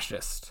of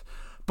fascist,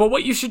 but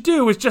what you should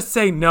do is just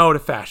say no to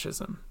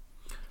fascism.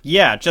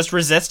 Yeah, just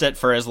resist it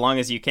for as long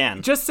as you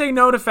can. Just say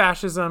no to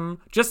fascism,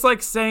 just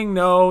like saying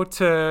no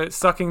to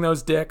sucking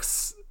those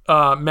dicks,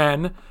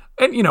 men,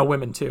 and, you know,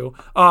 women too.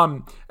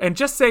 And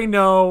just say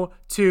no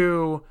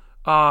to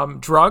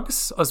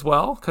drugs as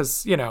well,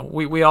 because, you know,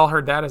 we all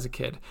heard that as a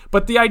kid.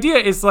 But the idea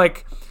is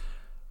like,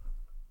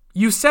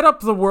 you set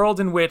up the world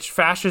in which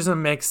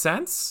fascism makes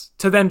sense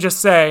to then just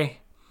say,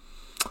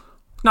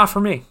 not for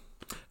me.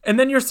 And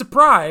then you're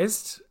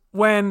surprised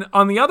when,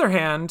 on the other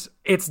hand,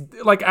 it's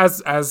like,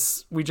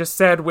 as we just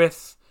said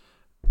with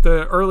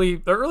the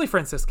early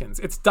Franciscans,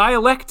 it's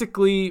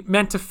dialectically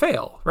meant to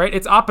fail, right?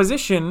 Its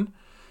opposition,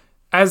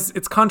 as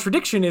its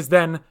contradiction, is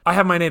then, I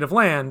have my native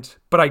land,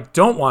 but I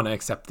don't want to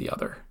accept the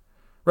other,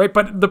 right?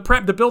 But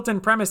the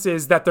built-in premise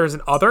is that there's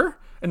an other,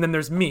 and then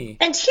there's me.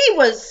 And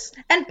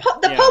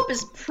the Pope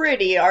is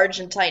pretty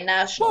Argentine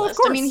nationalist. Well, of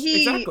course, I mean,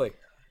 exactly.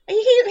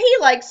 He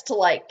likes to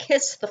like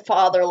kiss the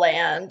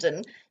fatherland,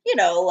 and you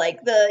know, like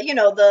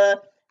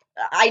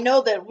I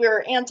know that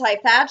we're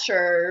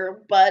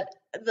anti-Thatcher, but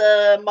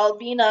the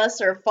Malvinas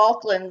or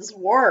Falklands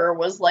War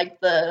was like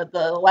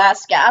the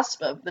last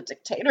gasp of the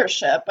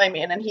dictatorship. I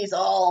mean, and he's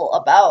all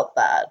about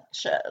that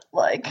shit.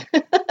 Like,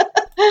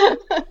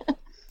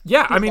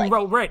 yeah, I mean, like,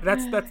 well, right.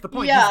 That's the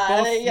point.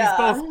 Yeah, he's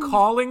both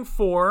calling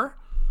for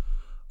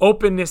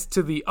openness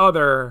to the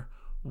other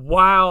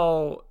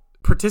while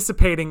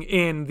participating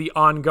in the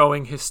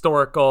ongoing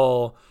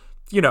historical,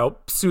 you know,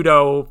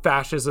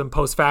 pseudo-fascism,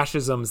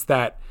 post-fascisms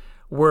that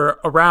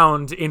were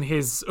around in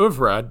his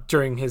oeuvre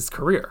during his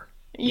career.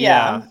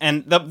 Yeah.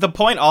 And the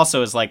point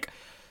also is like,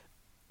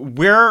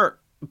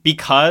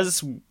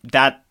 because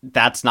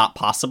that's not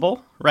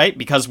possible, right?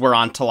 Because we're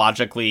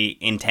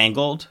ontologically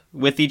entangled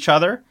with each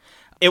other,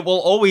 it will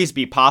always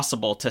be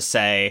possible to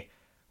say,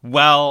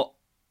 well,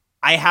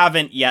 I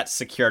haven't yet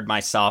secured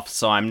myself,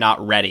 so I'm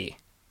not ready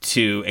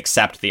to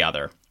accept the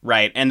other,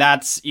 right? And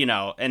that's, you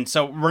know, and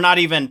so we're not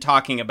even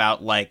talking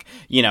about like,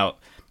 you know,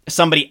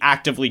 somebody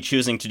actively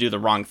choosing to do the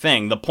wrong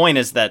thing. The point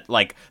is that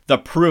like the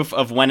proof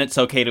of when it's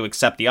okay to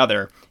accept the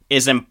other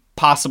is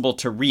impossible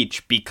to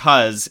reach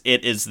because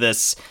it is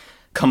this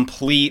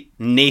complete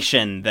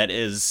nation that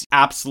is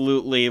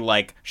absolutely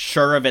like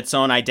sure of its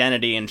own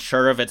identity and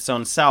sure of its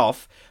own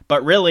self,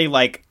 but really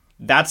like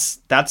that's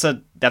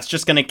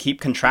just going to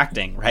keep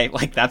contracting, right?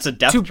 Like that's a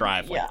death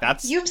drive. Yeah. Like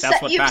that's you've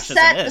what fascism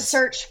set is. the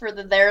search for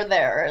the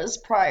there as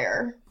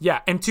prior. Yeah,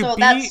 and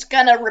that's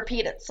gonna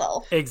repeat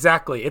itself.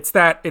 Exactly.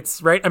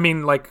 It's right. I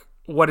mean, like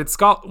what it's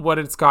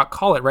got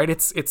call it, right?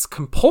 It's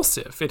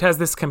compulsive. It has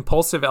this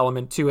compulsive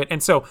element to it.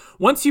 And so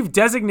once you've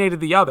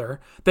designated the other,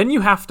 then you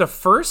have to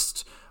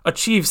first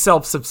achieve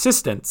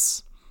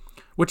self-subsistence,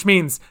 which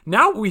means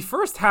now we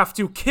first have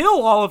to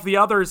kill all of the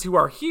others who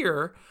are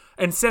here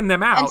and send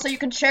them out. And so you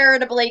can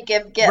charitably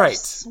give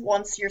gifts. Right.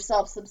 Once you're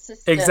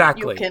self-subsistent,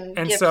 exactly. You can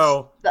and give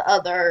so, the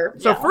other.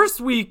 So first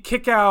we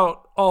kick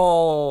out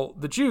all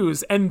the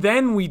Jews, and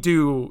then we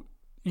do,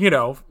 you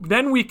know,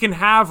 then we can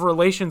have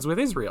relations with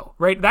Israel,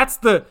 right? That's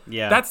the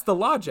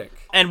logic.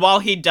 And while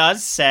he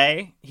does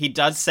say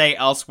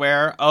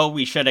elsewhere, oh,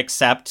 we should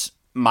accept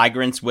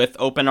migrants with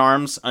open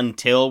arms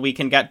until we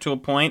can get to a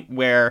point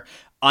where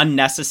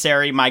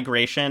unnecessary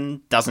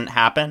migration doesn't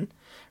happen.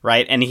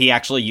 Right. And he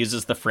actually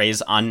uses the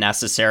phrase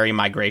unnecessary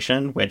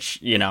migration, which,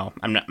 you know,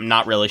 I'm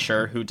not really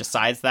sure who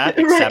decides that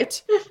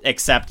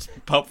except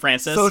Pope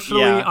Francis.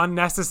 Socially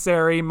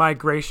unnecessary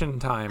migration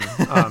time.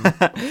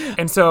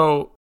 And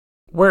so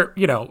where,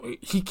 you know,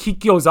 he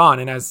goes on.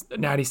 And as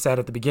Natty said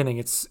at the beginning,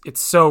 it's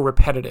so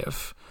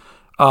repetitive.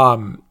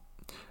 And,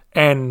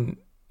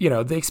 you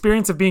know, the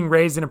experience of being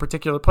raised in a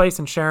particular place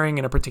and sharing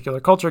in a particular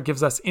culture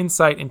gives us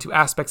insight into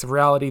aspects of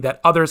reality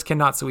that others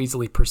cannot so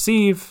easily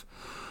perceive.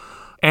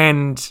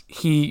 And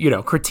he, you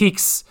know,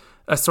 critiques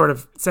a sort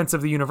of sense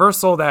of the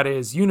universal that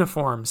is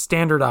uniform,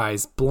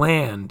 standardized,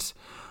 bland.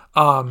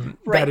 Right.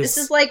 This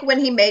is like when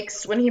he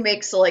makes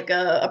like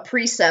a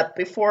precept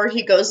before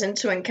he goes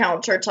into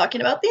encounter, talking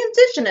about the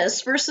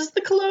indigenous versus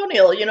the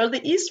colonial, you know,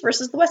 the East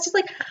versus the West. He's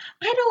like,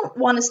 I don't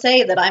want to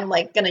say that I'm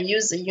like going to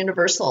use a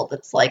universal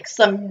that's like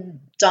some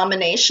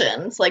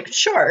domination. It's like,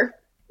 sure.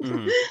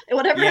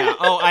 Whatever. Yeah.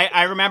 Oh,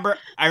 I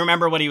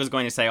remember what he was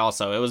going to say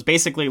also. It was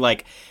basically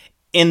like,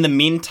 in the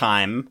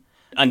meantime,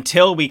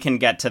 until we can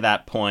get to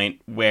that point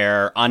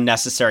where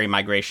unnecessary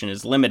migration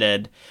is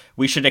limited,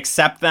 we should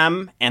accept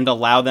them and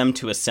allow them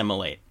to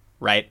assimilate,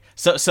 right?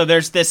 So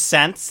there's this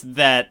sense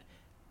that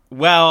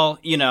well,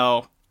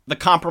 the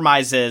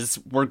compromise is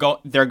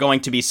they're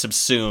going to be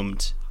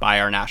subsumed by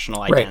our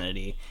national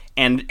identity. Right.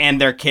 And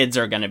their kids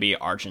are going to be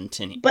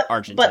Argentinian.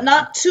 But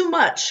not too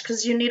much,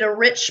 because you need a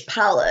rich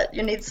palate.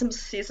 You need some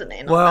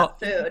seasoning on that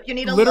food. You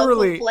need a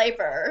local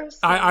flavor. So.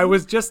 I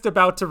was just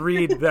about to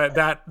read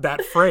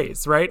that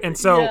phrase, right? And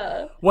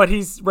so what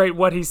he's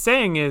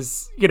saying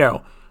is,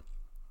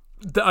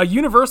 a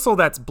universal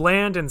that's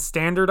bland and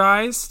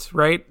standardized,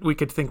 right? We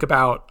could think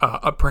about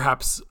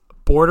perhaps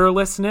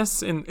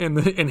borderlessness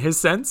in his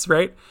sense,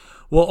 right?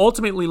 Will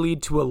ultimately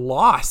lead to a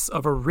loss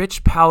of a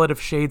rich palette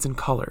of shades and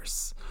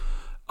colors.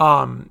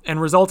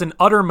 And result in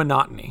utter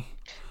monotony.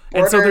 Borders,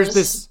 and so there's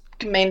this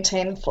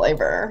maintain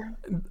flavor.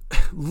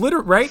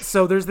 Right?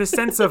 So there's this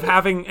sense of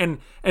having and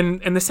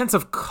the sense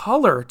of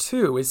color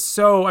too is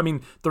so,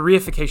 the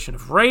reification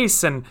of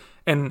race and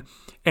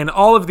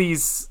all of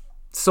these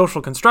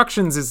social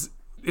constructions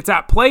it's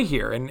at play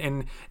here,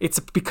 and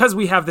it's because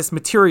we have this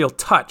material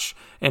touch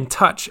and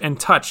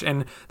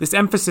this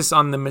emphasis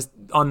on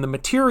the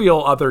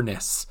material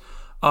otherness.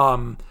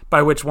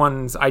 By which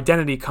one's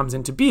identity comes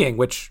into being,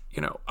 which,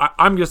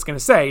 I'm just going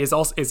to say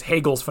is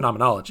Hegel's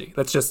phenomenology.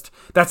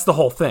 That's the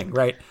whole thing,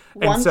 right?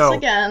 Once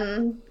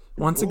again,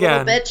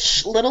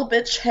 little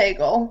bitch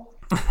Hegel.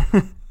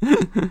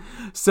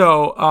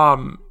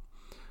 So,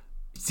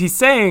 he's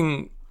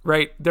saying,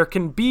 right, there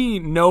can be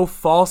no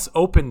false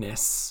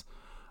openness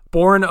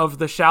born of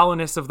the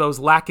shallowness of those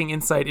lacking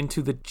insight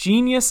into the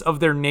genius of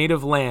their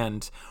native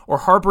land or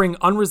harboring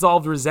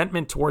unresolved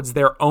resentment towards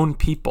their own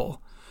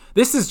people.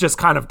 This is just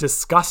kind of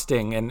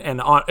disgusting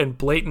and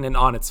blatant and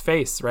on its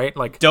face, right?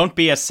 Like, don't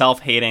be a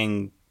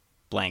self-hating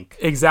blank.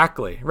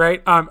 Exactly,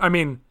 right?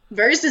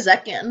 Very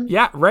Zizekian.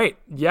 Yeah, right.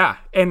 Yeah,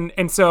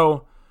 and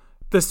so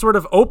the sort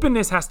of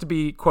openness has to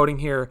be, quoting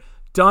here,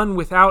 done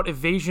without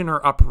evasion or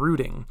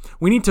uprooting.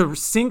 We need to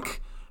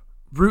sink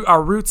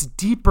our roots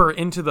deeper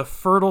into the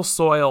fertile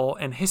soil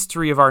and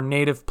history of our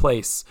native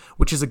place,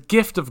 which is a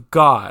gift of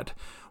God.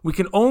 We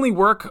can only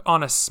work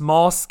on a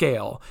small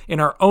scale in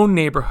our own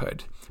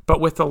neighborhood, but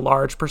with a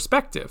large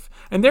perspective.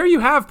 And there you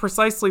have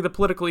precisely the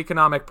political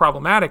economic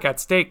problematic at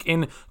stake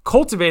in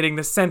cultivating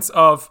the sense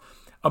of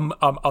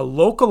a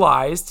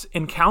localized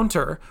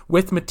encounter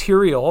with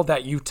material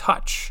that you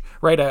touch,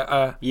 right?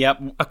 A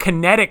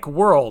kinetic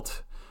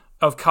world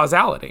of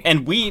causality.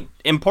 And we,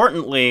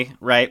 importantly,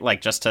 right,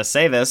 like, just to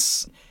say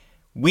this,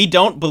 we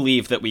don't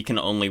believe that we can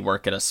only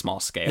work at a small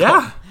scale.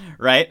 Yeah.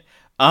 Right?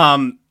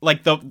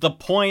 Like, the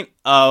point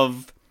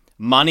of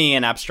money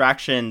and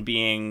abstraction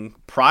being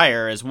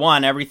prior is,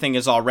 one, everything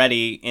is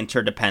already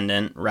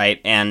interdependent, right?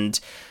 And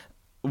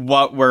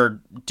what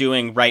we're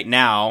doing right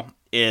now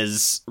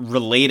is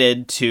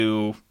related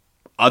to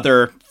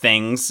other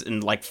things in,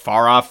 like,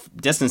 far off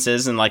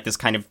distances in, like, this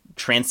kind of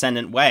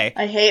transcendent way.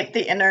 I hate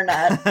the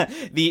internet.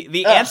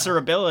 the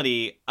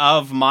answerability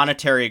of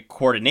monetary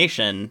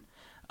coordination,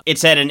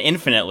 it's at an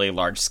infinitely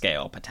large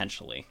scale,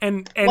 potentially.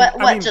 And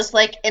just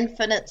like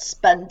infinite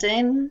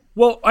spending?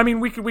 Well,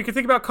 we could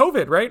think about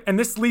COVID, right? And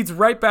this leads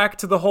right back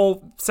to the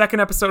whole second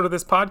episode of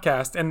this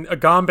podcast, and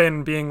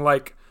Agamben being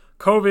like,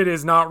 COVID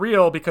is not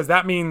real because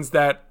that means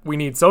that we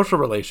need social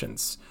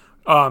relations,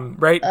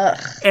 right? Ugh.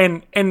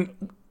 And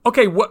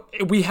okay, what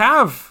we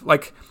have,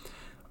 like,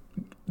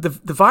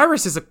 the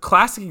virus is a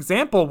classic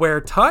example where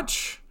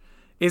touch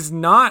is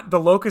not the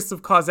locus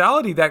of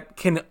causality that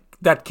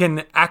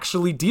can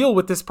actually deal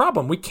with this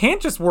problem. We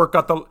can't just work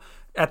at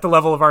the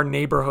level of our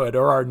neighborhood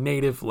or our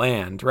native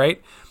land,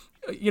 right?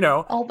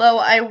 Although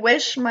I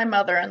wish my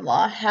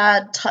mother-in-law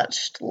had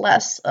touched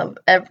less of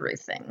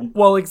everything.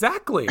 Well,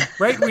 exactly,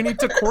 right? We need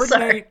to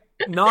coordinate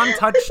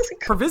non-touch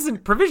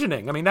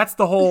provisioning. That's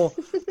the whole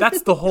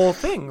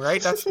thing,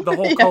 right? That's the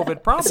whole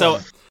COVID problem. So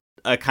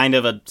a kind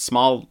of a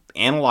small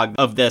analog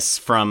of this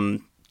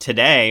from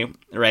today,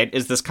 right,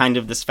 is this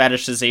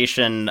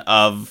fetishization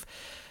of,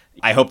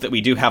 I hope that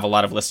we do have a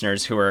lot of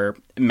listeners who are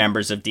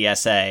members of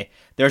DSA.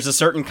 There's a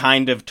certain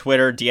kind of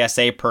Twitter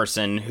DSA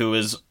person who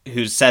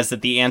says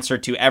that the answer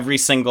to every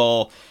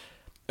single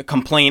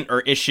complaint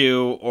or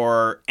issue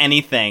or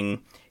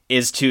anything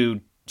is to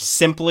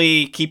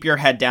simply keep your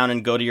head down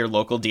and go to your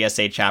local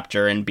DSA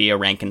chapter and be a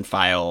rank and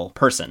file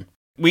person.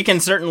 We can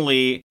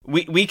certainly,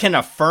 we can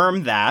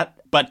affirm that,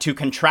 but to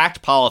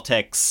contract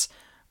politics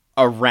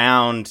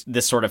around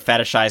this sort of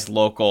fetishized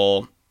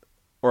local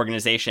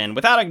organization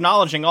without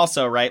acknowledging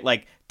also, right,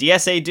 like,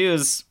 DSA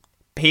dues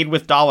paid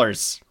with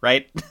dollars,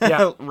 right?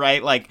 Yeah.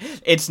 Right? Like,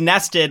 it's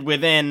nested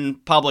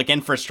within public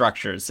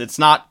infrastructures. It's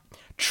not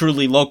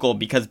truly local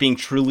because being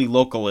truly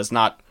local is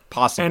not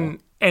possible.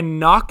 And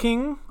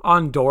knocking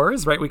on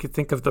doors, right? We could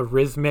think of the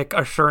rhythmic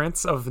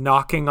assurance of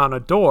knocking on a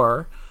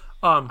door.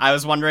 I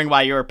was wondering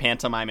why you were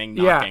pantomiming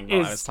knocking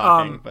while I was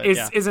talking.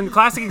 Is a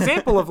classic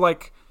example of,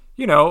 like,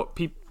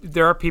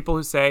 there are people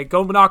who say,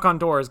 go knock on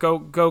doors,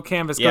 go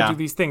canvass, go do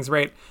these things,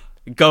 right?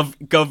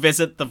 Go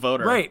visit the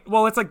voter. Right.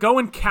 Well, it's like, go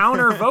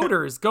encounter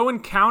voters, go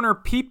encounter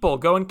people,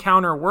 go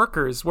encounter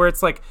workers, where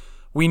it's like,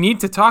 we need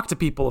to talk to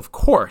people, of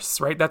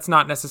course, right? That's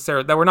not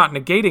necessary, that we're not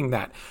negating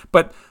that.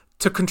 But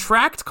to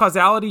contract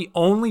causality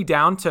only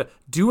down to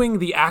doing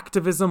the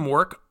activism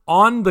work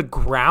on the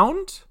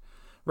ground,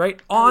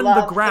 right? On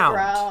the ground.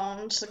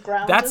 The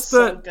ground is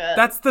so good.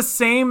 That's the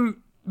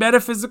same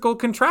metaphysical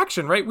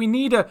contraction, right? We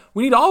need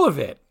all of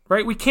it,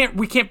 right? We can't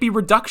be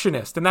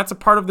reductionist, and that's a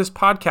part of this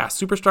podcast,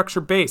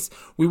 Superstructure Base.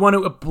 We want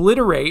to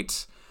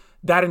obliterate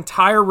that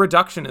entire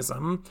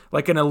reductionism,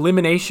 like an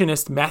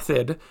eliminationist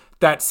method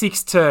that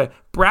seeks to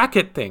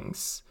bracket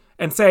things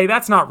and say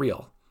that's not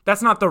real.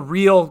 That's not the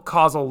real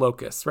causal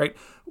locus, right?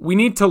 We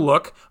need to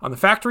look on the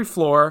factory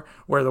floor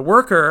where the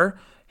worker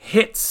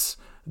hits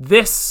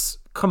this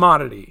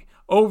commodity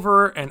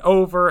over and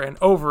over and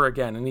over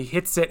again, and he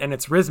hits it, and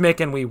it's rhythmic,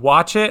 and we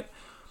watch it,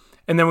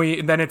 and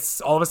then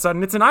it's all of a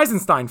sudden it's an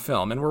Eisenstein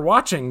film, and we're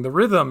watching the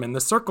rhythm and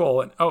the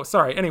circle. And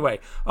anyway.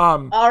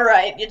 All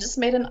right, you just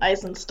made an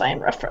Eisenstein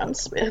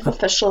reference. We have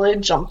officially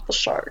jumped the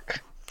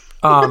shark.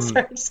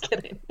 Sorry, just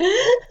kidding.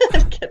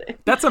 I'm kidding.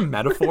 That's a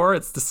metaphor.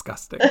 It's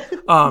disgusting.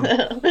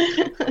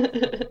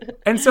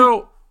 And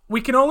so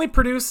we can only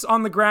produce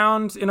on the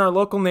ground in our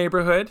local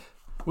neighborhood.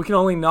 We can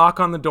only knock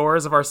on the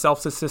doors of our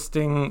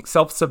self-subsisting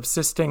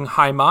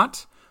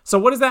Heimat. So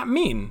what does that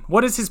mean?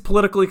 What is his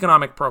political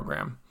economic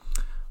program?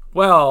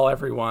 Well,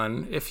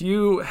 everyone, if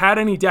you had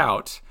any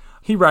doubt,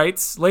 he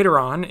writes later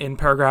on in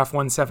paragraph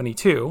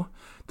 172,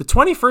 the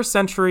 21st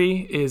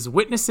century is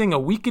witnessing a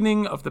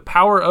weakening of the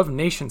power of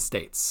nation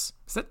states.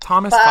 Is that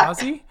Thomas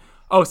Fazzi?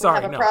 Oh,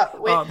 sorry, no.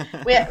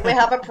 We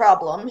have a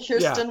problem.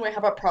 Houston, we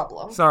have a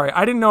problem. Sorry,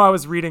 I didn't know I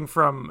was reading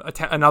from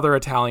another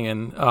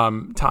Italian,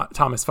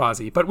 Thomas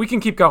Fazzi, but we can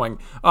keep going.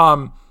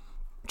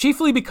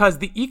 Chiefly because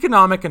the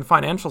economic and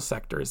financial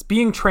sectors,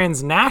 being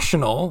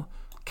transnational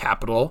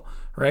capital,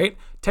 right,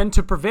 tend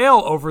to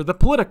prevail over the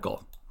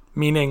political,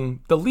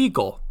 meaning the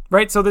legal,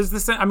 right? So there's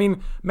this,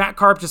 Matt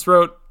Karp just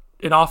wrote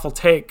an awful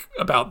take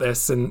about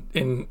this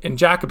in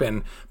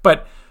Jacobin,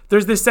 but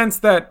there's this sense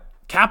that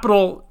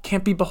capital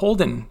can't be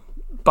beholden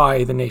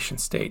by the nation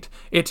state.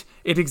 It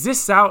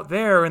exists out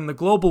there in the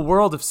global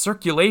world of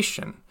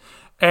circulation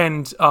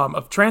and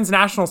of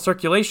transnational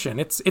circulation.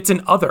 It's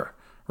an other,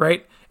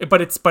 right?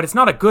 But it's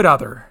not a good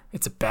other.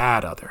 It's a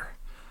bad other.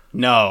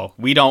 No,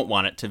 we don't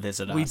want it to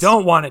visit us. We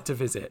don't want it to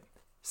visit.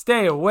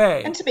 Stay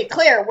away. And to be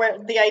clear, where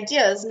the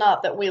idea is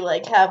not that we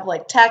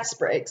have tax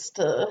breaks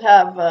to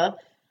have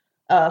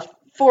a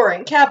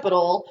foreign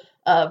capital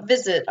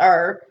visit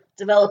our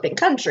developing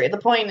country. The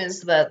point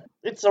is that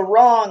it's a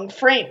wrong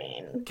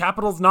framing.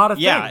 Capital's not a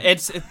thing.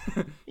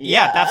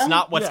 Yeah, that's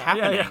not what's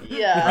happening.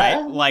 Yeah.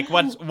 Right? Like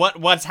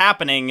what's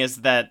happening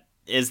is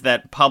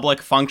that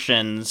public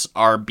functions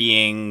are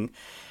being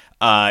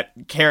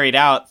carried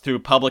out through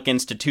public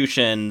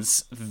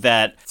institutions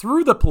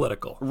through the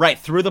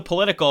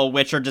political,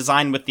 which are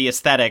designed with the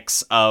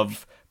aesthetics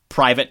of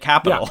private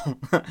capital,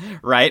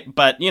 right?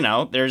 But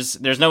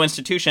there's no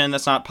institution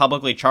that's not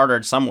publicly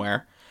chartered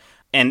somewhere.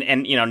 And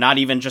not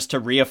even just to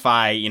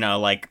reify,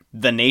 like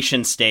the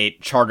nation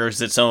state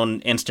charters its own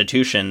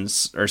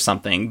institutions or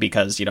something,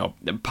 because,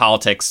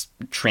 politics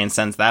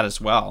transcends that as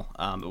well.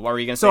 What were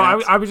you going to say? So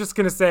I was just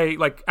going to say,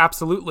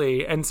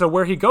 absolutely. And so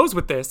where he goes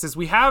with this is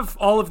we have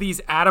all of these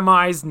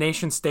atomized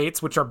nation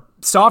states, which are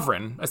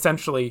sovereign,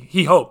 essentially,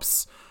 he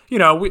hopes.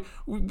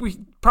 We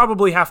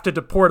probably have to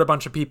deport a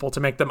bunch of people to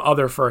make them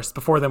other first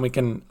before then we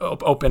can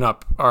open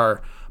up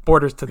our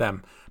borders to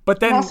them. But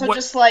then also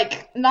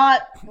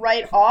not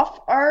write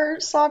off our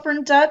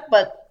sovereign debt,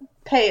 but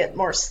pay it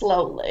more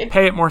slowly.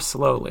 Pay it more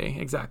slowly,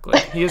 exactly.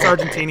 He is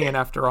Argentinian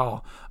after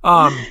all.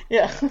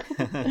 Yeah.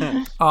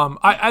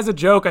 As a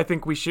joke, I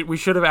think we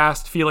should have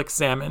asked Felix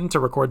Salmon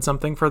to record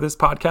something for this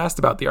podcast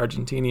about the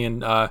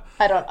Argentinian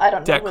I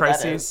don't debt know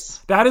crises.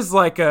 That's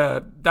like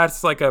a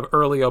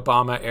early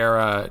Obama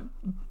era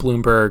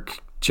Bloomberg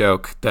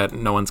joke that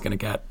no one's going to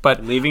get.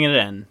 But leaving it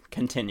in.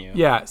 Continue.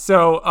 Yeah.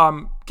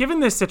 So, given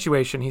this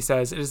situation, he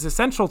says, it is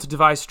essential to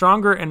devise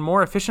stronger and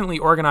more efficiently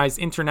organized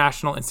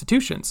international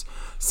institutions.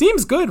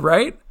 Seems good,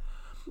 right?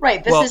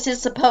 Right. This is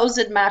his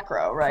supposed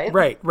macro, right?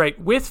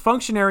 Right. With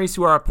functionaries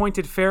who are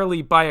appointed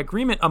fairly by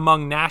agreement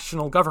among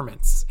national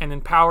governments and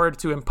empowered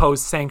to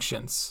impose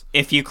sanctions.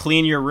 If you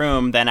clean your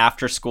room, then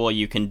after school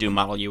you can do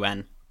Model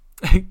UN.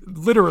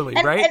 Literally,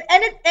 right?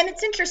 And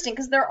it's interesting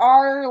because there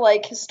are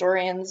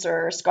historians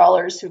or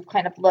scholars who've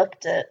kind of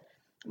looked at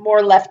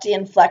more lefty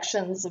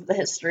inflections of the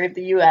history of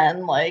the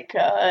UN, like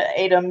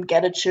Adam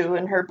Getachew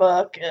in her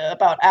book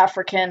about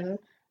African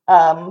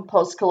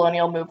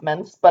post-colonial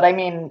movements. But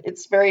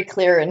it's very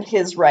clear in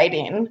his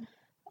writing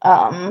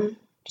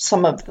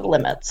some of the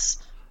limits.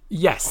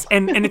 Yes,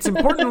 and it's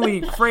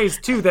importantly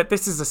phrased, too, that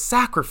this is a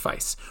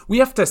sacrifice. We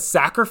have to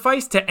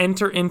sacrifice to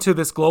enter into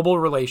this global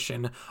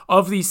relation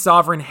of these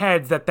sovereign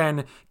heads that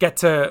then get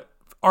to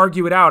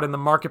argue it out in the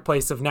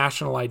marketplace of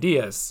national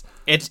ideas.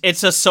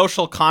 It's a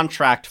social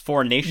contract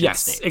for nation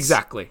states. Yes,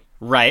 exactly.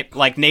 Right?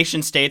 Like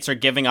nation states are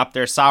giving up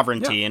their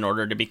sovereignty in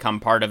order to become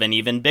part of an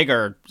even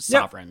bigger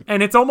sovereign. Yeah.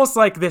 And it's almost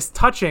like this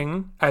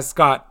touching, as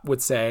Scott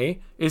would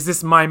say, is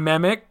this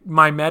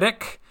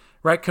mimetic,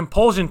 right,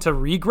 compulsion to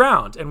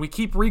reground. And we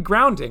keep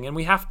regrounding, and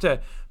we have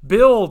to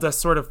build a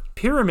sort of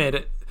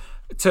pyramid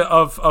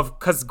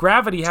because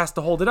gravity has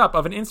to hold it up,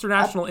 of an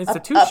international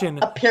institution,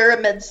 a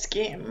pyramid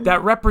scheme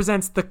that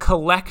represents the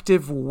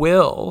collective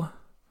will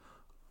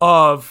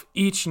of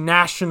each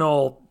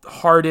national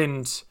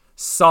hardened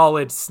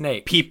solid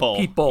snake. People,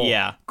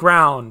 yeah.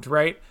 Ground,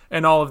 right?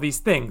 And all of these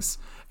things.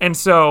 And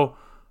so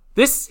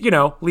this,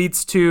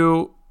 leads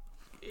to,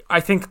 I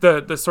think,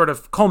 the sort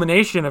of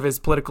culmination of his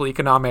political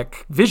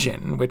economic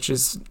vision, which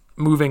is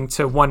moving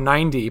to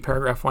 190,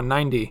 paragraph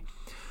 190.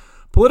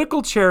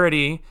 Political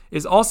charity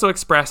is also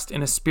expressed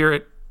in a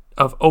spirit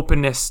of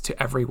openness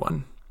to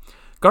everyone.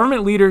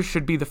 Government leaders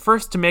should be the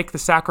first to make the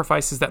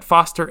sacrifices that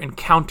foster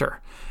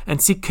encounter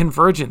and seek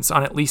convergence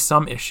on at least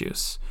some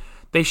issues.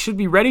 They should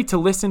be ready to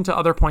listen to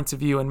other points of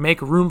view and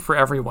make room for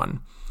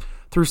everyone.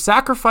 Through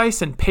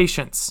sacrifice and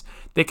patience,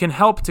 they can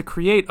help to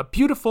create a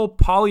beautiful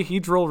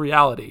polyhedral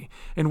reality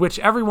in which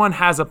everyone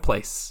has a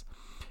place.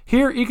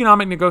 Here,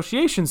 economic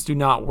negotiations do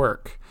not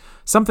work.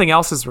 Something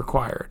else is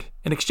required,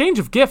 an exchange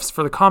of gifts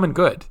for the common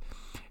good.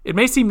 It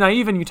may seem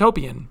naive and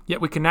utopian,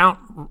 yet we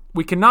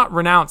cannot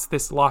renounce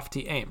this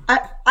lofty aim.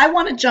 I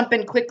want to jump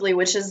in quickly,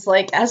 which is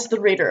like, as the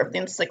reader of the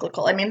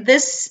encyclical, I mean,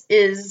 this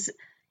is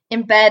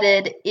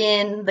embedded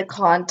in the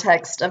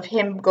context of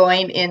him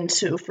going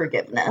into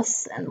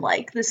forgiveness. And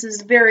like, this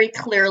is very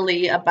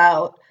clearly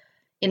about,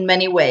 in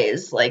many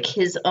ways, like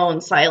his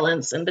own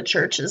silence and the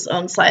church's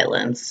own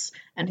silence,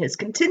 and his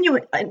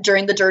continuing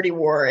during the Dirty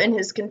War, and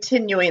his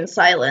continuing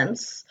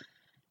silence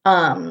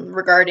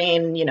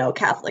regarding,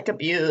 Catholic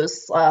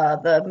abuse,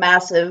 the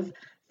massive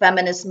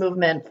feminist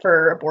movement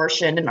for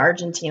abortion in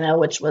Argentina,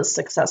 which was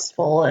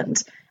successful. And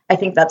I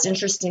think that's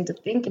interesting to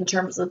think in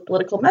terms of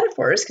political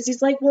metaphors, because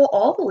he's like, well,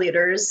 all the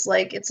leaders,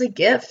 like, it's a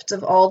gift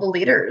of all the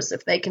leaders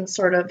if they can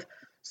sort of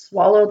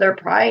swallow their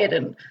pride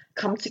and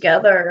come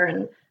together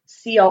and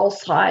see all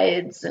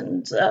sides,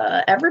 and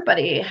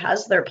everybody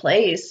has their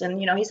place. And,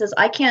 he says,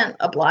 I can't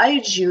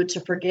oblige you to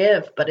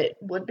forgive, but it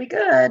would be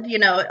good.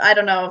 I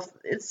don't know if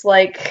it's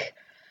like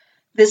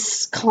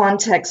this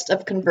context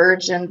of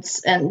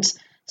convergence and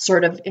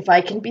sort of, if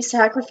I can be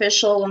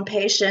sacrificial and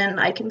patient,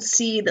 I can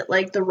see that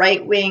like the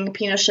right-wing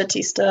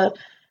Pinochetista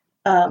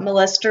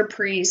molester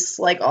priests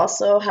like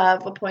also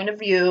have a point of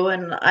view,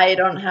 and I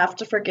don't have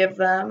to forgive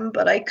them,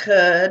 but I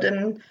could.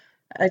 And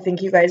I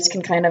think you guys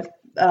can kind of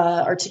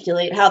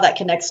articulate how that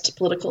connects to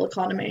political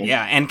economy.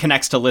 Yeah, and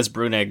connects to Liz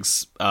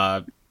Brunig's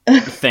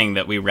thing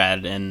that we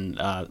read in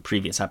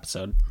previous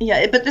episode.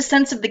 Yeah, but the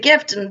sense of the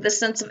gift and the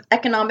sense of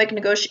economic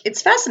negotiation,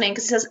 it's fascinating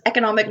because he says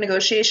economic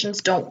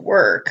negotiations don't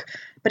work,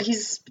 but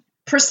it's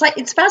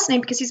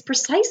fascinating because he's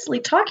precisely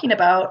talking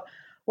about,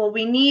 well,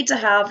 we need to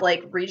have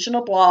like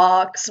regional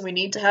blocs, we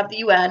need to have the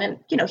UN,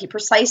 and he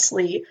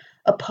precisely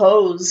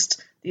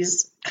opposed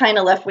these kind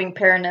of left-wing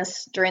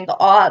Peronists during the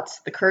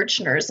aughts, the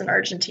Kirchners in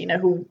Argentina,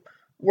 who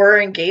were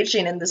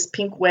engaging in this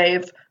pink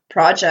wave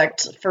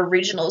project for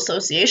regional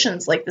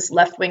associations, like this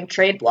left-wing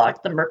trade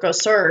bloc, the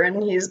Mercosur,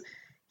 and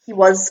he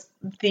was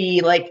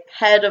the like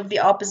head of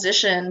the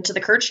opposition to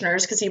the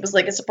Kirchners because he was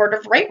like a supporter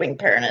of right-wing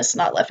Peronists,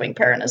 not left-wing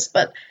Peronists.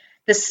 But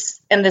this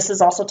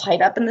is also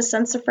tied up in the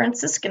sense of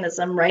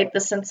Franciscanism, right?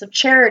 The sense of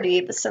charity,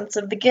 the sense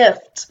of the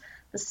gift,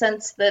 the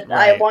sense that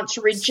right. I want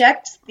to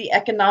reject the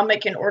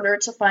economic in order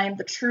to find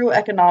the true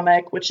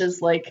economic, which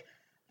is like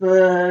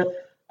the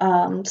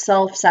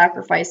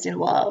self-sacrificing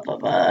love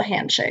of a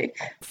handshake.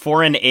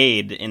 Foreign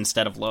aid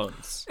instead of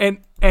loans. And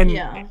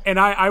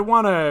I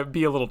want to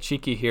be a little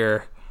cheeky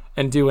here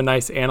and do a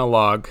nice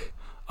analog.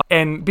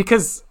 And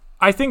because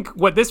I think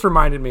what this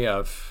reminded me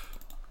of,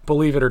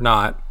 believe it or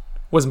not,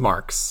 was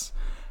Marx.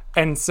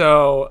 And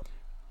so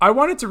I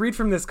wanted to read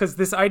from this because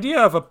this idea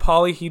of a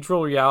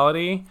polyhedral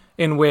reality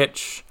in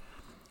which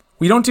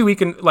we don't do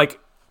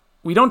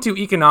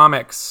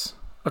economics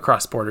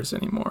across borders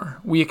anymore.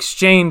 We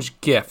exchange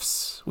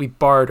gifts. We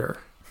barter,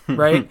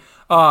 right?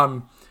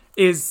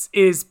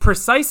 Is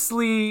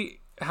precisely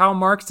how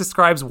Marx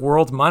describes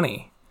world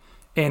money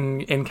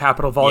in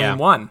Capital Volume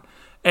 1.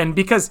 And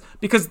because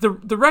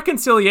the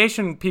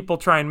reconciliation people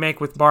try and make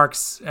with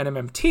Marx and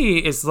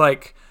MMT is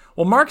like,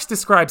 well, Marx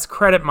describes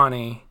credit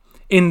money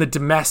in the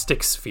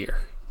domestic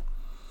sphere.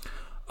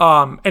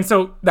 And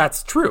so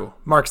that's true.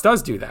 Marx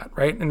does do that,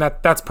 right? And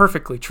that's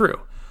perfectly true.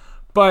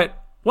 But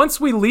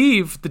once we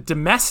leave the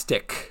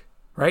domestic,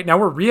 right? Now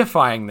we're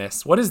reifying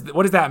this. What does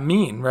that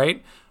mean,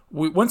 right?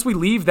 Once we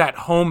leave that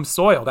home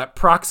soil, that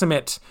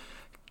proximate,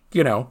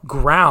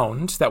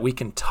 ground that we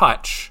can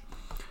touch,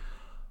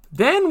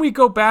 then we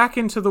go back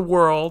into the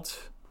world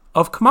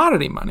of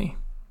commodity money,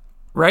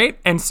 right?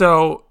 And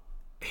so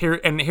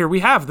here we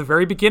have the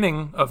very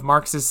beginning of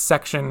Marx's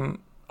section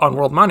on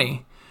world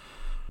money.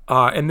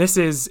 And this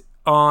is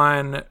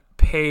on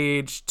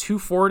page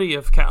 240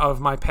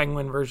 of my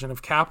Penguin version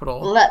of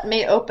Capital. Let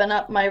me open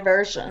up my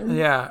version.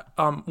 Yeah.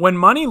 When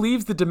money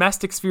leaves the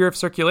domestic sphere of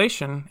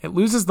circulation, it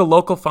loses the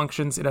local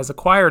functions it has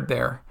acquired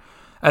there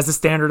as a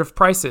standard of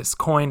prices,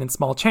 coin and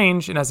small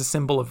change, and as a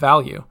symbol of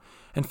value,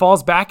 and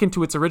falls back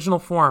into its original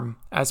form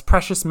as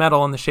precious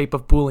metal in the shape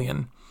of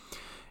bullion.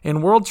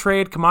 In world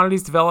trade,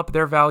 commodities develop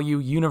their value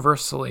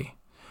universally.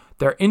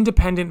 Their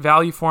independent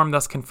value form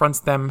thus confronts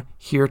them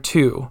here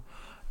too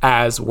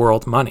as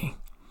world money.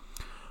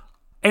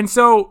 And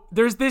so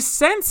there's this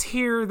sense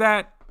here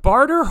that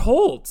barter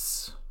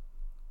holds,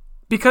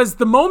 because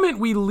the moment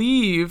we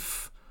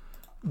leave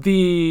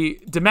the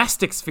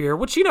domestic sphere,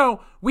 which,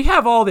 we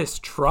have all this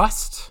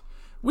trust,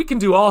 we can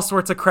do all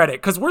sorts of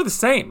credit because we're the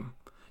same.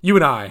 You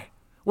and I,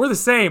 we're the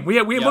same.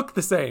 We look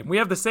the same. We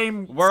have the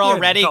same. We're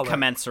already color.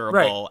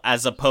 commensurable, right,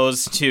 as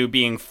opposed to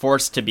being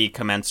forced to be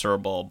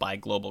commensurable by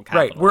global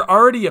capital. Right. We're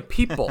already a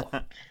people.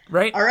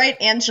 Right. All right,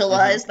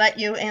 Angela, is that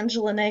you,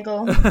 Angela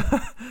Nagel?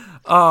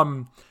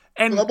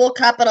 And global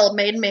capital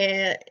made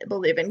me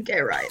believe in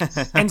gay rights.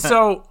 And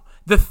so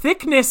the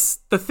thickness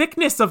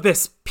of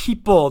this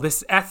people,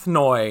 this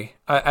ethnoi,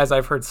 as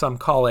I've heard some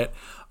call it,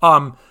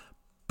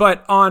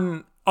 but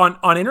on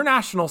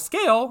international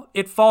scale,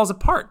 it falls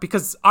apart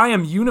because I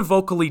am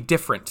univocally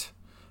different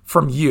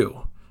from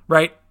you,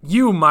 right?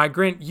 You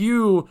migrant,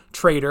 you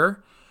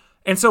trader.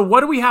 And so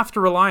what do we have to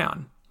rely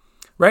on,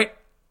 right?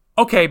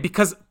 Okay,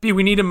 because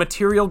we need a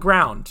material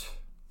ground.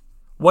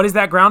 What is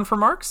that ground for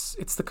Marx?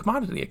 It's the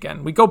commodity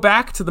again. We go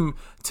back to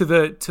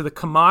the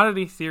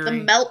commodity theory. The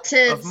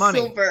melted of money.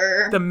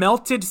 silver. The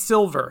melted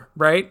silver,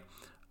 right?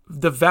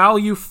 The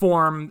value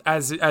form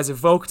as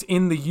evoked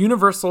in the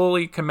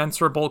universally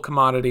commensurable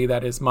commodity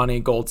that is money,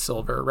 gold,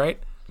 silver, right?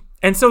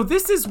 And so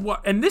this is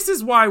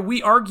why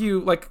we argue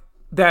like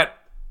that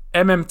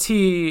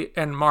MMT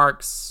and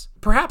Marx,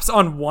 perhaps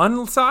on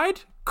one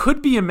side,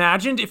 could be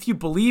imagined, if you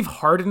believe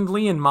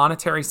hardenedly in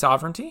monetary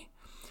sovereignty,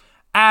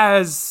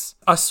 as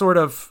a sort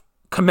of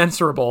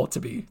commensurable, to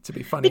be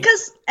funny.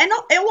 Because and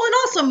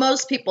also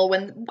most people,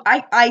 when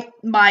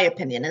my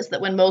opinion is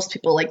that when most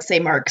people like say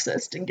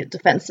Marxist and get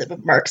defensive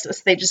of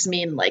Marxist, they just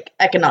mean like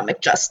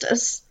economic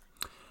justice.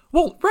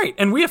 Well, right,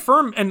 and we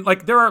affirm, and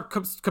like there are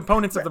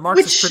components of the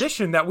Marxist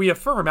tradition that we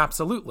affirm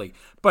absolutely.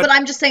 But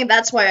I'm just saying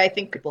that's why I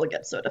think people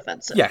get so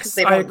defensive. Yes, because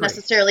they I don't agree.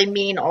 necessarily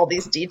mean all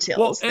these details.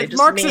 Well, they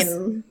just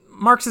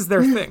Marx is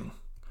their thing.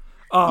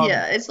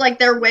 Yeah, it's like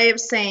their way of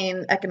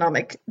saying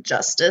economic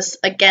justice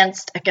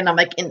against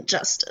economic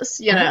injustice,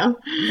 you know?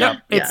 Yeah.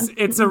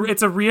 It's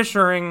a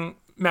reassuring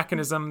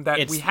mechanism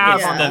that we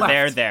have on the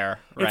left. There,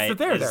 right? It's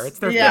the there. It's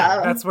their Yeah.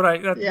 thing. That's what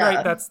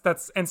right.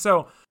 That's and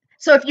so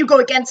if you go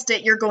against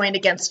it, you're going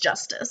against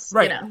justice.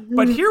 Right. You know?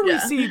 But here we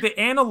see the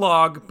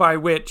analog by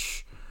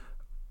which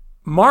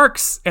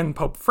Marx and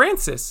Pope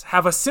Francis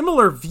have a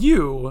similar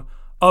view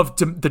of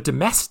the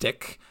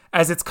domestic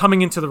as it's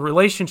coming into the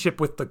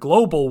relationship with the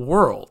global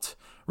world,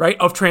 right,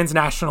 of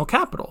transnational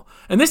capital.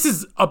 And this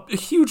is a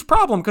huge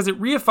problem because it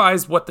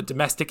reifies what the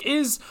domestic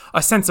is,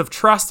 a sense of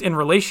trust in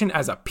relation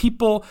as a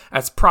people,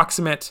 as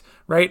proximate,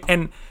 right?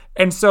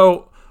 And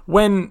so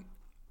when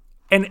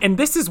and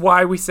this is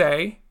why we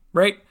say,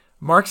 right,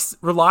 Marx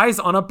relies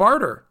on a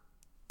barter.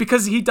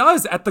 Because he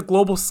does at the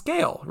global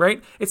scale,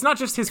 right? It's not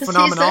just his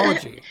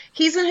phenomenology.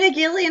 He's a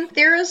Hegelian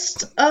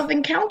theorist of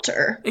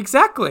encounter.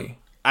 Exactly.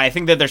 I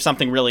think that there's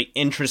something really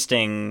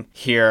interesting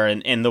here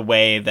in the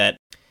way that,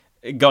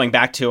 going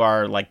back to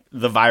our like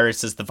the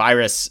virus is the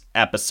virus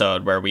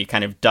episode where we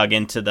kind of dug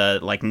into the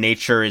like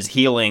nature is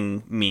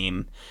healing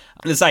meme,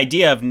 this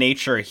idea of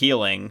nature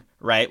healing,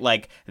 right?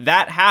 Like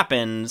that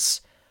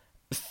happens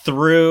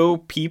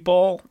through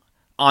people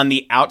on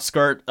the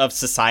outskirt of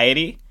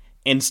society,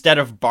 instead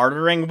of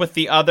bartering with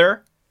the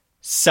other,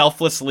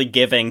 selflessly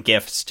giving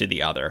gifts to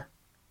the other,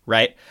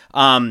 right?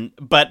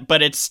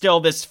 But it's still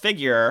this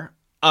figure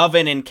of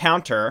an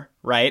encounter,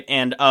 right?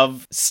 And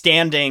of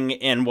standing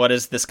in what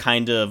is this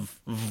kind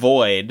of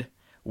void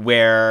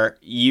where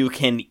you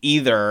can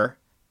either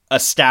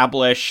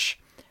establish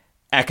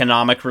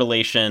economic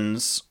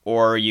relations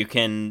or you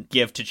can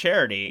give to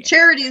charity.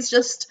 Charity is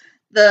just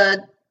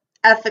the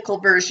ethical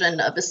version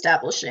of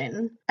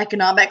establishing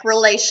economic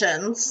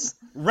relations.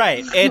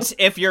 Right. It's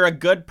if you're a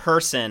good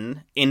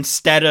person,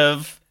 instead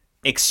of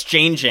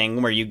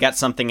exchanging where you get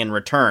something in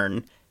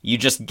return, you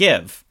just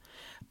give.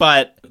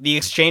 But the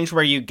exchange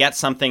where you get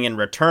something in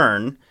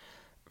return,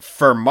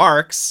 for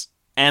Marx,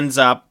 ends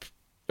up,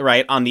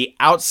 right, on the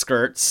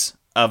outskirts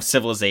of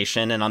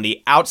civilization and on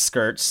the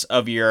outskirts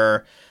of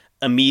your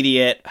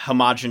immediate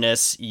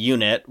homogenous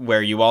unit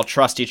where you all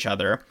trust each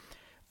other.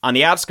 On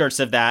the outskirts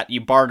of that,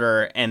 you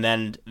barter, and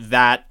then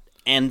that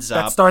ends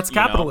up... That starts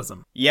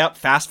capitalism. Yep,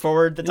 fast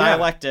forward the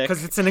dialectic.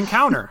 Because it's an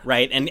encounter.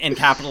 Right, and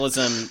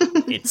capitalism,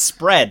 it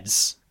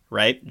spreads,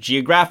 right,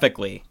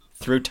 geographically.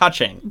 Through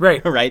touching,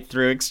 right,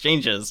 through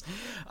exchanges,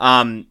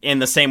 in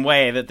the same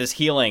way that this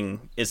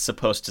healing is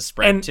supposed to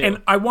spread too.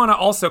 And I want to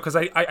also, because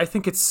I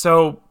think it's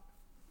so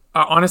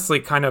honestly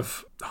kind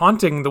of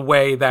haunting the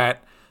way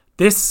that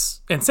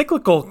this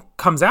encyclical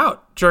comes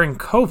out during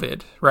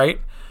COVID,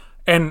 right?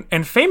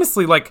 And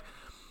famously, like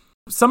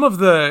some of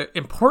the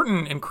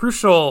important and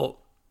crucial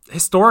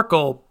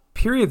historical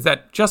periods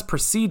that just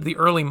precede the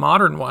early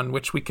modern one,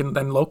 which we can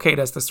then locate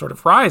as the sort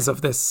of rise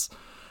of this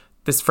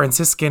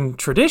Franciscan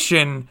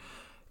tradition,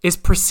 is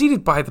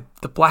preceded by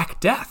the Black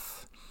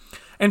Death.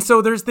 And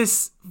so there's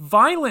this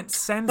violent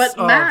sense of...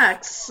 But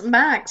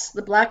Max,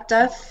 the Black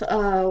Death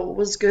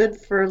was good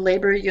for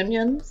labor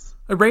unions.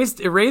 It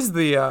raised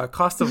the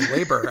cost of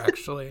labor,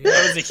 actually.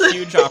 It was a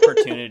huge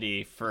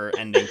opportunity for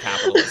ending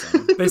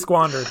capitalism. They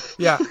squandered.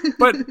 Yeah.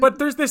 But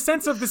there's this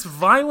sense of this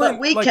violent...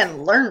 But we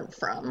can learn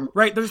from.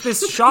 Right. There's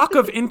this shock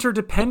of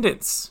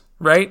interdependence,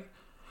 right,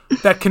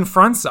 that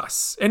confronts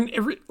us. And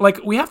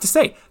we have to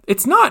say,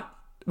 it's not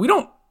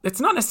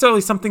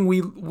necessarily something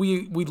we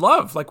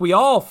love. Like, we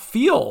all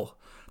feel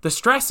the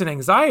stress and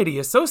anxiety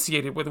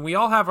associated with it. We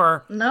all have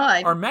our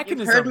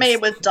mechanisms. You've heard me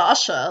with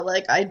Dasha.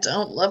 Like, I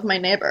don't love my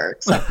neighbor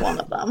except one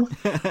of them.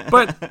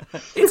 But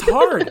it's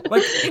hard.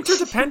 Like,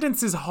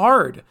 interdependence is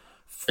hard.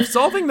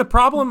 Solving the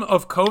problem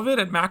of COVID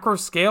at macro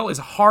scale is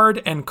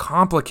hard and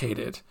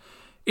complicated.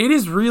 It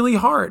is really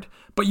hard.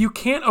 But you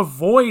can't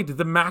avoid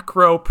the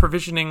macro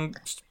provisioning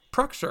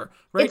structure,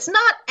 right? It's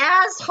not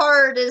as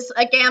hard as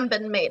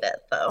Agamben made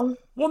it, though.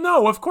 Well,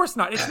 no, of course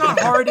not. It's not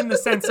hard in the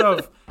sense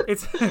of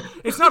it's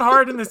not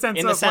hard in the sense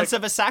in of the sense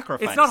of a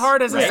sacrifice. It's not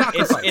hard as right? a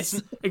sacrifice.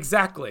 It's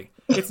exactly.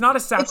 It's not a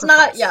sacrifice. It's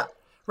not. Yeah.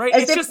 Right.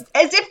 As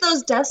if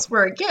those deaths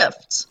were a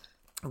gift.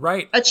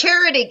 Right. A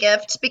charity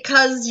gift,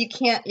 because you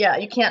can't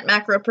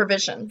macro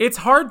provision. It's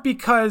hard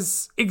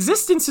because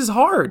existence is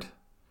hard.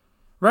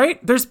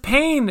 Right? There's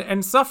pain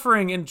and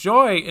suffering and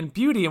joy and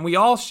beauty, and we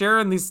all share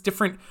in these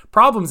different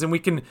problems, and we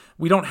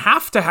don't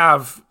have to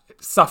have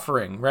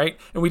suffering, right?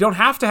 And we don't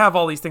have to have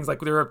all these things. Like,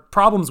 there are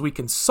problems we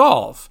can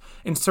solve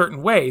in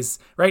certain ways,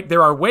 right?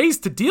 There are ways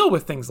to deal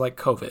with things like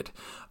COVID.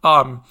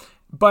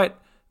 But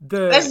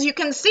as you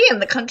can see in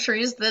the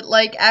countries that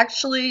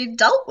actually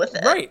dealt with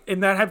it, right,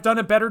 and that have done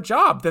a better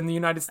job than the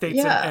United States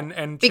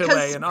and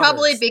Chile and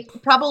others.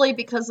 Probably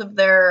because of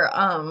their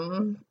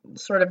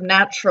sort of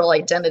natural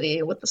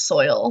identity with the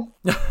soil.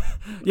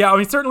 Yeah, I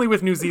mean, certainly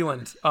with New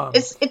Zealand,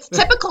 it's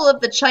typical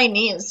of the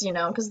Chinese,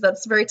 because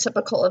that's very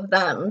typical of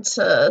them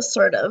to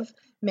sort of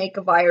make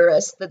a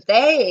virus that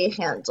they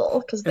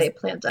handle because they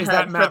planned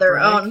ahead for their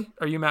own.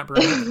 Are you Matt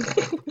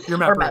Bruenig? You're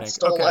Matt or Bruenig. Matt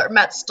Stoller. Okay.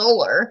 Matt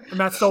Stoller.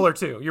 Matt Stoller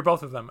too. You're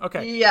both of them.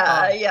 Okay.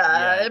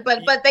 Yeah.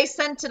 But they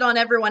sent it on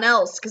everyone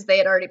else because they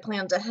had already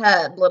planned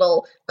ahead.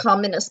 Little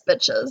communist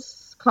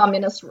bitches.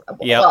 Communist.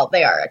 Yep. Well,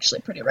 they are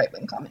actually pretty right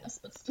wing communists,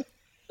 but still.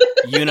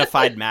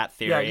 Unified Matt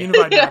theory. Yeah,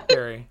 unified Matt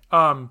theory.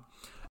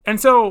 And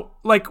so,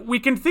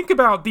 we can think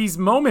about these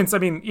moments. I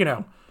mean,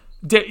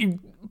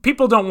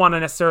 people don't want to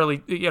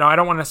necessarily, I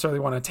don't necessarily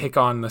want to take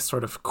on this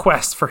sort of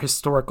quest for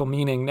historical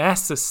meaning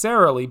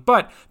necessarily,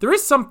 but there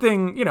is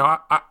something,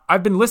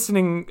 I've been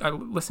I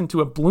listened to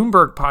a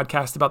Bloomberg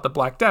podcast about the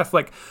Black Death.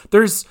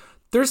 There's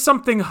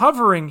something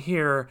hovering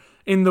here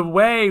in the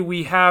way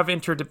we have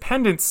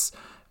interdependence,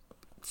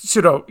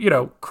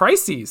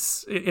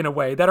 crises in a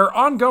way that are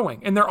ongoing,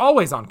 and they're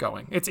always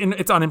ongoing. It's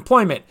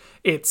unemployment,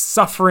 it's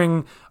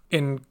suffering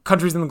in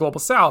countries in the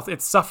global south,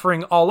 it's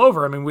suffering all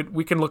over. I mean,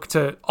 we can look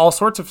to all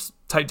sorts of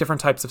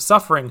different types of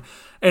suffering.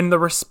 And the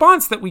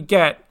response that we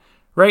get,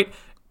 right,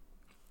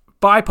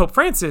 by Pope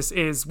Francis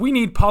is we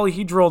need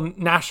polyhedral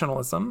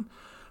nationalism.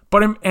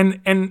 But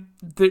and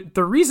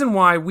the reason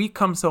why we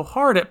come so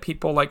hard at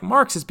people like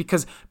Marx is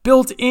because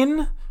built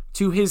in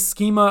to his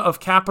schema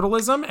of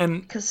capitalism,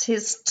 and because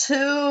he's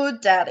too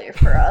daddy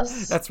for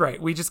us. That's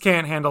right. We just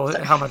can't handle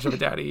how much of a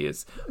daddy he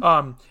is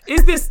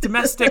this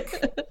domestic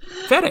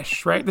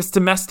fetish, right? This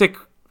domestic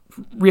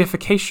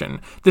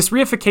reification, this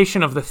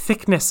reification of the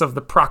thickness of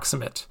the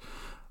proximate.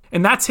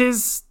 And that's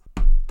his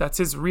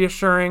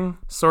reassuring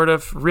sort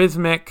of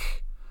rhythmic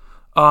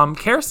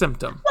care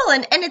symptom. Well,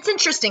 and it's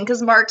interesting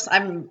because Marx,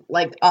 I'm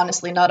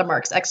honestly not a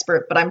Marx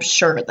expert, but I'm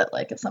sure that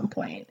at some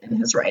point in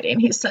his writing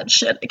he said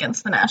shit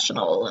against the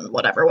National and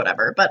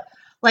whatever. But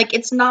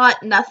it's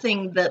not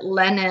nothing that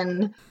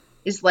Lenin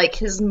is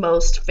his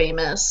most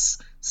famous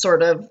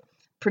sort of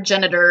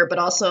progenitor, but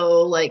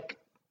also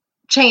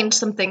changed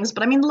some things.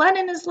 But I mean,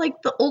 Lenin is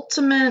the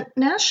ultimate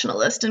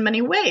nationalist in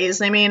many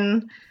ways. I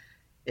mean,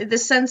 the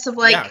sense of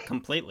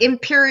completely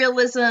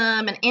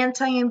imperialism and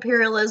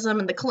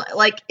anti-imperialism and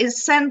the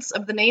his sense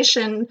of the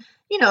nation,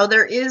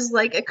 there is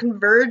a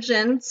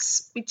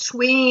convergence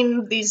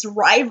between these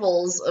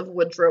rivals of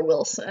Woodrow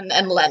Wilson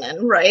and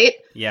Lenin, right?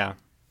 Yeah.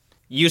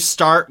 You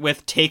start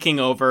with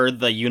taking over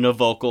the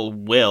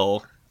univocal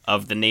will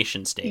of the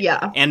nation state.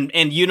 Yeah. And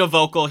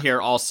univocal here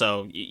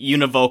also,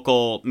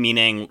 univocal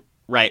meaning,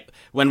 right,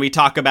 when we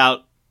talk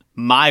about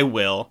my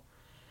will,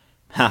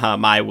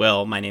 my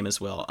will, my name is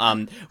Will.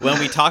 When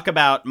we talk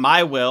about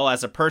my will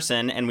as a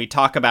person and we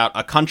talk about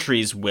a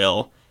country's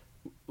will,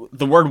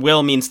 the word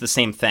will means the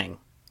same thing,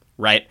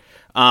 right?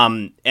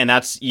 And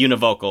that's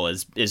univocal,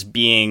 is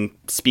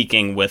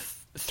speaking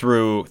with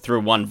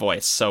through one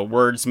voice. So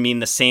words mean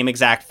the same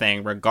exact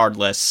thing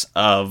regardless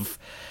of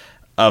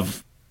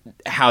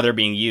how they're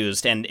being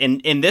used. And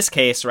in this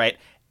case, right,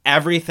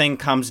 everything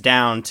comes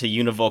down to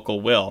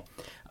univocal will.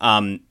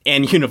 And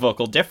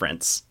univocal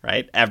difference,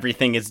 right?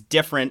 Everything is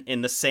different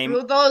in the same.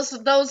 Those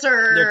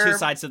are. They're two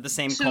sides of the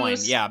same coin.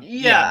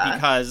 Yeah.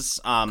 Because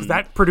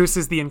that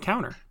produces the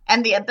encounter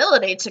and the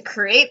ability to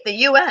create the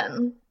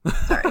UN.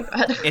 Sorry, go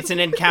ahead. It's an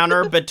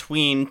encounter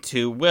between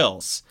two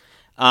wills.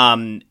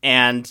 And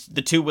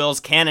the two wills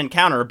can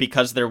encounter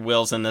because they're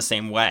wills in the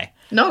same way.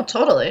 No,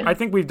 totally. I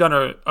think we've done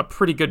a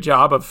pretty good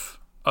job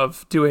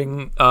of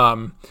doing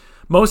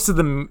most of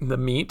the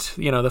meat,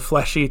 the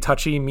fleshy,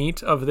 touchy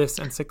meat of this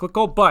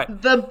encyclical,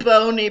 but the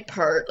bony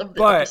part of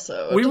the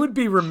episode. We would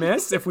be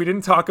remiss if we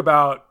didn't talk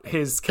about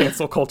his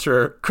cancel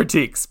culture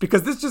critiques,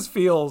 because this just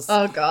feels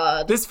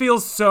this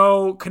feels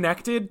so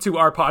connected to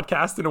our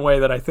podcast in a way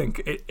that I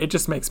think it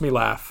just makes me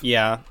laugh.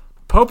 Yeah.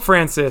 Pope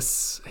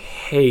Francis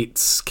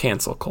hates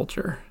cancel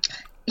culture.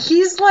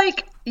 He's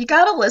like, you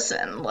gotta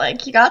listen.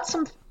 Like, you got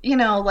some,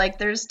 like,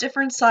 there's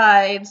different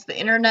sides. The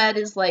internet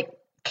is like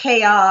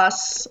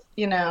chaos,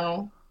 you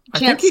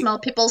can't smell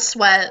people's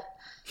sweat.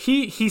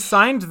 He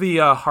signed the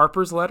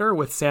Harper's letter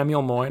with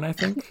Samuel Moyn, I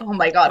think. Oh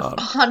my god,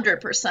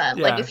 100%.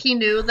 Yeah. Like, if he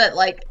knew that,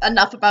 like,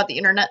 enough about the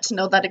internet to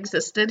know that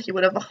existed, he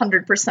would have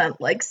 100%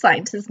 like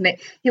signed his name.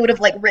 He would have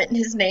like written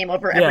his name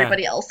over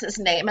everybody else's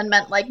name, and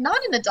meant, like, not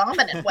in a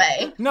dominant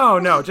way.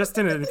 No, just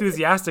in an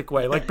enthusiastic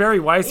way. Like Barry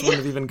Weiss wouldn't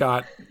have even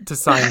got to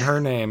sign her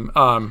name.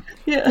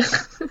 Yeah.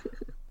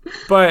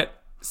 But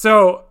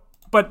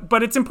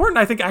it's important,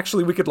 I think,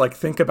 actually, we could, like,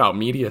 think about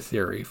media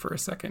theory for a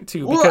second,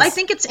 too. Well, I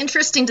think it's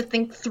interesting to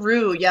think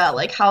through,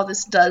 like, how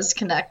this does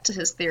connect to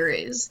his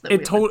theories.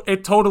 It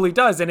totally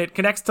does, and it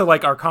connects to,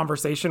 like, our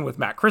conversation with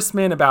Matt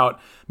Christman about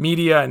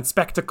media and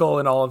spectacle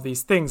and all of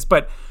these things.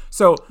 But,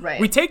 so,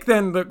 we take,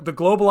 then, the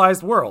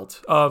globalized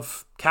world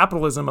of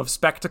capitalism, of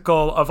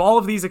spectacle, of all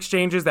of these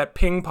exchanges that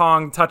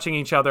ping-pong touching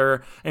each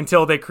other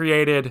until they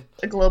created...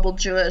 a global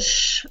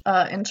Jewish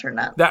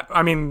internet.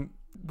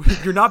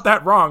 You're not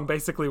that wrong,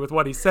 basically, with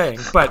what he's saying.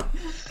 But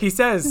he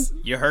says...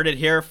 You heard it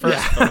here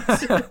first,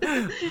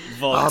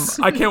 folks.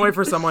 I can't wait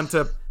for someone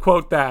to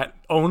quote that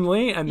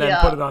only and then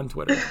put it on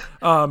Twitter.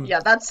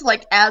 That's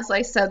like, as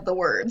I said the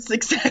words,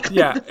 exactly.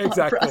 Yeah,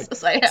 exactly.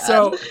 Process I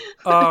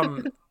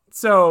had.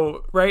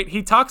 So, right,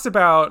 he talks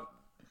about,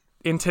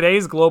 in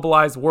today's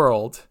globalized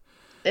world...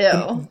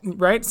 Ew.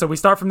 Right? So we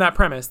start from that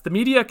premise. The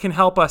media can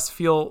help us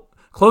feel...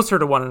 closer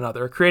to one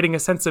another, creating a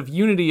sense of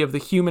unity of the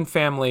human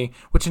family,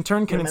 which in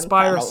turn can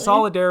inspire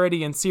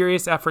solidarity and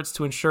serious efforts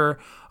to ensure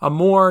a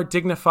more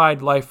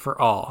dignified life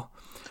for all.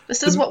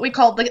 This is what we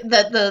call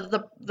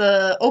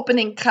the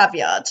opening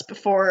caveat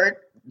before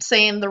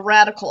saying the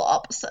radical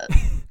opposite.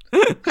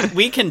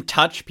 We can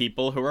touch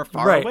people who are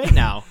far away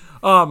now.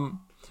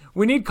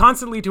 We need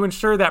constantly to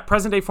ensure that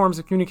present-day forms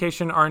of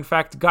communication are in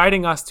fact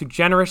guiding us to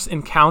generous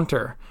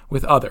encounter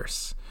with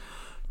others,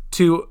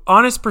 to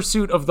honest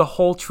pursuit of the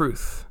whole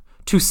truth,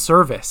 to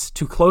service,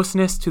 to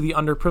closeness to the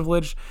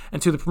underprivileged,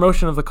 and to the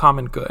promotion of the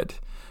common good,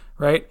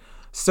 right?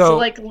 So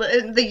like,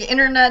 the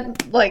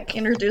internet, like,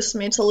 introduced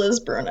me to Liz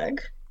Brunig.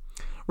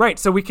 Right,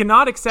 so we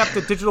cannot accept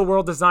a digital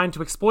world designed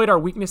to exploit our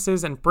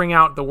weaknesses and bring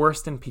out the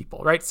worst in people,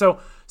 right? So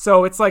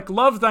it's like,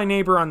 love thy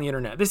neighbor on the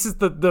internet. This is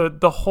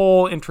the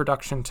whole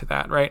introduction to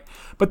that, right?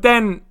 But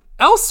then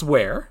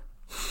elsewhere,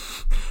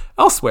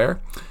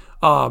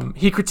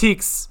 he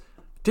critiques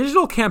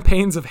digital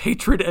campaigns of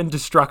hatred and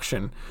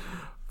destruction,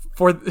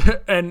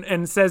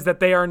 and says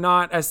that they are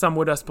not, as some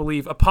would us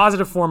believe, a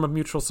positive form of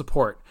mutual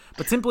support,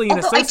 but simply an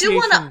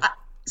association.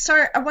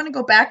 I want to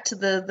go back to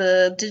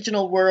the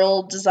digital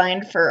world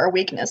designed for our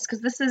weakness,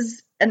 because this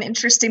is an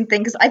interesting thing,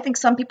 because I think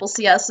some people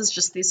see us as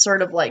just these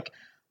sort of like,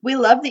 we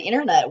love the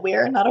internet, we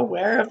are not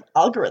aware of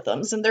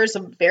algorithms, and there's a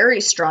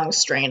very strong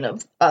strain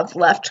of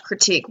left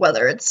critique,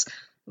 whether it's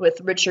with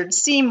Richard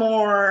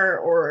Seymour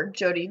or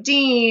Jody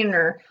Dean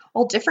or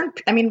all different,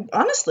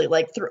 honestly,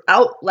 like,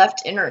 throughout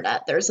left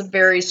internet, there's a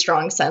very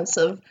strong sense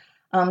of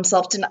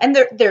self-denial, and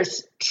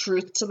there's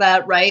truth to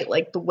that, right?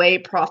 Like, the way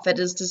profit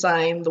is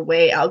designed, the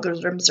way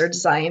algorithms are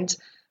designed,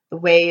 the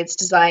way it's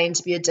designed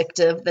to be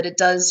addictive, that it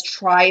does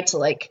try to,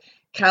 like,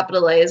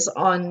 capitalize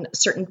on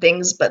certain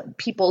things, but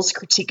people's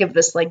critique of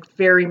this, like,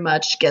 very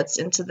much gets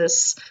into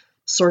this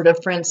sort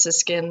of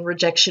Franciscan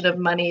rejection of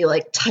money,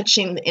 like,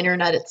 touching the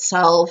internet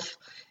itself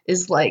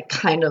is like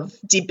kind of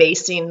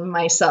debasing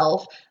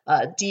myself,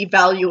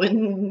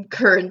 devaluing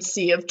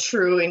currency of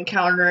true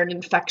encounter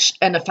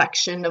and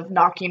affection of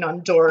knocking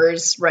on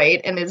doors, right?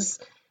 And is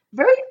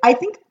very, I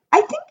think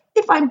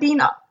if I'm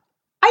being, I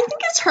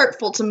think it's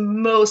hurtful to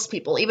most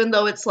people, even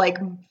though it's like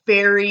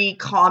very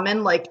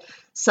common, like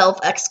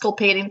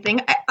self-exculpating thing.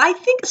 I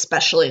think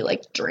especially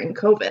like during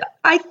COVID,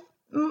 I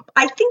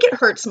think it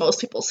hurts most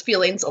people's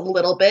feelings a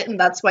little bit, and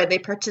that's why they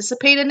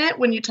participate in it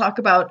when you talk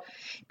about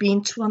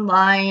being too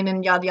online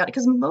and yada yada,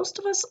 because most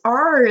of us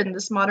are in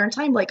this modern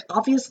time, like,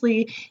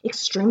 obviously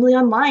extremely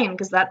online,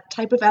 because that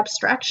type of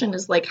abstraction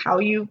is like how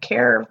you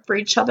care for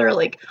each other.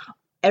 Like,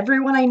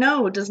 everyone I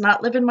know does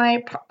not live in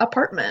my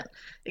apartment.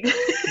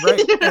 Right.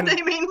 You know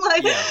what I mean?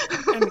 Like,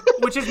 and,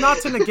 which is not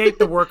to negate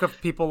the work of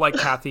people like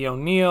Cathy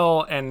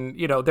O'Neil, and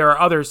there are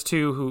others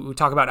too who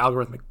talk about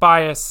algorithmic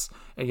bias.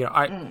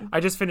 And, I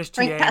just finished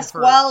Frank TAing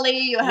Pasquale,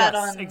 you had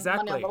on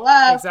exactly, Money on the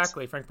Left.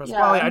 Exactly, Frank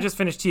Pasquale. Yeah. I just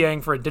finished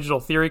TAing for a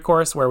digital theory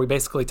course where we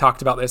basically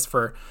talked about this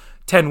for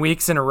 10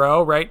 weeks in a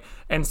row, right?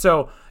 And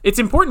so it's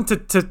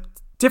important to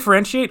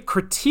differentiate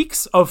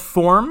critiques of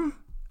form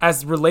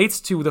as relates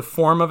to the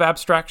form of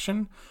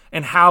abstraction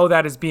and how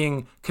that is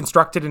being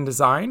constructed and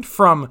designed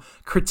from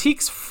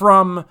critiques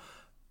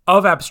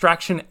of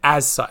abstraction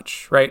as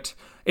such, right?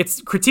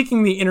 It's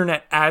critiquing the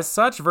internet as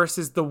such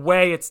versus the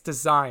way it's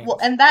designed. Well,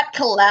 and that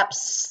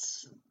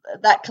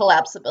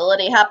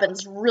collapsibility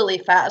happens really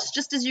fast,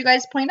 just as you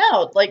guys point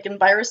out, like in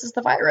Virus is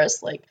the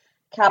Virus, like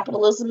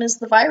capitalism is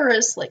the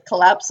virus, like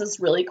collapses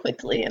really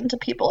quickly into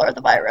people are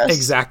the virus.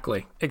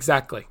 Exactly.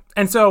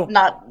 And so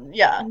not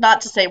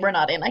to say we're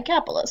not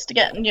anti-capitalist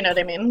again, you know what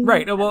I mean?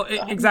 Right. Well,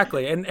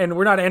 exactly. And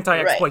we're not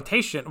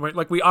anti-exploitation. Right.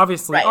 Like we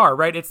obviously are,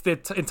 right? It's the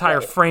entire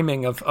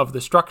framing of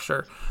the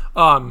structure.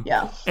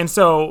 And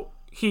so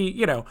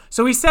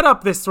he set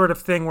up this sort of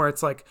thing where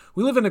it's like,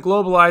 we live in a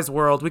globalized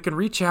world. We can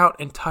reach out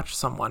and touch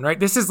someone, right?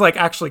 This is like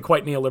actually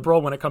quite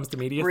neoliberal when it comes to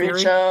media theory.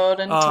 Reach out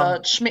and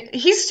touch.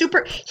 This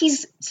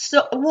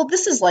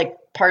is like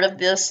part of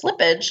the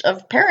slippage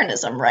of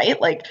Peronism, right?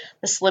 Like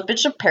the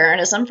slippage of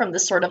Peronism from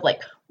this sort of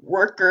like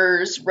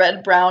workers,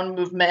 red-brown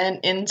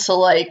movement into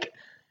like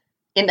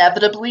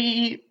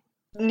inevitably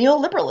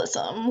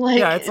neoliberalism,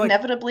 like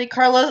inevitably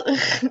Carla.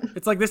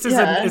 It's like this is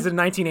a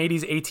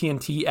 1980s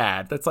AT&T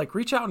ad that's like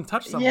reach out and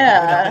touch someone.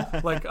 Yeah, you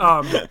know? Like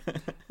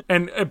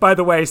and by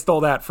the way,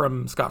 stole that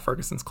from Scott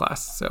Ferguson's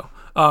class. So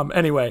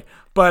anyway,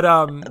 but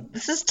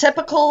this is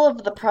typical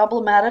of the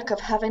problematic of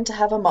having to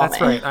have a moment.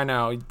 That's right. I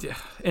know,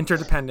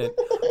 interdependent.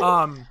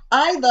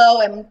 I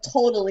though am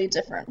totally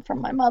different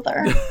from my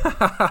mother.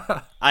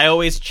 I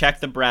always check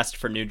the breast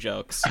for new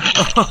jokes.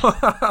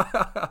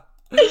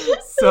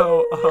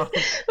 So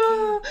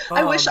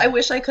I wish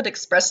I could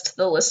express to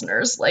the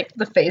listeners like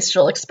the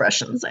facial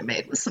expressions I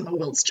made with some of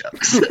Will's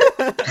jokes.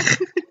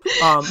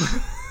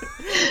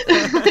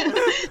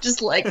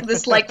 Just like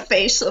this like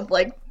face of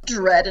like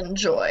dread and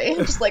joy.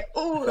 Just like,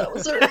 oh, that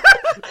was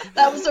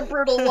a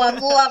brutal one.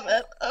 Love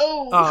it.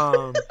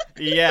 Oh.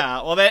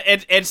 Yeah. Well,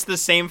 it's the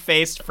same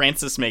face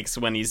Francis makes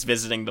when he's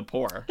visiting the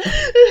poor.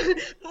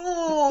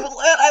 Oh,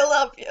 I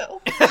love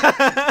you.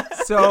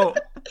 So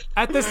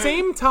at the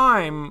same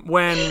time,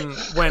 when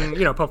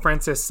Pope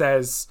Francis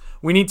says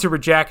we need to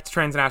reject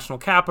transnational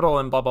capital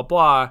and blah blah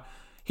blah,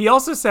 he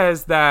also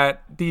says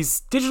that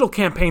these digital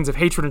campaigns of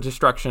hatred and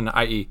destruction,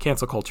 i.e.,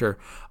 cancel culture,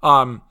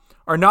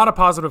 are not a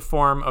positive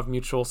form of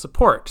mutual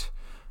support,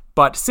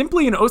 but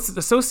simply an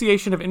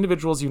association of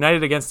individuals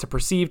united against a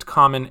perceived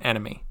common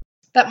enemy.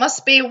 That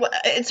must be.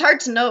 It's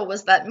hard to know.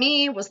 Was that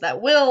me? Was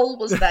that Will?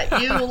 Was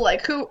that you?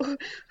 Like who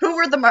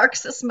were the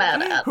Marxists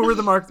mad at? Who were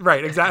the Marxists?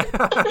 Right, exactly.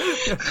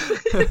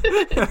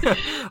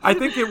 I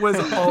think it was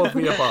all of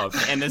the above.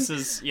 And this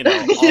is,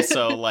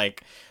 also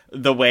like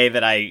the way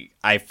that I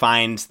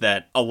find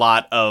that a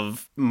lot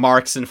of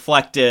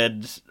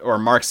Marx-inflected or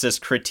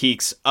Marxist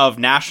critiques of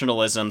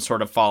nationalism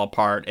sort of fall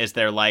apart is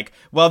they're like,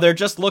 well, they're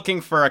just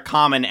looking for a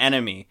common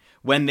enemy.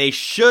 When they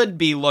should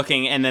be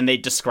looking, and then they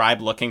describe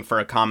looking for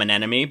a common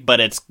enemy, but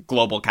it's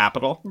global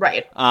capital.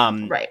 Right.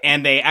 Right.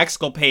 And they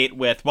exculpate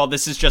with, well,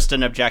 this is just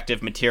an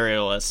objective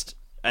materialist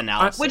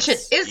analysis. Which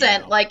it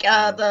isn't. Like,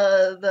 how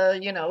do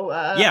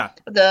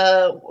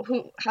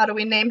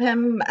we name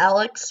him?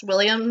 Alex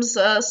Williams,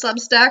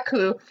 Substack,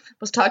 who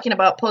was talking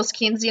about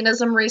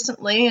post-Keynesianism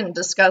recently and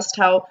discussed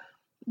how,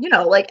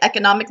 like,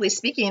 economically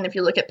speaking, if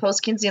you look at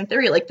post-Keynesian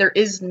theory, like, there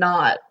is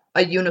not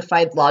a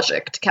unified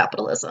logic to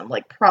capitalism.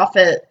 Like,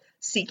 profit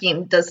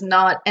seeking does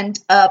not end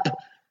up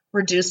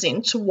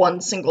reducing to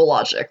one single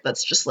logic.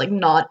 That's just like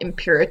not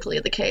empirically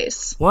the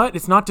case. What?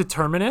 It's not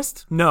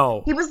determinist?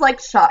 No. He was like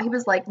shocked. He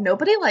was like,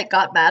 nobody like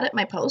got mad at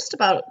my post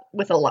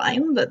with a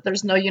line that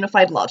there's no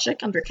unified logic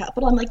under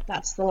capital. I'm like,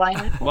 that's the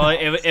line. Well,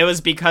 it was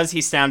because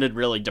he sounded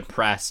really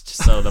depressed,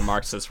 so the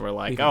Marxists were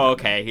like, oh,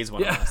 okay, he's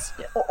one of us.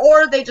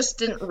 Or they just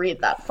didn't read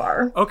that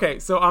far. Okay,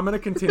 so I'm going to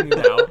continue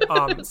now.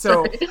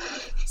 So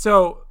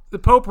the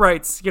Pope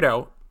writes,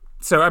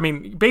 so, I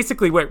mean,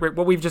 basically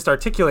what we've just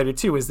articulated,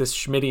 too, is this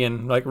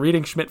Schmittian, like,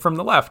 reading Schmitt from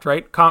the left,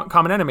 right?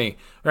 Common enemy,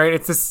 right?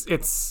 It's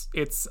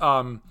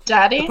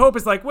Daddy? The Pope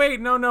is like,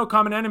 wait, no,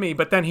 common enemy.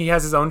 But then he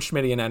has his own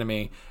Schmittian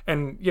enemy.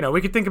 And, we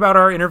could think about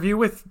our interview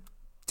with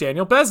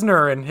Daniel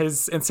Besner and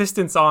his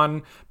insistence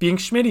on being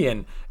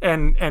Schmittian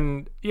and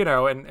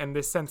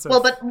this sense of...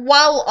 Well, but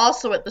while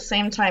also at the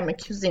same time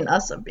accusing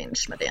us of being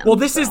Schmittian. Well,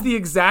 this is the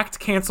exact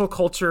cancel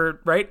culture,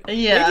 right?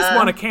 Yeah. They just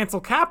want to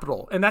cancel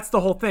capital, and that's the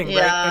whole thing,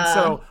 right? And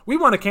so we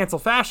want to cancel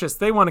fascists,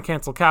 they want to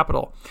cancel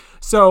capital.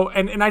 So,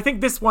 and I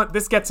think this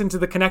gets into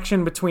the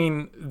connection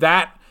between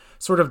that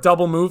sort of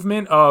double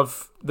movement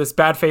of this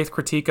bad faith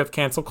critique of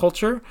cancel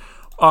culture,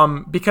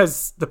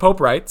 because the Pope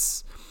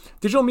writes,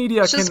 digital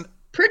media can...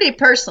 Pretty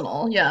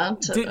personal, yeah.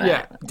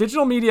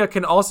 Digital media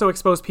can also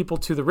expose people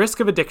to the risk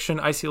of addiction,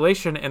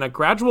 isolation, and a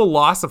gradual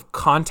loss of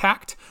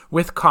contact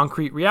with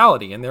concrete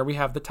reality. And there we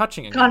have the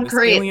touching again, this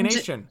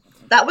alienation.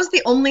 That was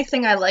the only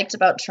thing I liked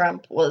about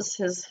Trump was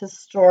his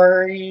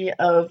story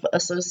of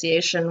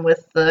association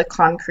with the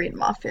concrete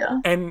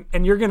mafia.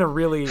 And you're going to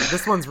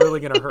this one's really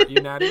going to hurt you,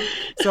 Natty.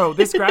 So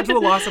this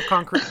gradual loss of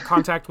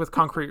contact with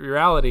concrete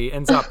reality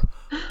ends up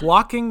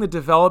blocking the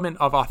development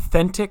of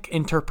authentic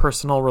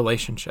interpersonal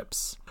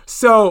relationships.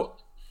 So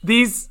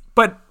these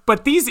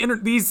But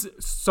these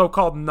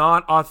so-called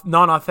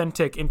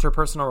non-authentic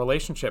interpersonal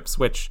relationships,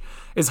 which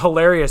is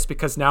hilarious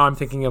because now I'm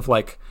thinking of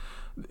like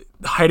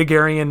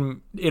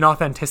Heideggerian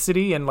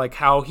inauthenticity and like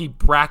how he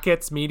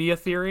brackets media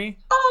theory.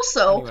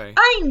 Also, Anyway.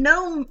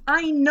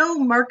 I know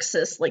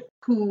Marxists like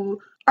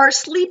who are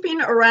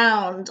sleeping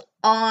around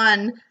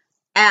on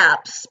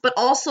apps, but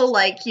also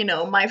like, you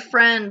know, my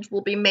friend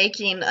will be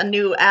making a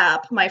new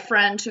app, my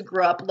friend who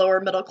grew up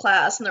lower middle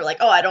class, and they're like,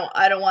 oh, I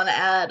don't want to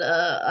add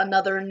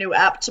another new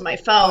app to my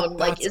phone.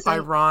 Like, That's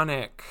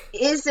ironic.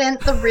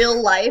 Isn't the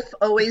real life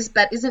always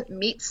isn't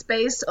Meet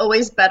Space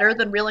always better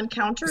than Real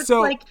Encounter? It's So-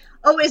 like,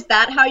 oh, is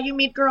that how you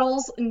meet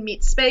girls in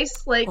Meet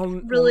Space? Like,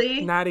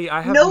 really? Natty,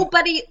 I have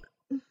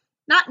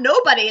Not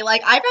nobody,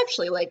 like, I've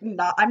actually, like,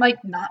 I'm,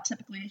 like, not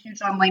typically a huge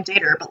online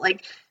dater, but,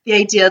 like, the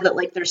idea that,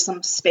 like, there's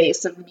some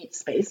space of Meet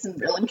Space and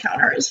Real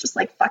Encounter is just,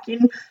 like,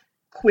 fucking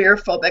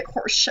queer-phobic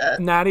horseshit.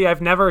 Natty,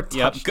 I've never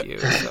Yep. touched you,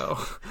 so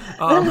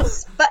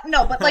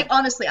But, like,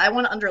 honestly, I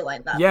want to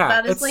underline that. Yeah,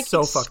 that is, it's like,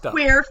 so fucked up.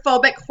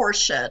 queer-phobic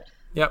horseshit.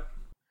 yep.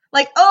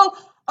 Like,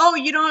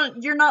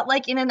 you're not,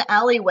 like, in an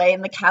alleyway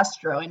in the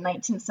Castro in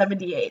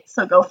 1978,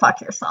 so go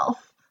fuck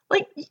yourself.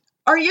 Like,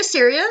 are you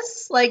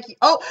serious? Like,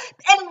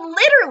 and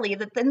literally,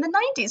 that in the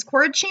 90s,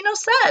 Corricino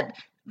said,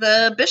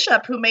 the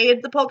bishop who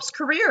made the Pope's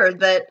career,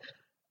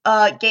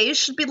 that gays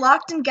should be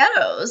locked in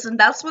ghettos, and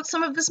that's what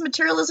some of this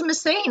materialism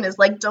is saying, is,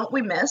 like, don't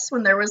we miss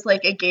when there was,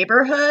 like, a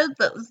gayborhood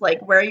that was,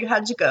 like, where you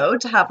had to go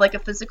to have, like, a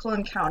physical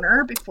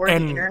encounter before the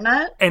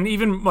internet? And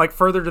even, like,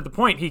 further to the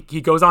point,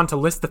 he goes on to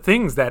list the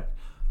things that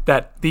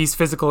these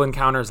physical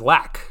encounters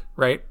lack,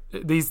 right?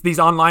 These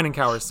online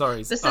encounters,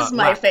 sorry. This is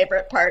my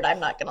favorite part,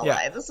 I'm not gonna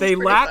lie. This is they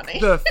pretty lack funny.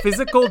 the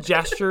physical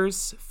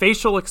gestures,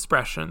 facial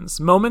expressions,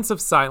 moments of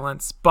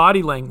silence,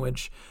 body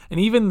language, and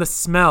even the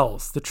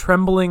smells, the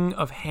trembling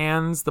of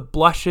hands, the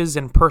blushes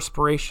and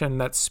perspiration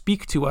that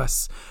speak to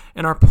us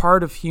and are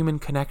part of human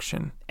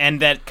connection. And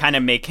that kind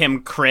of make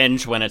him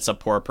cringe when it's a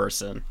poor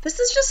person.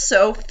 This is just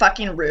so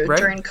fucking rude Right?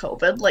 during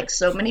COVID. Like,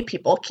 so many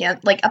people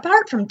can't, like,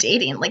 apart from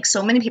dating, like,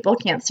 so many people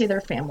can't see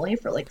their family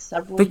for, like,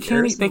 several They years.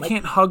 can't and,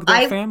 like, hug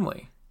their family.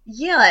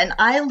 Yeah, and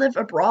I live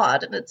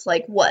abroad, and it's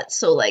like, what?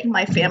 So, like,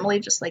 my family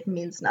just, like,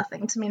 means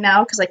nothing to me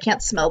now because I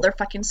can't smell their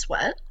fucking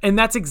sweat? And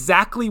that's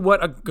exactly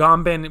what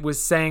Agamben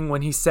was saying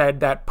when he said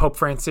that Pope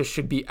Francis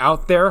should be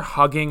out there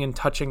hugging and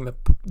touching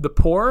the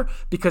poor,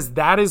 because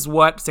that is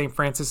what St.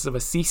 Francis of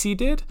Assisi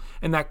did,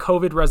 and that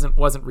COVID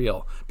wasn't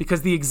real.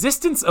 Because the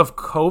existence of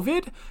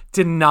COVID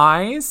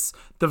denies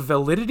the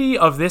validity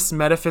of this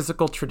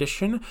metaphysical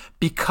tradition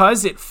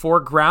because it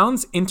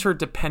foregrounds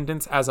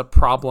interdependence as a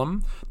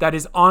problem that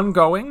is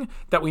ongoing,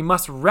 that we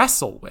must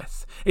wrestle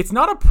with. It's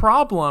not a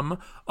problem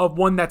of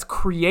one that's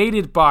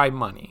created by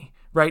money,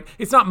 right?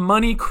 It's not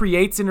money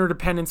creates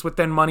interdependence, what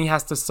then money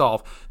has to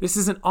solve. This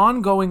is an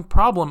ongoing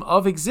problem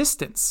of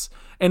existence.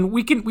 And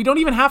we don't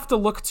even have to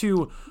look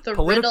to The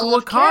political riddle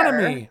of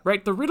economy, care.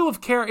 right? The riddle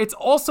of care, it's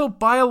also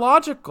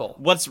biological.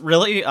 What's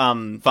really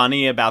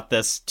funny about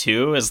this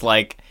too is,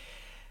 like,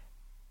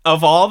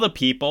 of all the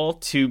people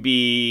to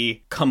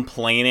be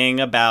complaining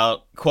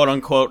about quote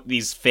unquote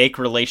these fake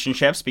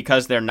relationships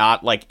because they're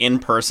not, like, in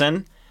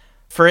person,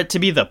 for it to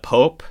be the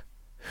Pope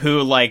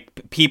who,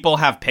 like, people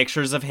have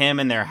pictures of him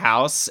in their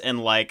house, and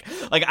like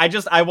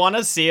I want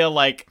to see a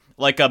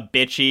like a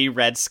bitchy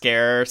Red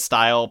Scare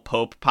style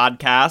Pope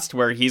podcast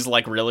where he's,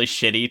 like, really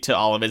shitty to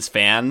all of his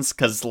fans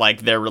because,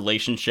 like, their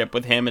relationship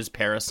with him is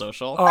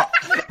parasocial.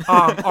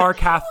 Our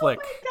Catholic.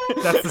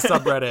 That's the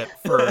subreddit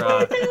for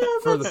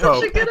the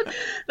Pope.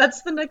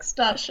 That's the next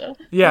Dasha.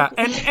 Yeah,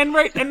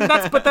 and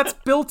that's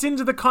built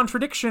into the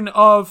contradiction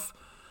of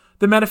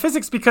the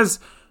metaphysics, because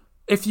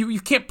if you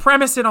can't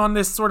premise it on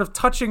this sort of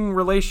touching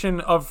relation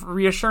of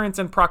reassurance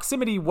and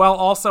proximity while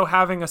also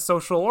having a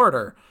social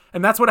order.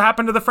 And that's what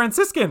happened to the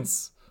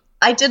Franciscans.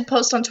 I did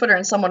post on Twitter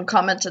and someone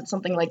commented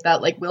something like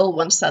that. Like, Will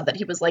once said that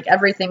he was like,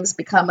 everything's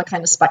become a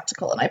kind of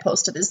spectacle. And I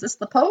posted, is this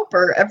the Pope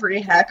or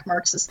every hack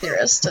Marxist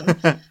theorist?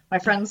 And my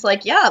friend's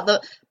like, yeah,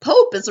 the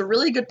Pope is a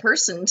really good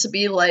person to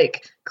be,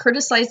 like,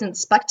 criticizing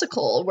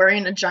spectacle,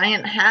 wearing a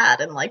giant hat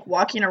and, like,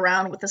 walking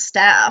around with a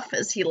staff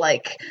as he,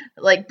 like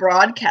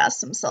broadcasts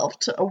himself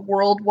to a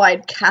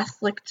worldwide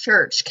Catholic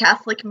church.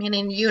 Catholic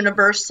meaning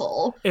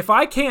universal. If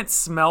I can't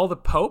smell the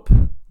Pope,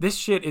 this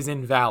shit is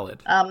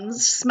invalid.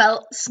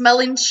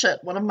 Smelling shit,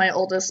 one of my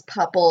oldest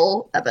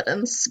papal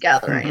evidence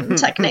gathering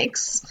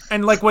techniques.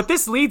 And, like, what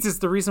this leads is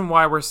the reason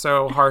why we're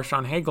so harsh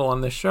on Hegel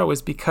on this show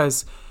is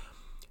because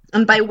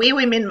And by we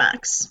mean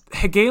Max.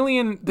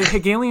 the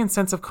Hegelian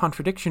sense of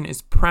contradiction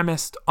is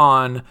premised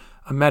on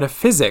a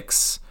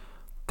metaphysics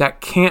that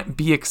can't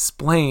be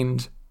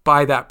explained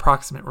by that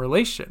proximate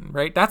relation,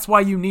 right? That's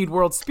why you need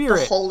world The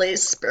spirit. Holy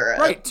Spirit.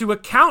 Right, to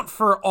account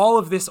for all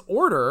of this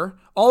order,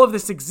 all of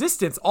this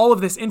existence, all of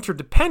this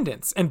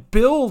interdependence, and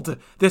build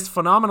this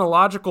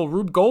phenomenological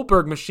Rube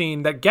Goldberg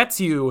machine that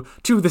gets you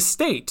to the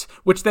state,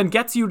 which then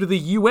gets you to the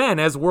UN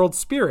as world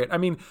spirit. I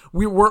mean,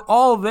 we're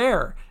all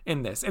there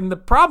in this. And the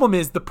problem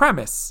is the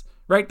premise,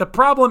 right? The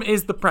problem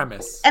is the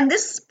premise. And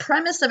this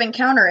premise of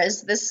Encounter,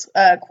 as this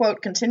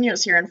quote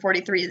continues here in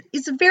 43,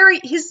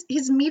 is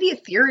his media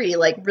theory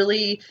like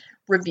really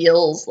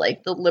reveals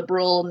like the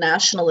liberal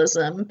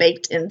nationalism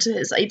baked into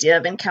his idea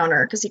of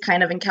Encounter, because he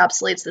kind of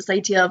encapsulates this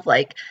idea of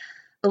like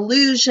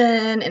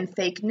illusion and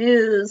fake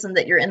news, and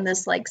that you're in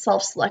this like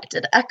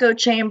self-selected echo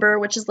chamber,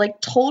 which is like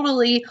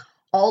totally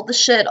all the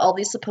shit all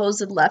these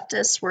supposed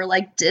leftists were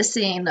like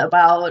dissing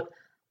about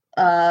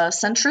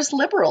centrist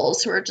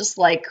liberals, who are just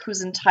like,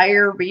 whose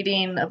entire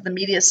reading of the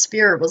media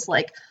sphere was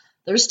like,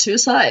 there's two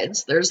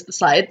sides. There's the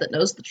side that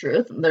knows the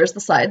truth, and there's the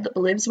side that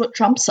believes what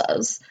Trump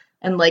says.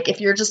 And like, if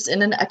you're just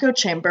in an echo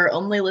chamber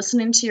only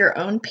listening to your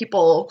own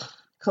people,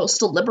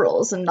 coastal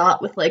liberals, and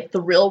not with like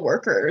the real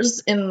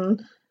workers who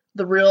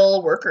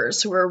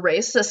are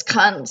racist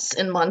cunts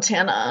in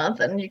Montana,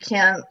 then you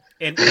can't.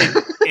 In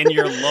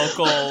your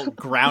local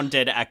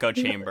grounded echo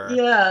chamber.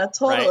 Yeah,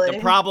 totally. Right? The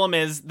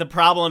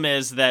problem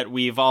is that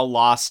we've all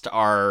lost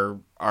our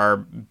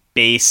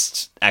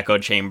based echo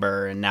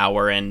chamber, and now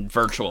we're in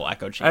virtual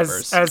echo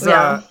chambers.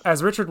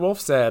 As Richard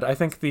Wolff said, I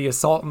think the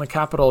assault on the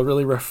Capitol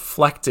really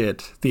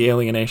reflected the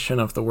alienation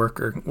of the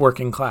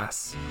working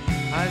class.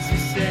 As you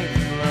sink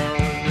low,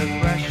 the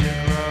pressure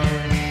grows.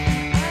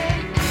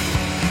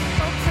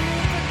 Opening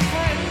the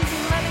curtains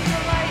and letting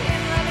the light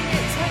in, letting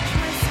it touch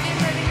my skin,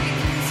 letting it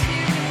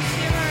consume and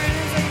shimmer. And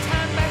as I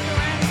turn back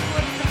around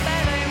towards the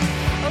bed, I am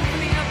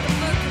opening up the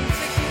book and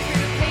flicking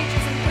through the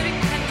pages and putting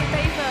pen to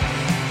paper.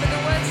 But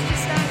the words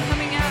just aren't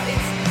coming out.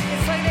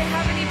 It's like they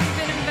haven't even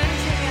been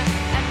invented yet.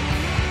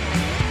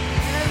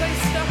 And as I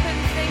stop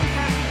and think,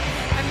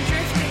 I'm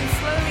drifting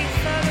slowly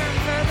further and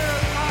further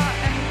apart,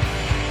 and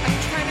I'm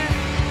trying to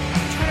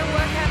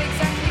work out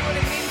exactly what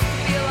it means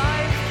to be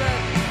alive, but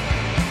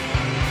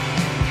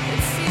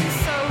it seems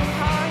so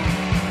hard.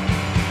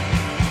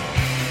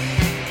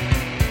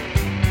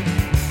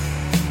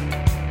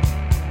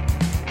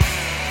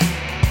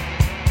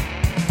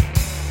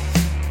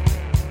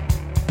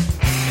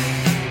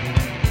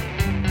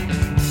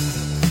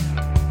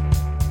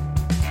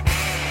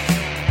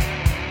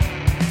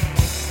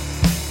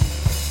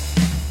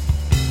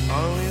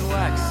 Only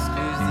wax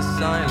screws the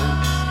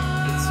silence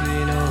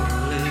between all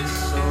this,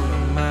 so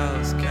my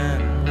mouths can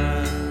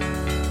run.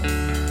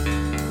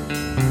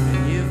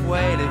 And you've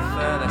waited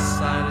for the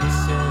silence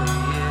all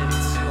year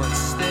to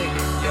unstick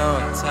your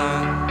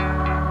tongue.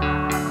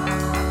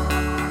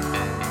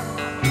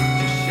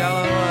 Your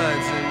shallow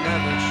words are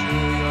never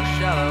true, your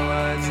shallow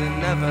words are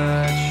never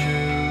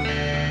true.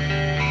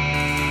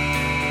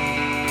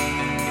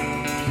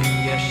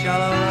 Your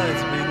shallow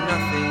words breed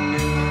nothing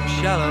new,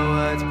 shallow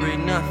words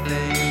breed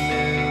nothing new.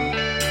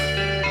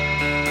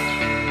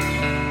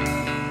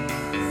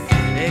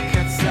 It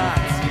cuts our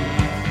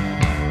teeth,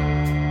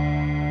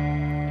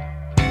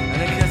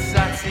 and it cuts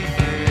our teeth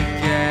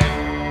again,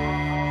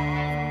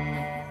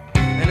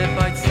 and it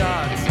bites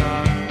our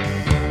tongue,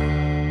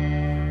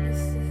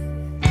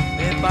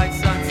 it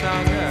bites our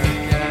tongue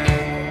again,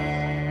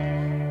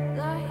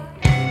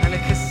 and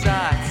it cuts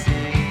our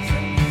teeth,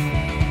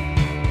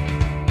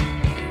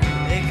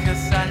 it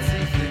cuts our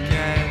teeth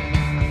again,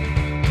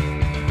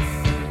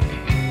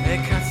 it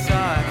cuts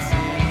our teeth.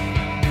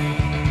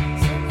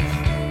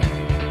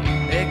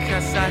 It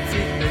cuts our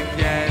teeth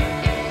again.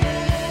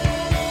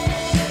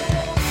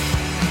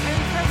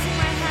 I'm pressing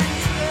my hand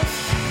to the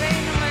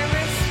vein on my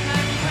wrist, and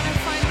I'm trying to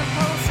find the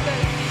pulse, but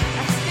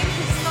I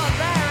think it's not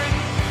there.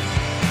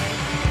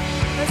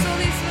 And there's all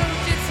these little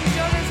jits and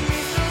joggers and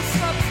these little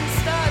stops and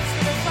starts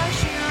that are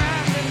flashing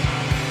around. And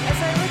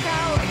as I look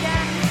out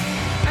again,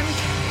 I'm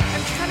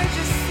trying to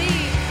just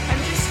see.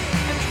 I'm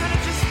trying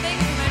to just think,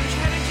 and I'm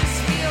trying to just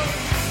feel.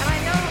 And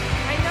I know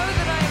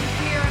that I'm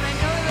here, and I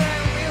know that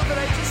I'm real, but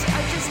I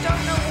just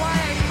don't know why.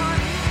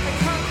 I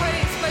can't quite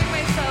explain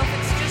myself.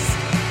 It's just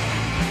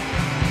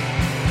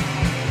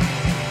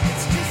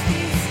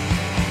these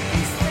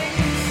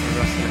things. The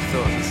rustling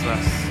thought of this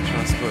last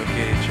transport of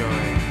giddy joy,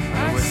 and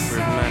a whisper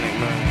of manic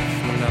mirth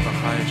from another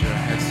hydra,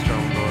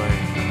 headstrong boy.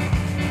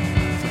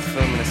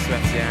 Fulfillment of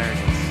sweaty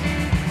arrogance,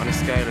 on a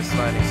scale of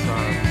sliding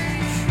sorrows,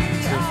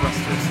 to a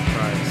fluster of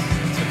surprise,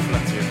 to a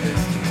flutter of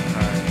distant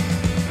cries.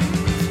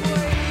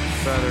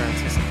 Further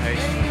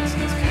anticipation,